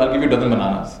you 12, I'll give you a dozen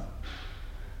bananas."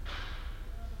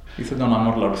 He says, "No, I'm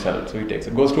not allowed to sell it." So he takes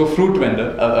it. Goes to a fruit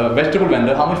vendor, a vegetable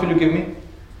vendor. "How much will you give me?"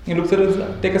 He looks at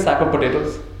it, "Take a sack of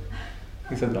potatoes."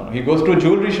 He says, "No." He goes to a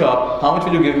jewelry shop. "How much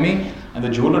will you give me?" And the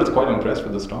jeweler is quite impressed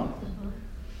with the stone.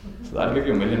 So "I'll give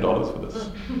you $1 million for this."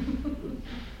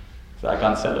 So "I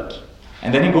can't sell it."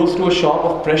 And then he goes to a shop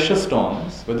of precious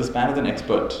stones where this man is an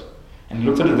expert. And he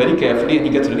looks at it very carefully and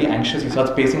he gets really anxious. He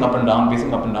starts pacing up and down. He says,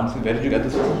 "Where did you get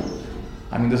this from?"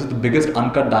 I mean, this is the biggest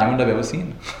uncut diamond I've ever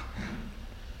seen.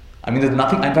 I mean, there's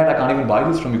nothing, in fact, I can't even buy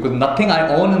this from you because nothing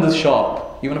I own in this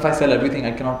shop, even if I sell everything,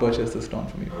 I cannot purchase this stone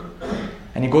from you.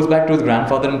 And he goes back to his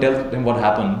grandfather and tells him what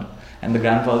happened. And the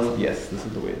grandfather says, "Yes, this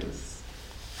is the way it is."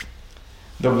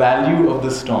 The value of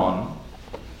the stone,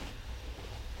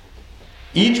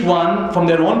 each one from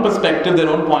their own perspective, their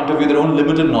own point of view, their own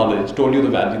limited knowledge, told you the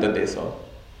value that they saw.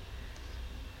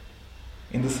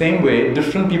 In the same way,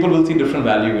 different people will see different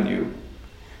value in you.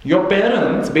 Your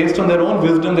parents, based on their own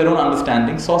wisdom, their own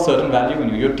understanding, saw certain value in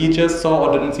you. Your teachers saw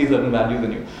or didn't see certain value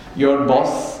in you. Your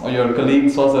boss or your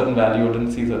colleagues saw certain value or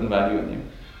didn't see certain value in you.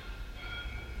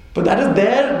 But that is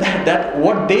there, that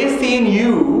what they see in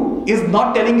you is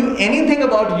not telling you anything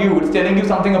about you. It's telling you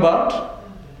something about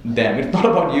them. It's not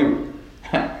about you.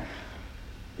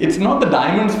 It's not the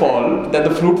diamond's fault that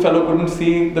the fruit fellow couldn't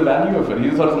see the value of it. He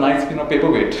thought it was a nice,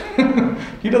 paperweight.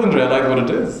 He doesn't realize what it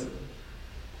is.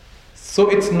 So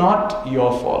it's not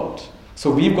your fault.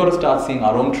 So we've got to start seeing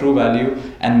our own true value,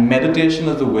 and meditation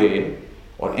is the way,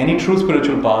 or any true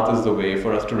spiritual path is the way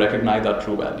for us to recognize our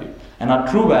true value. And our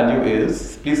true value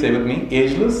is, please say with me,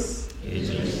 ageless.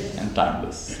 And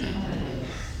timeless.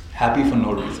 Happy for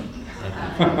no reason.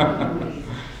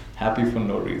 Happy for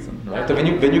no reason, right? So when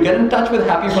you get in touch with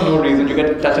happy for no reason, you get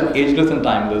in touch with ageless and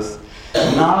timeless.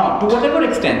 Now, to whatever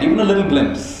extent, even a little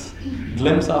glimpse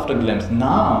after glimpse,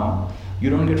 now You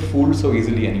don't get fooled so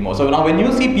easily anymore. So now when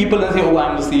you see people and say, oh,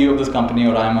 I'm the CEO of this company,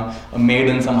 or I'm a maid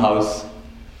in some house,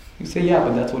 you say, yeah,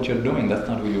 but that's what you're doing. That's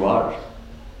not who you are.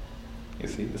 You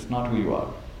see, it's not who you are.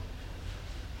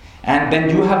 And then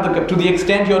you have to the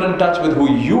extent you're in touch with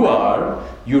who you are,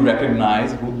 you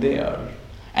recognize who they are.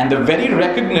 And the very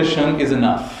recognition is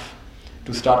enough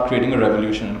to start creating a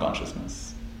revolution in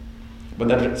consciousness.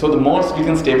 So the more we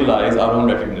can stabilize our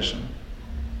own recognition,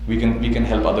 we can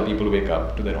help other people wake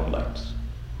up to their own light.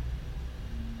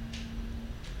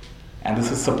 And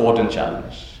this is support and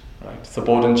challenge. Right?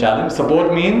 Support and challenge.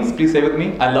 Support means, please say with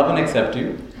me, I love and accept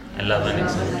you. I love and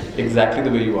accept you. Exactly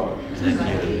the way you are.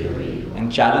 Exactly.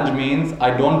 And challenge means,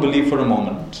 I don't believe for a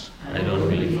moment I don't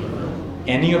believe for a moment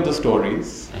any of the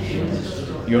stories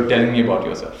you're telling me about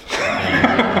yourself.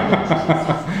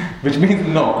 Which means,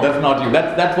 no, that's not you.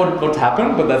 That's what's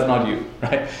happened, but that's not you.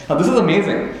 Right? Now this is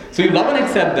amazing. So you love and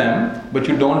accept them, but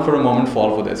you don't for a moment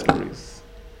fall for their stories.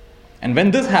 And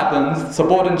when this happens,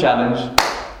 support and challenge,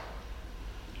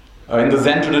 in the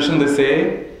Zen tradition they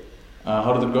say,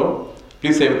 how does it go?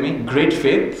 Please say with me, great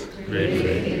faith, great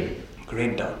faith,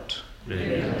 great doubt,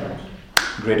 great doubt,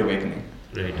 great awakening.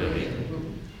 great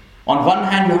awakening. On one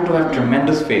hand, you have to have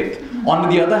tremendous faith. On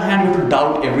the other hand, you have to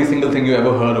doubt every single thing you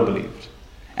ever heard or believed.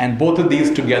 And both of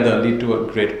these together lead to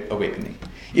a great awakening.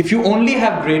 If you only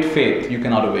have great faith, you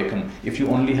cannot awaken. If you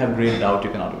only have great doubt,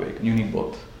 you cannot awaken. You need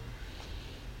both.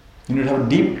 You need to have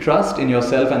deep trust in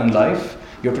yourself and in life.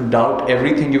 You have to doubt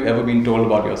everything you've ever been told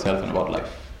about yourself and about life.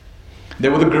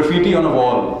 There was a graffiti on a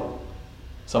wall.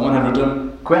 Someone had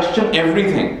written, question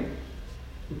everything.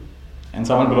 And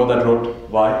someone below that wrote,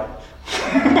 why?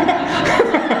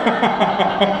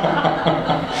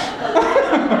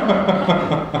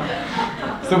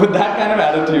 So with that kind of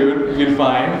attitude, you'll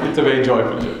find it's a very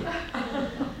joyful journey.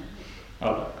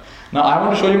 Alright. Now I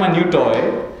want to show you my new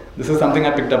toy. This is something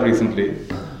I picked up recently.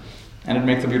 And it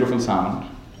makes a beautiful sound.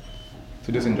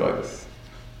 So just enjoy this.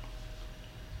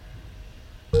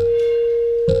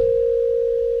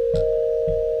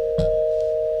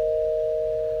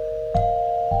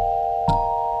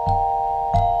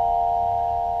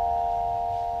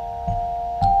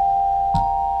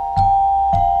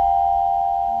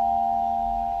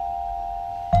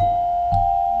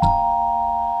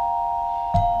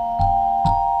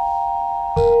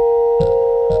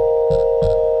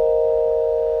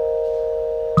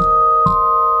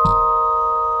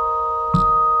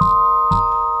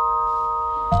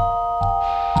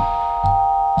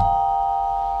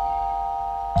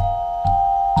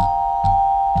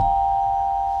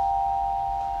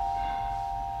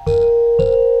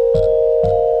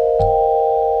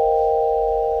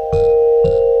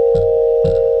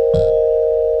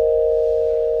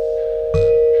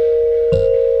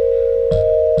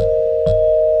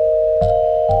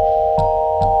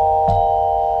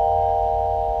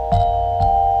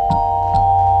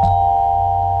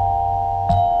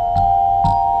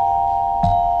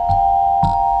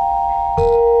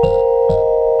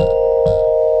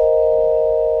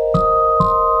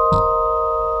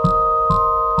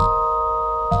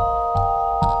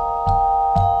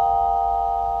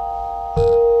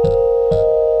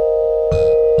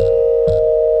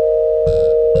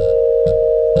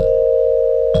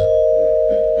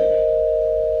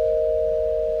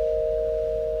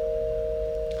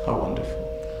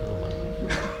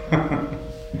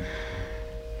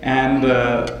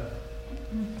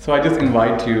 So I just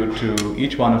invite you to,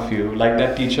 each one of you, like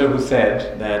that teacher who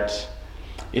said that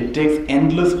it takes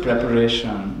endless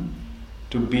preparation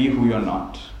to be who you're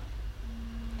not.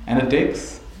 And it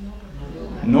takes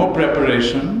no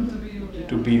preparation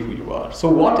to be who you are. So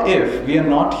what if we are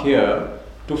not here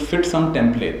to fit some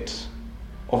template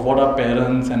of what our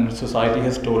parents and society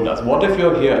has told us? What if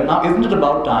you're here? Now, isn't it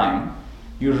about time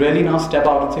you really now step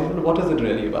out and say, well, what is it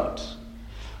really about?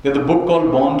 There's a book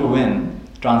called Born to Win,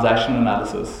 Transaction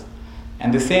Analysis.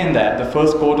 And they say in that, the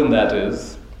first quote in that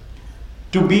is,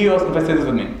 to be yourself, if I say this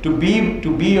with me, to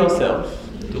be yourself,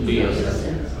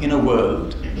 in a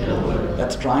world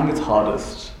that's trying its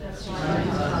hardest,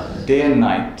 day and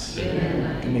night,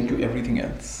 to make you everything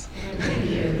else,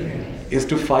 is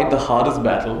to fight the hardest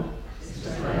battle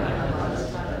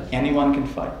anyone can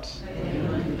fight,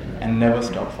 and never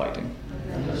stop fighting.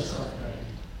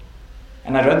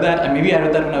 And I read that, and maybe I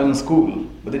read that when I was in school,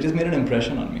 but it just made an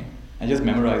impression on me. I just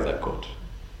memorized that quote.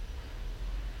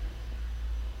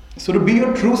 So to be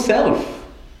your true self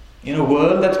in a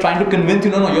world that's trying to convince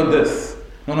you, no, you're this,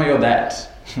 no, you're that.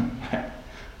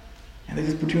 And they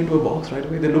just put you into a box right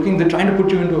away. They're trying to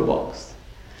put you into a box.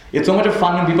 It's so much of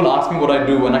fun when people ask me what I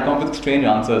do, and I come up with strange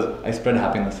answers. I spread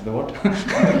happiness. The what?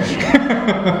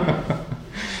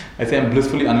 I say I'm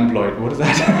blissfully unemployed. What is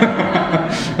that?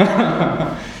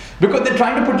 Because they're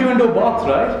trying to put you into a box,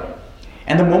 right?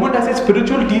 And the moment I say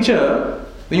spiritual teacher,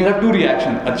 then you have two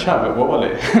reactions. Acha, wo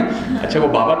wale. Acha, wo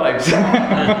Baba types.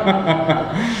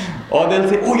 Or they'll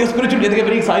say, oh, you're spiritual. They get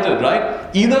very excited, right?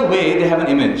 Either way, they have an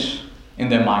image in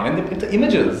their mind. And it's the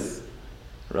images,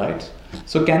 right?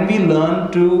 So can we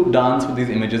learn to dance with these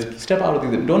images? Step out of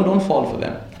these. Don't fall for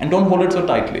them. And don't hold it so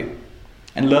tightly.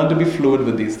 And learn to be fluid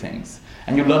with these things.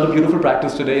 And you've learned a beautiful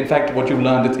practice today. In fact, what you've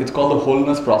learned, it's called the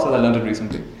wholeness process. I learned it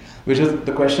recently. Which is,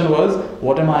 the question was,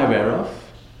 what am I aware of?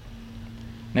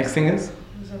 Next thing is,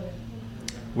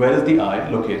 where is the I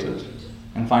located?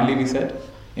 And finally we said,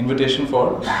 invitation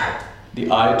for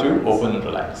the I to open and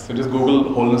relax. So just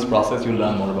Google wholeness process, you'll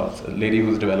learn more about a lady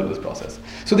who's developed this process.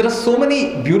 So there are so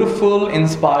many beautiful,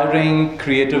 inspiring,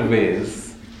 creative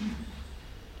ways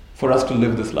for us to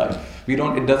live this life.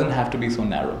 It doesn't have to be so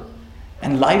narrow.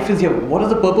 And life is here. What is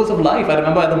the purpose of life? I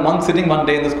remember as a monk sitting one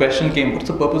day and this question came, what's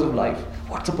the purpose of life?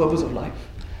 What's the purpose of life?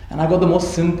 And I got the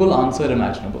most simple answer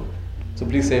imaginable. So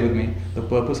please say with me, the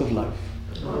purpose of life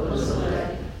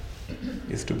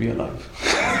is to be alive.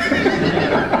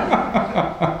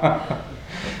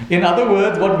 In other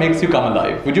words, what makes you come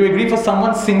alive? Would you agree for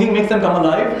someone singing makes them come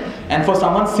alive? And for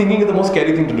someone singing is the most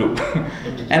scary thing to do.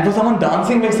 And for someone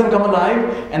dancing makes them come alive?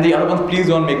 And the other ones, please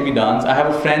don't make me dance. I have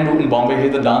a friend who in Bombay, he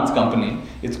has a dance company.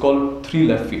 It's called 3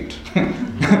 Left Feet.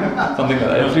 Something like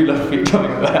that. 3 Left Feet,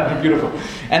 something like that. Beautiful.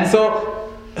 And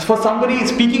so, for somebody,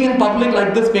 speaking in public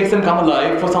like this makes them come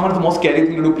alive. For someone, it's the most scary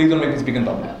thing to do. Please don't make me speak in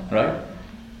public. Right?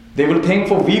 They will think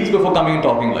for weeks before coming and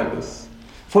talking like this.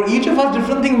 For each of us,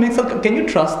 different things makes us. Can you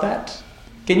trust that?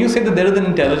 Can you say that there is an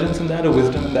intelligence in that, a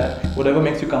wisdom in that? Whatever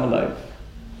makes you come alive.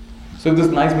 So if this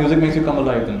nice music makes you come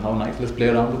alive, then how nice. Let's play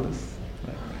around with this.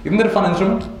 Right? Isn't that a fun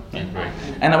instrument? Right.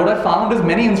 And what I found is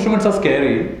many instruments are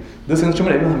scary. This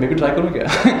instrument, everyone maybe try karo kya?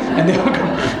 And they all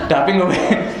come tapping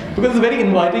away. Because it's a very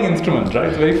inviting instrument, right?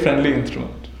 It's a very friendly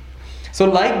instrument. So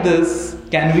like this,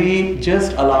 can we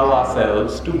just allow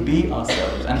ourselves to be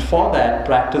ourselves? And for that,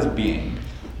 practice being.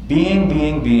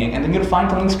 Being. And then you'll find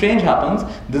something strange happens.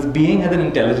 This being has an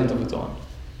intelligence of its own.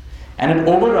 And it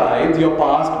overrides your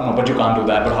past. No, but you can't do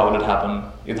that. But how will it happen?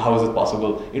 How is it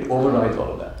possible? It overrides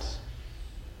all of that.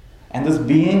 And this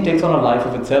being takes on a life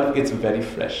of itself. It's very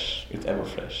fresh. It's ever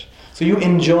fresh. So you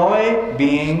enjoy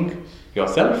being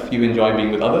yourself. You enjoy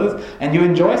being with others. And you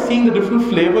enjoy seeing the different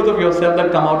flavors of yourself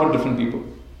that come out with different people.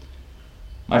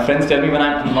 My friends tell me one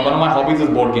of my hobbies is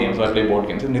board games, so I play board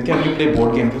games. Nitya, when you play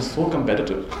board games, you're so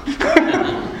competitive.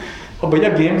 और भैया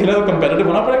game खेला तो competitive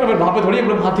होना पड़ेगा फिर वहाँ पे थोड़ी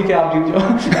एकदम हाँ ठीक है आप जीत जाओ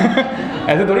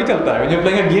ऐसे थोड़ी चलता है. When you're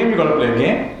playing a game, you got to play a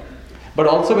game. But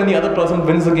also when the other person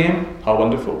wins the game, how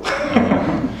wonderful.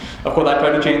 Of course, I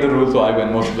try to change the rules so I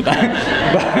win most of the time.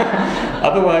 But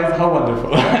otherwise, how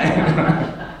wonderful.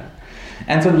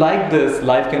 And so like this,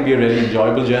 life can be a really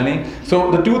enjoyable journey.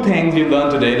 So the 2 things we've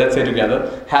learned today, let's say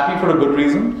together, happy for a good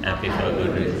reason. Happy for a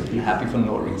good reason. Happy for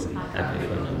no reason. Happy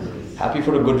for no reason. Happy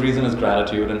for a good reason is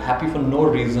gratitude, and happy for no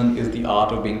reason is the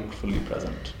art of being fully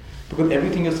present. Because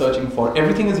everything you're searching for,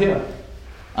 everything is here.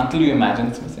 Until you imagine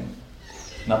it's missing.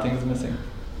 Nothing is missing.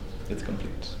 It's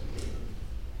complete.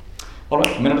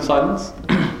 Alright, minute of silence.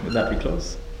 With that we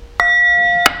close.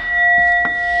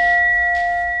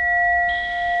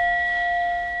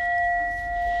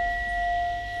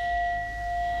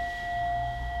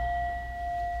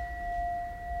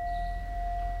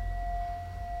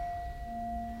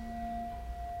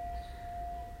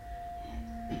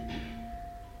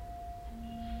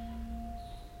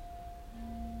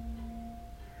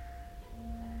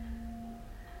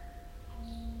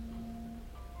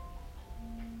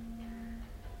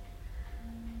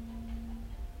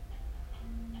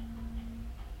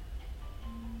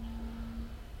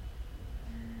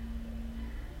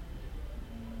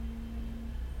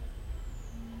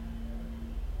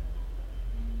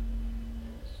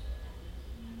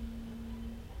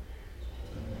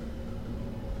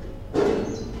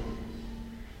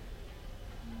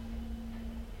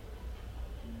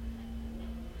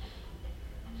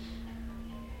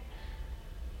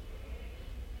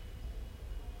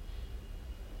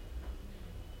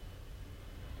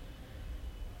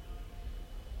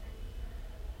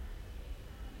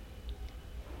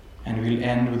 And we'll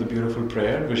end with a beautiful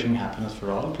prayer, wishing happiness for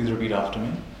all. Please repeat after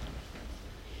me.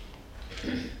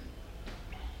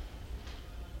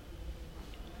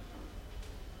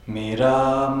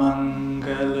 Mera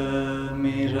mangal,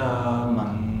 mera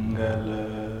mangal.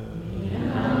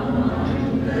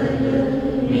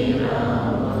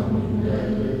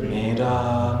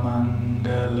 Mera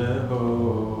mangal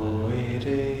hoye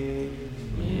re.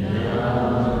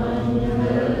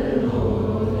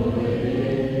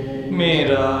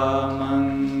 मेरा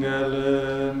मंगल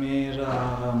मेरा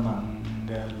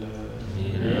मंगल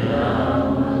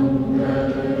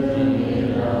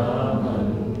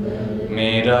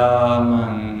मेरा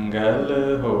मंगल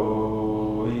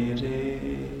होए रे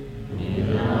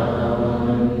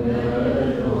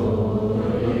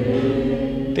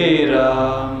तेरा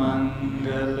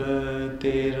मंगल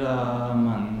तेरा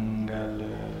मंगल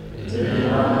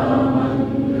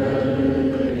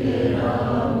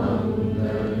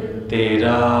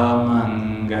तेरा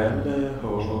मंगल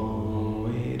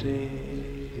होए रे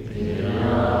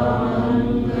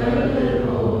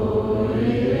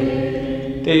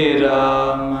तेरा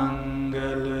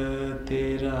मंगल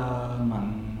तेरा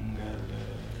मंगल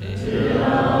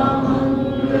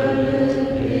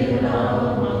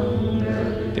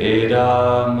तेरा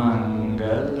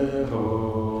मंगल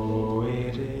होए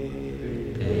रे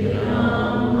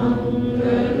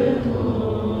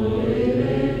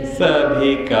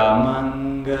सभी का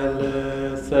मंगल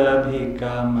सभी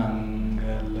का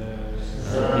मंगल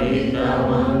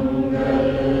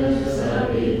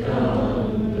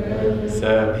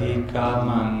सभी का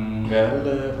मंगल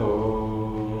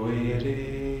होए रे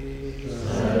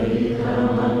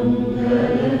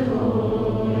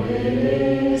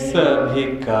सभी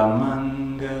का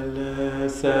मंगल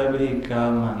सभी का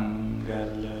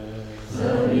मंगल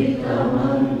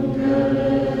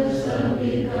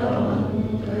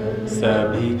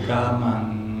सभी का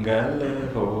मंगल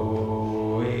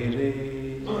होए रे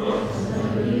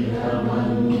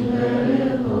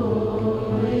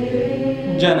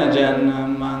जन जन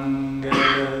मंगल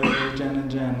जन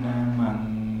जन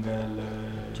मंगल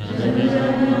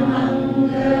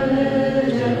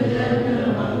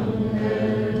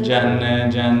जन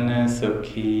जन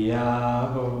सुखिया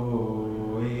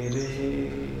होए रे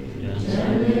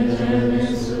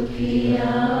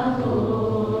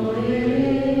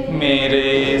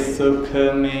मेरे सुख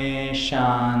में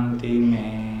शांति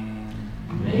में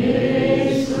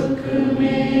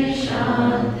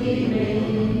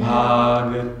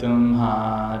भाग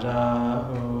तुम्हारा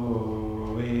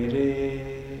होए रे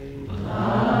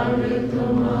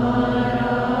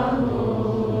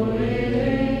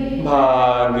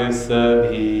भाग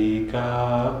सभी का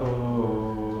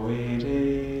होए रे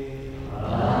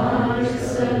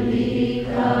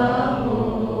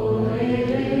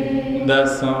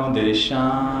दसों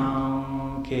दिशाओं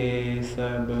के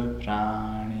सब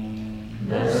प्राणी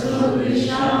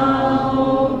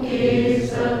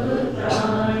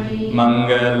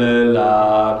मंगल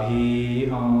लाभी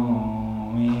हों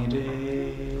मेरे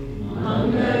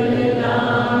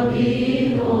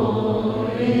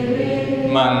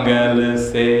मंगल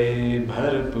से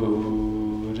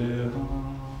भरपूर हों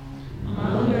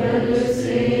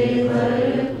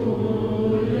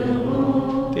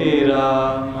तेरा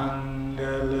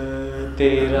मंगल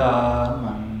तेरा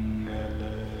मंगल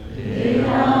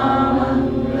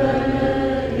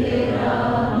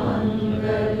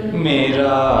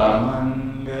मेरा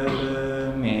मंगल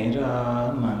मेरा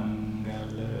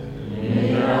मंगल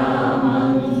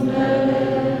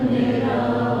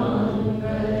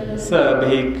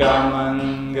सभी का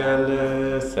मंगल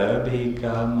सभी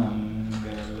का मंगल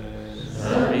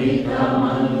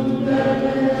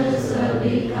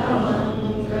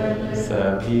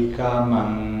सभी का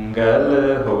मंगल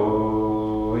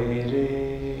होए रे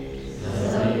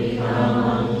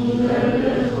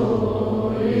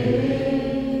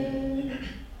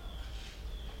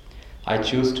I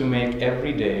choose to make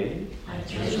every day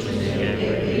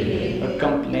a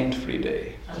complaint-free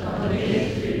day.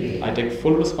 I take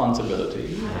full responsibility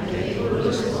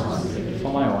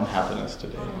for my own happiness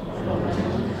today.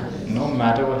 No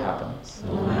matter what happens,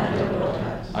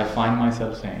 I find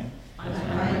myself saying,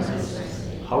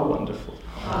 how wonderful.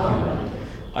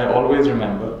 I always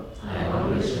remember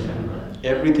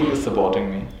everything is supporting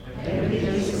me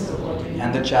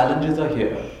and the challenges are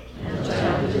here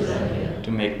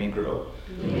to make me grow.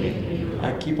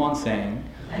 I keep on saying,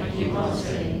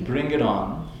 bring it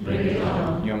on,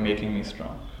 you're making me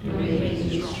strong.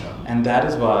 And that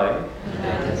is why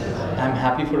I'm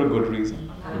happy for a good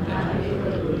reason.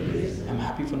 I'm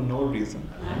happy for no reason.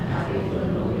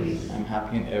 I'm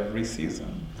happy in every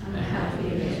season.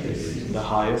 The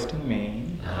highest in me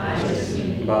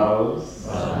bows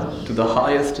to the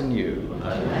highest in you.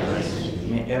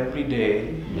 May every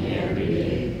day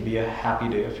be a happy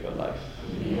day of your life.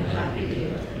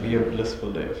 Be a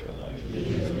blissful day of your life.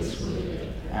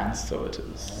 And so it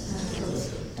is.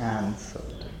 And so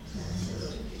it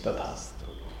is. Tathastu.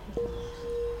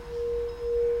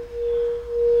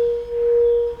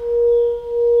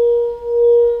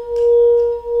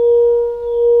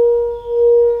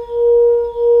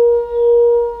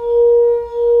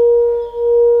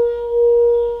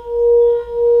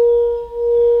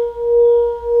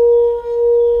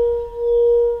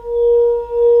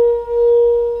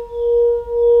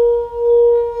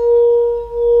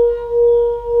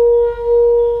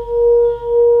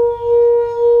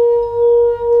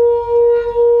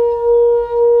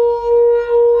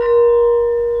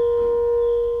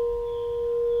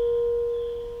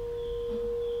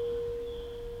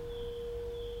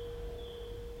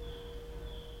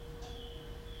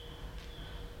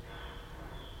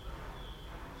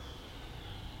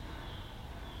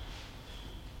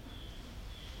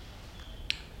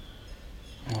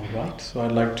 so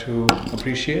I'd like to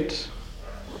appreciate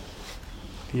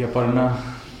the Aparna.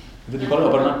 Do you call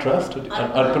it Aparna Trust? Or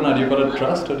Arpana, do you call it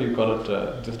Trust or do you call it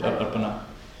just Arpana?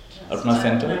 Arpana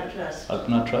Center?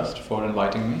 Arpana Trust for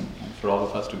inviting me and for all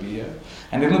of us to be here.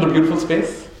 And isn't it a beautiful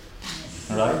space?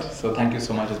 Right? So thank you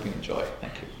so much. It's been a joy.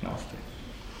 Thank you. Namaste.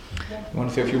 You want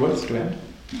to say a few words to end?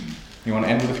 You want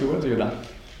to end with a few words or you're done?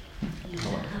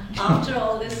 After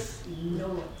all this, no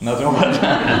words. Nothing about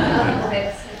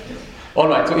that.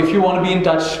 Alright, so if you want to be in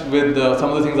touch with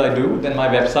some of the things I do, then my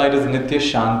website is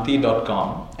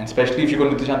nityashanti.com, and especially if you go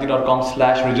to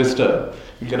nityashanti.com/register,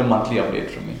 you'll get a monthly update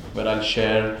from me, where I'll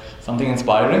share something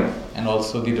inspiring and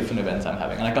also the different events I'm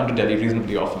having. And I come to Delhi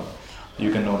reasonably often.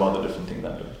 You can know about the different things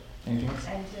I'm doing. Anything else?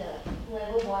 And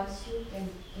whoever wants to can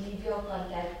leave your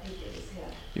contact details here.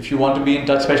 If you want to be in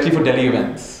touch, especially for Delhi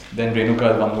events, then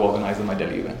Renuka is one who organizes my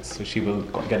Delhi events, so she will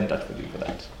get in touch with you for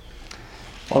that.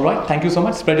 Alright, thank you so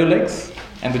much. Spread your legs,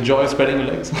 and the joy of spreading your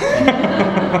legs.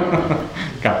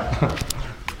 Come.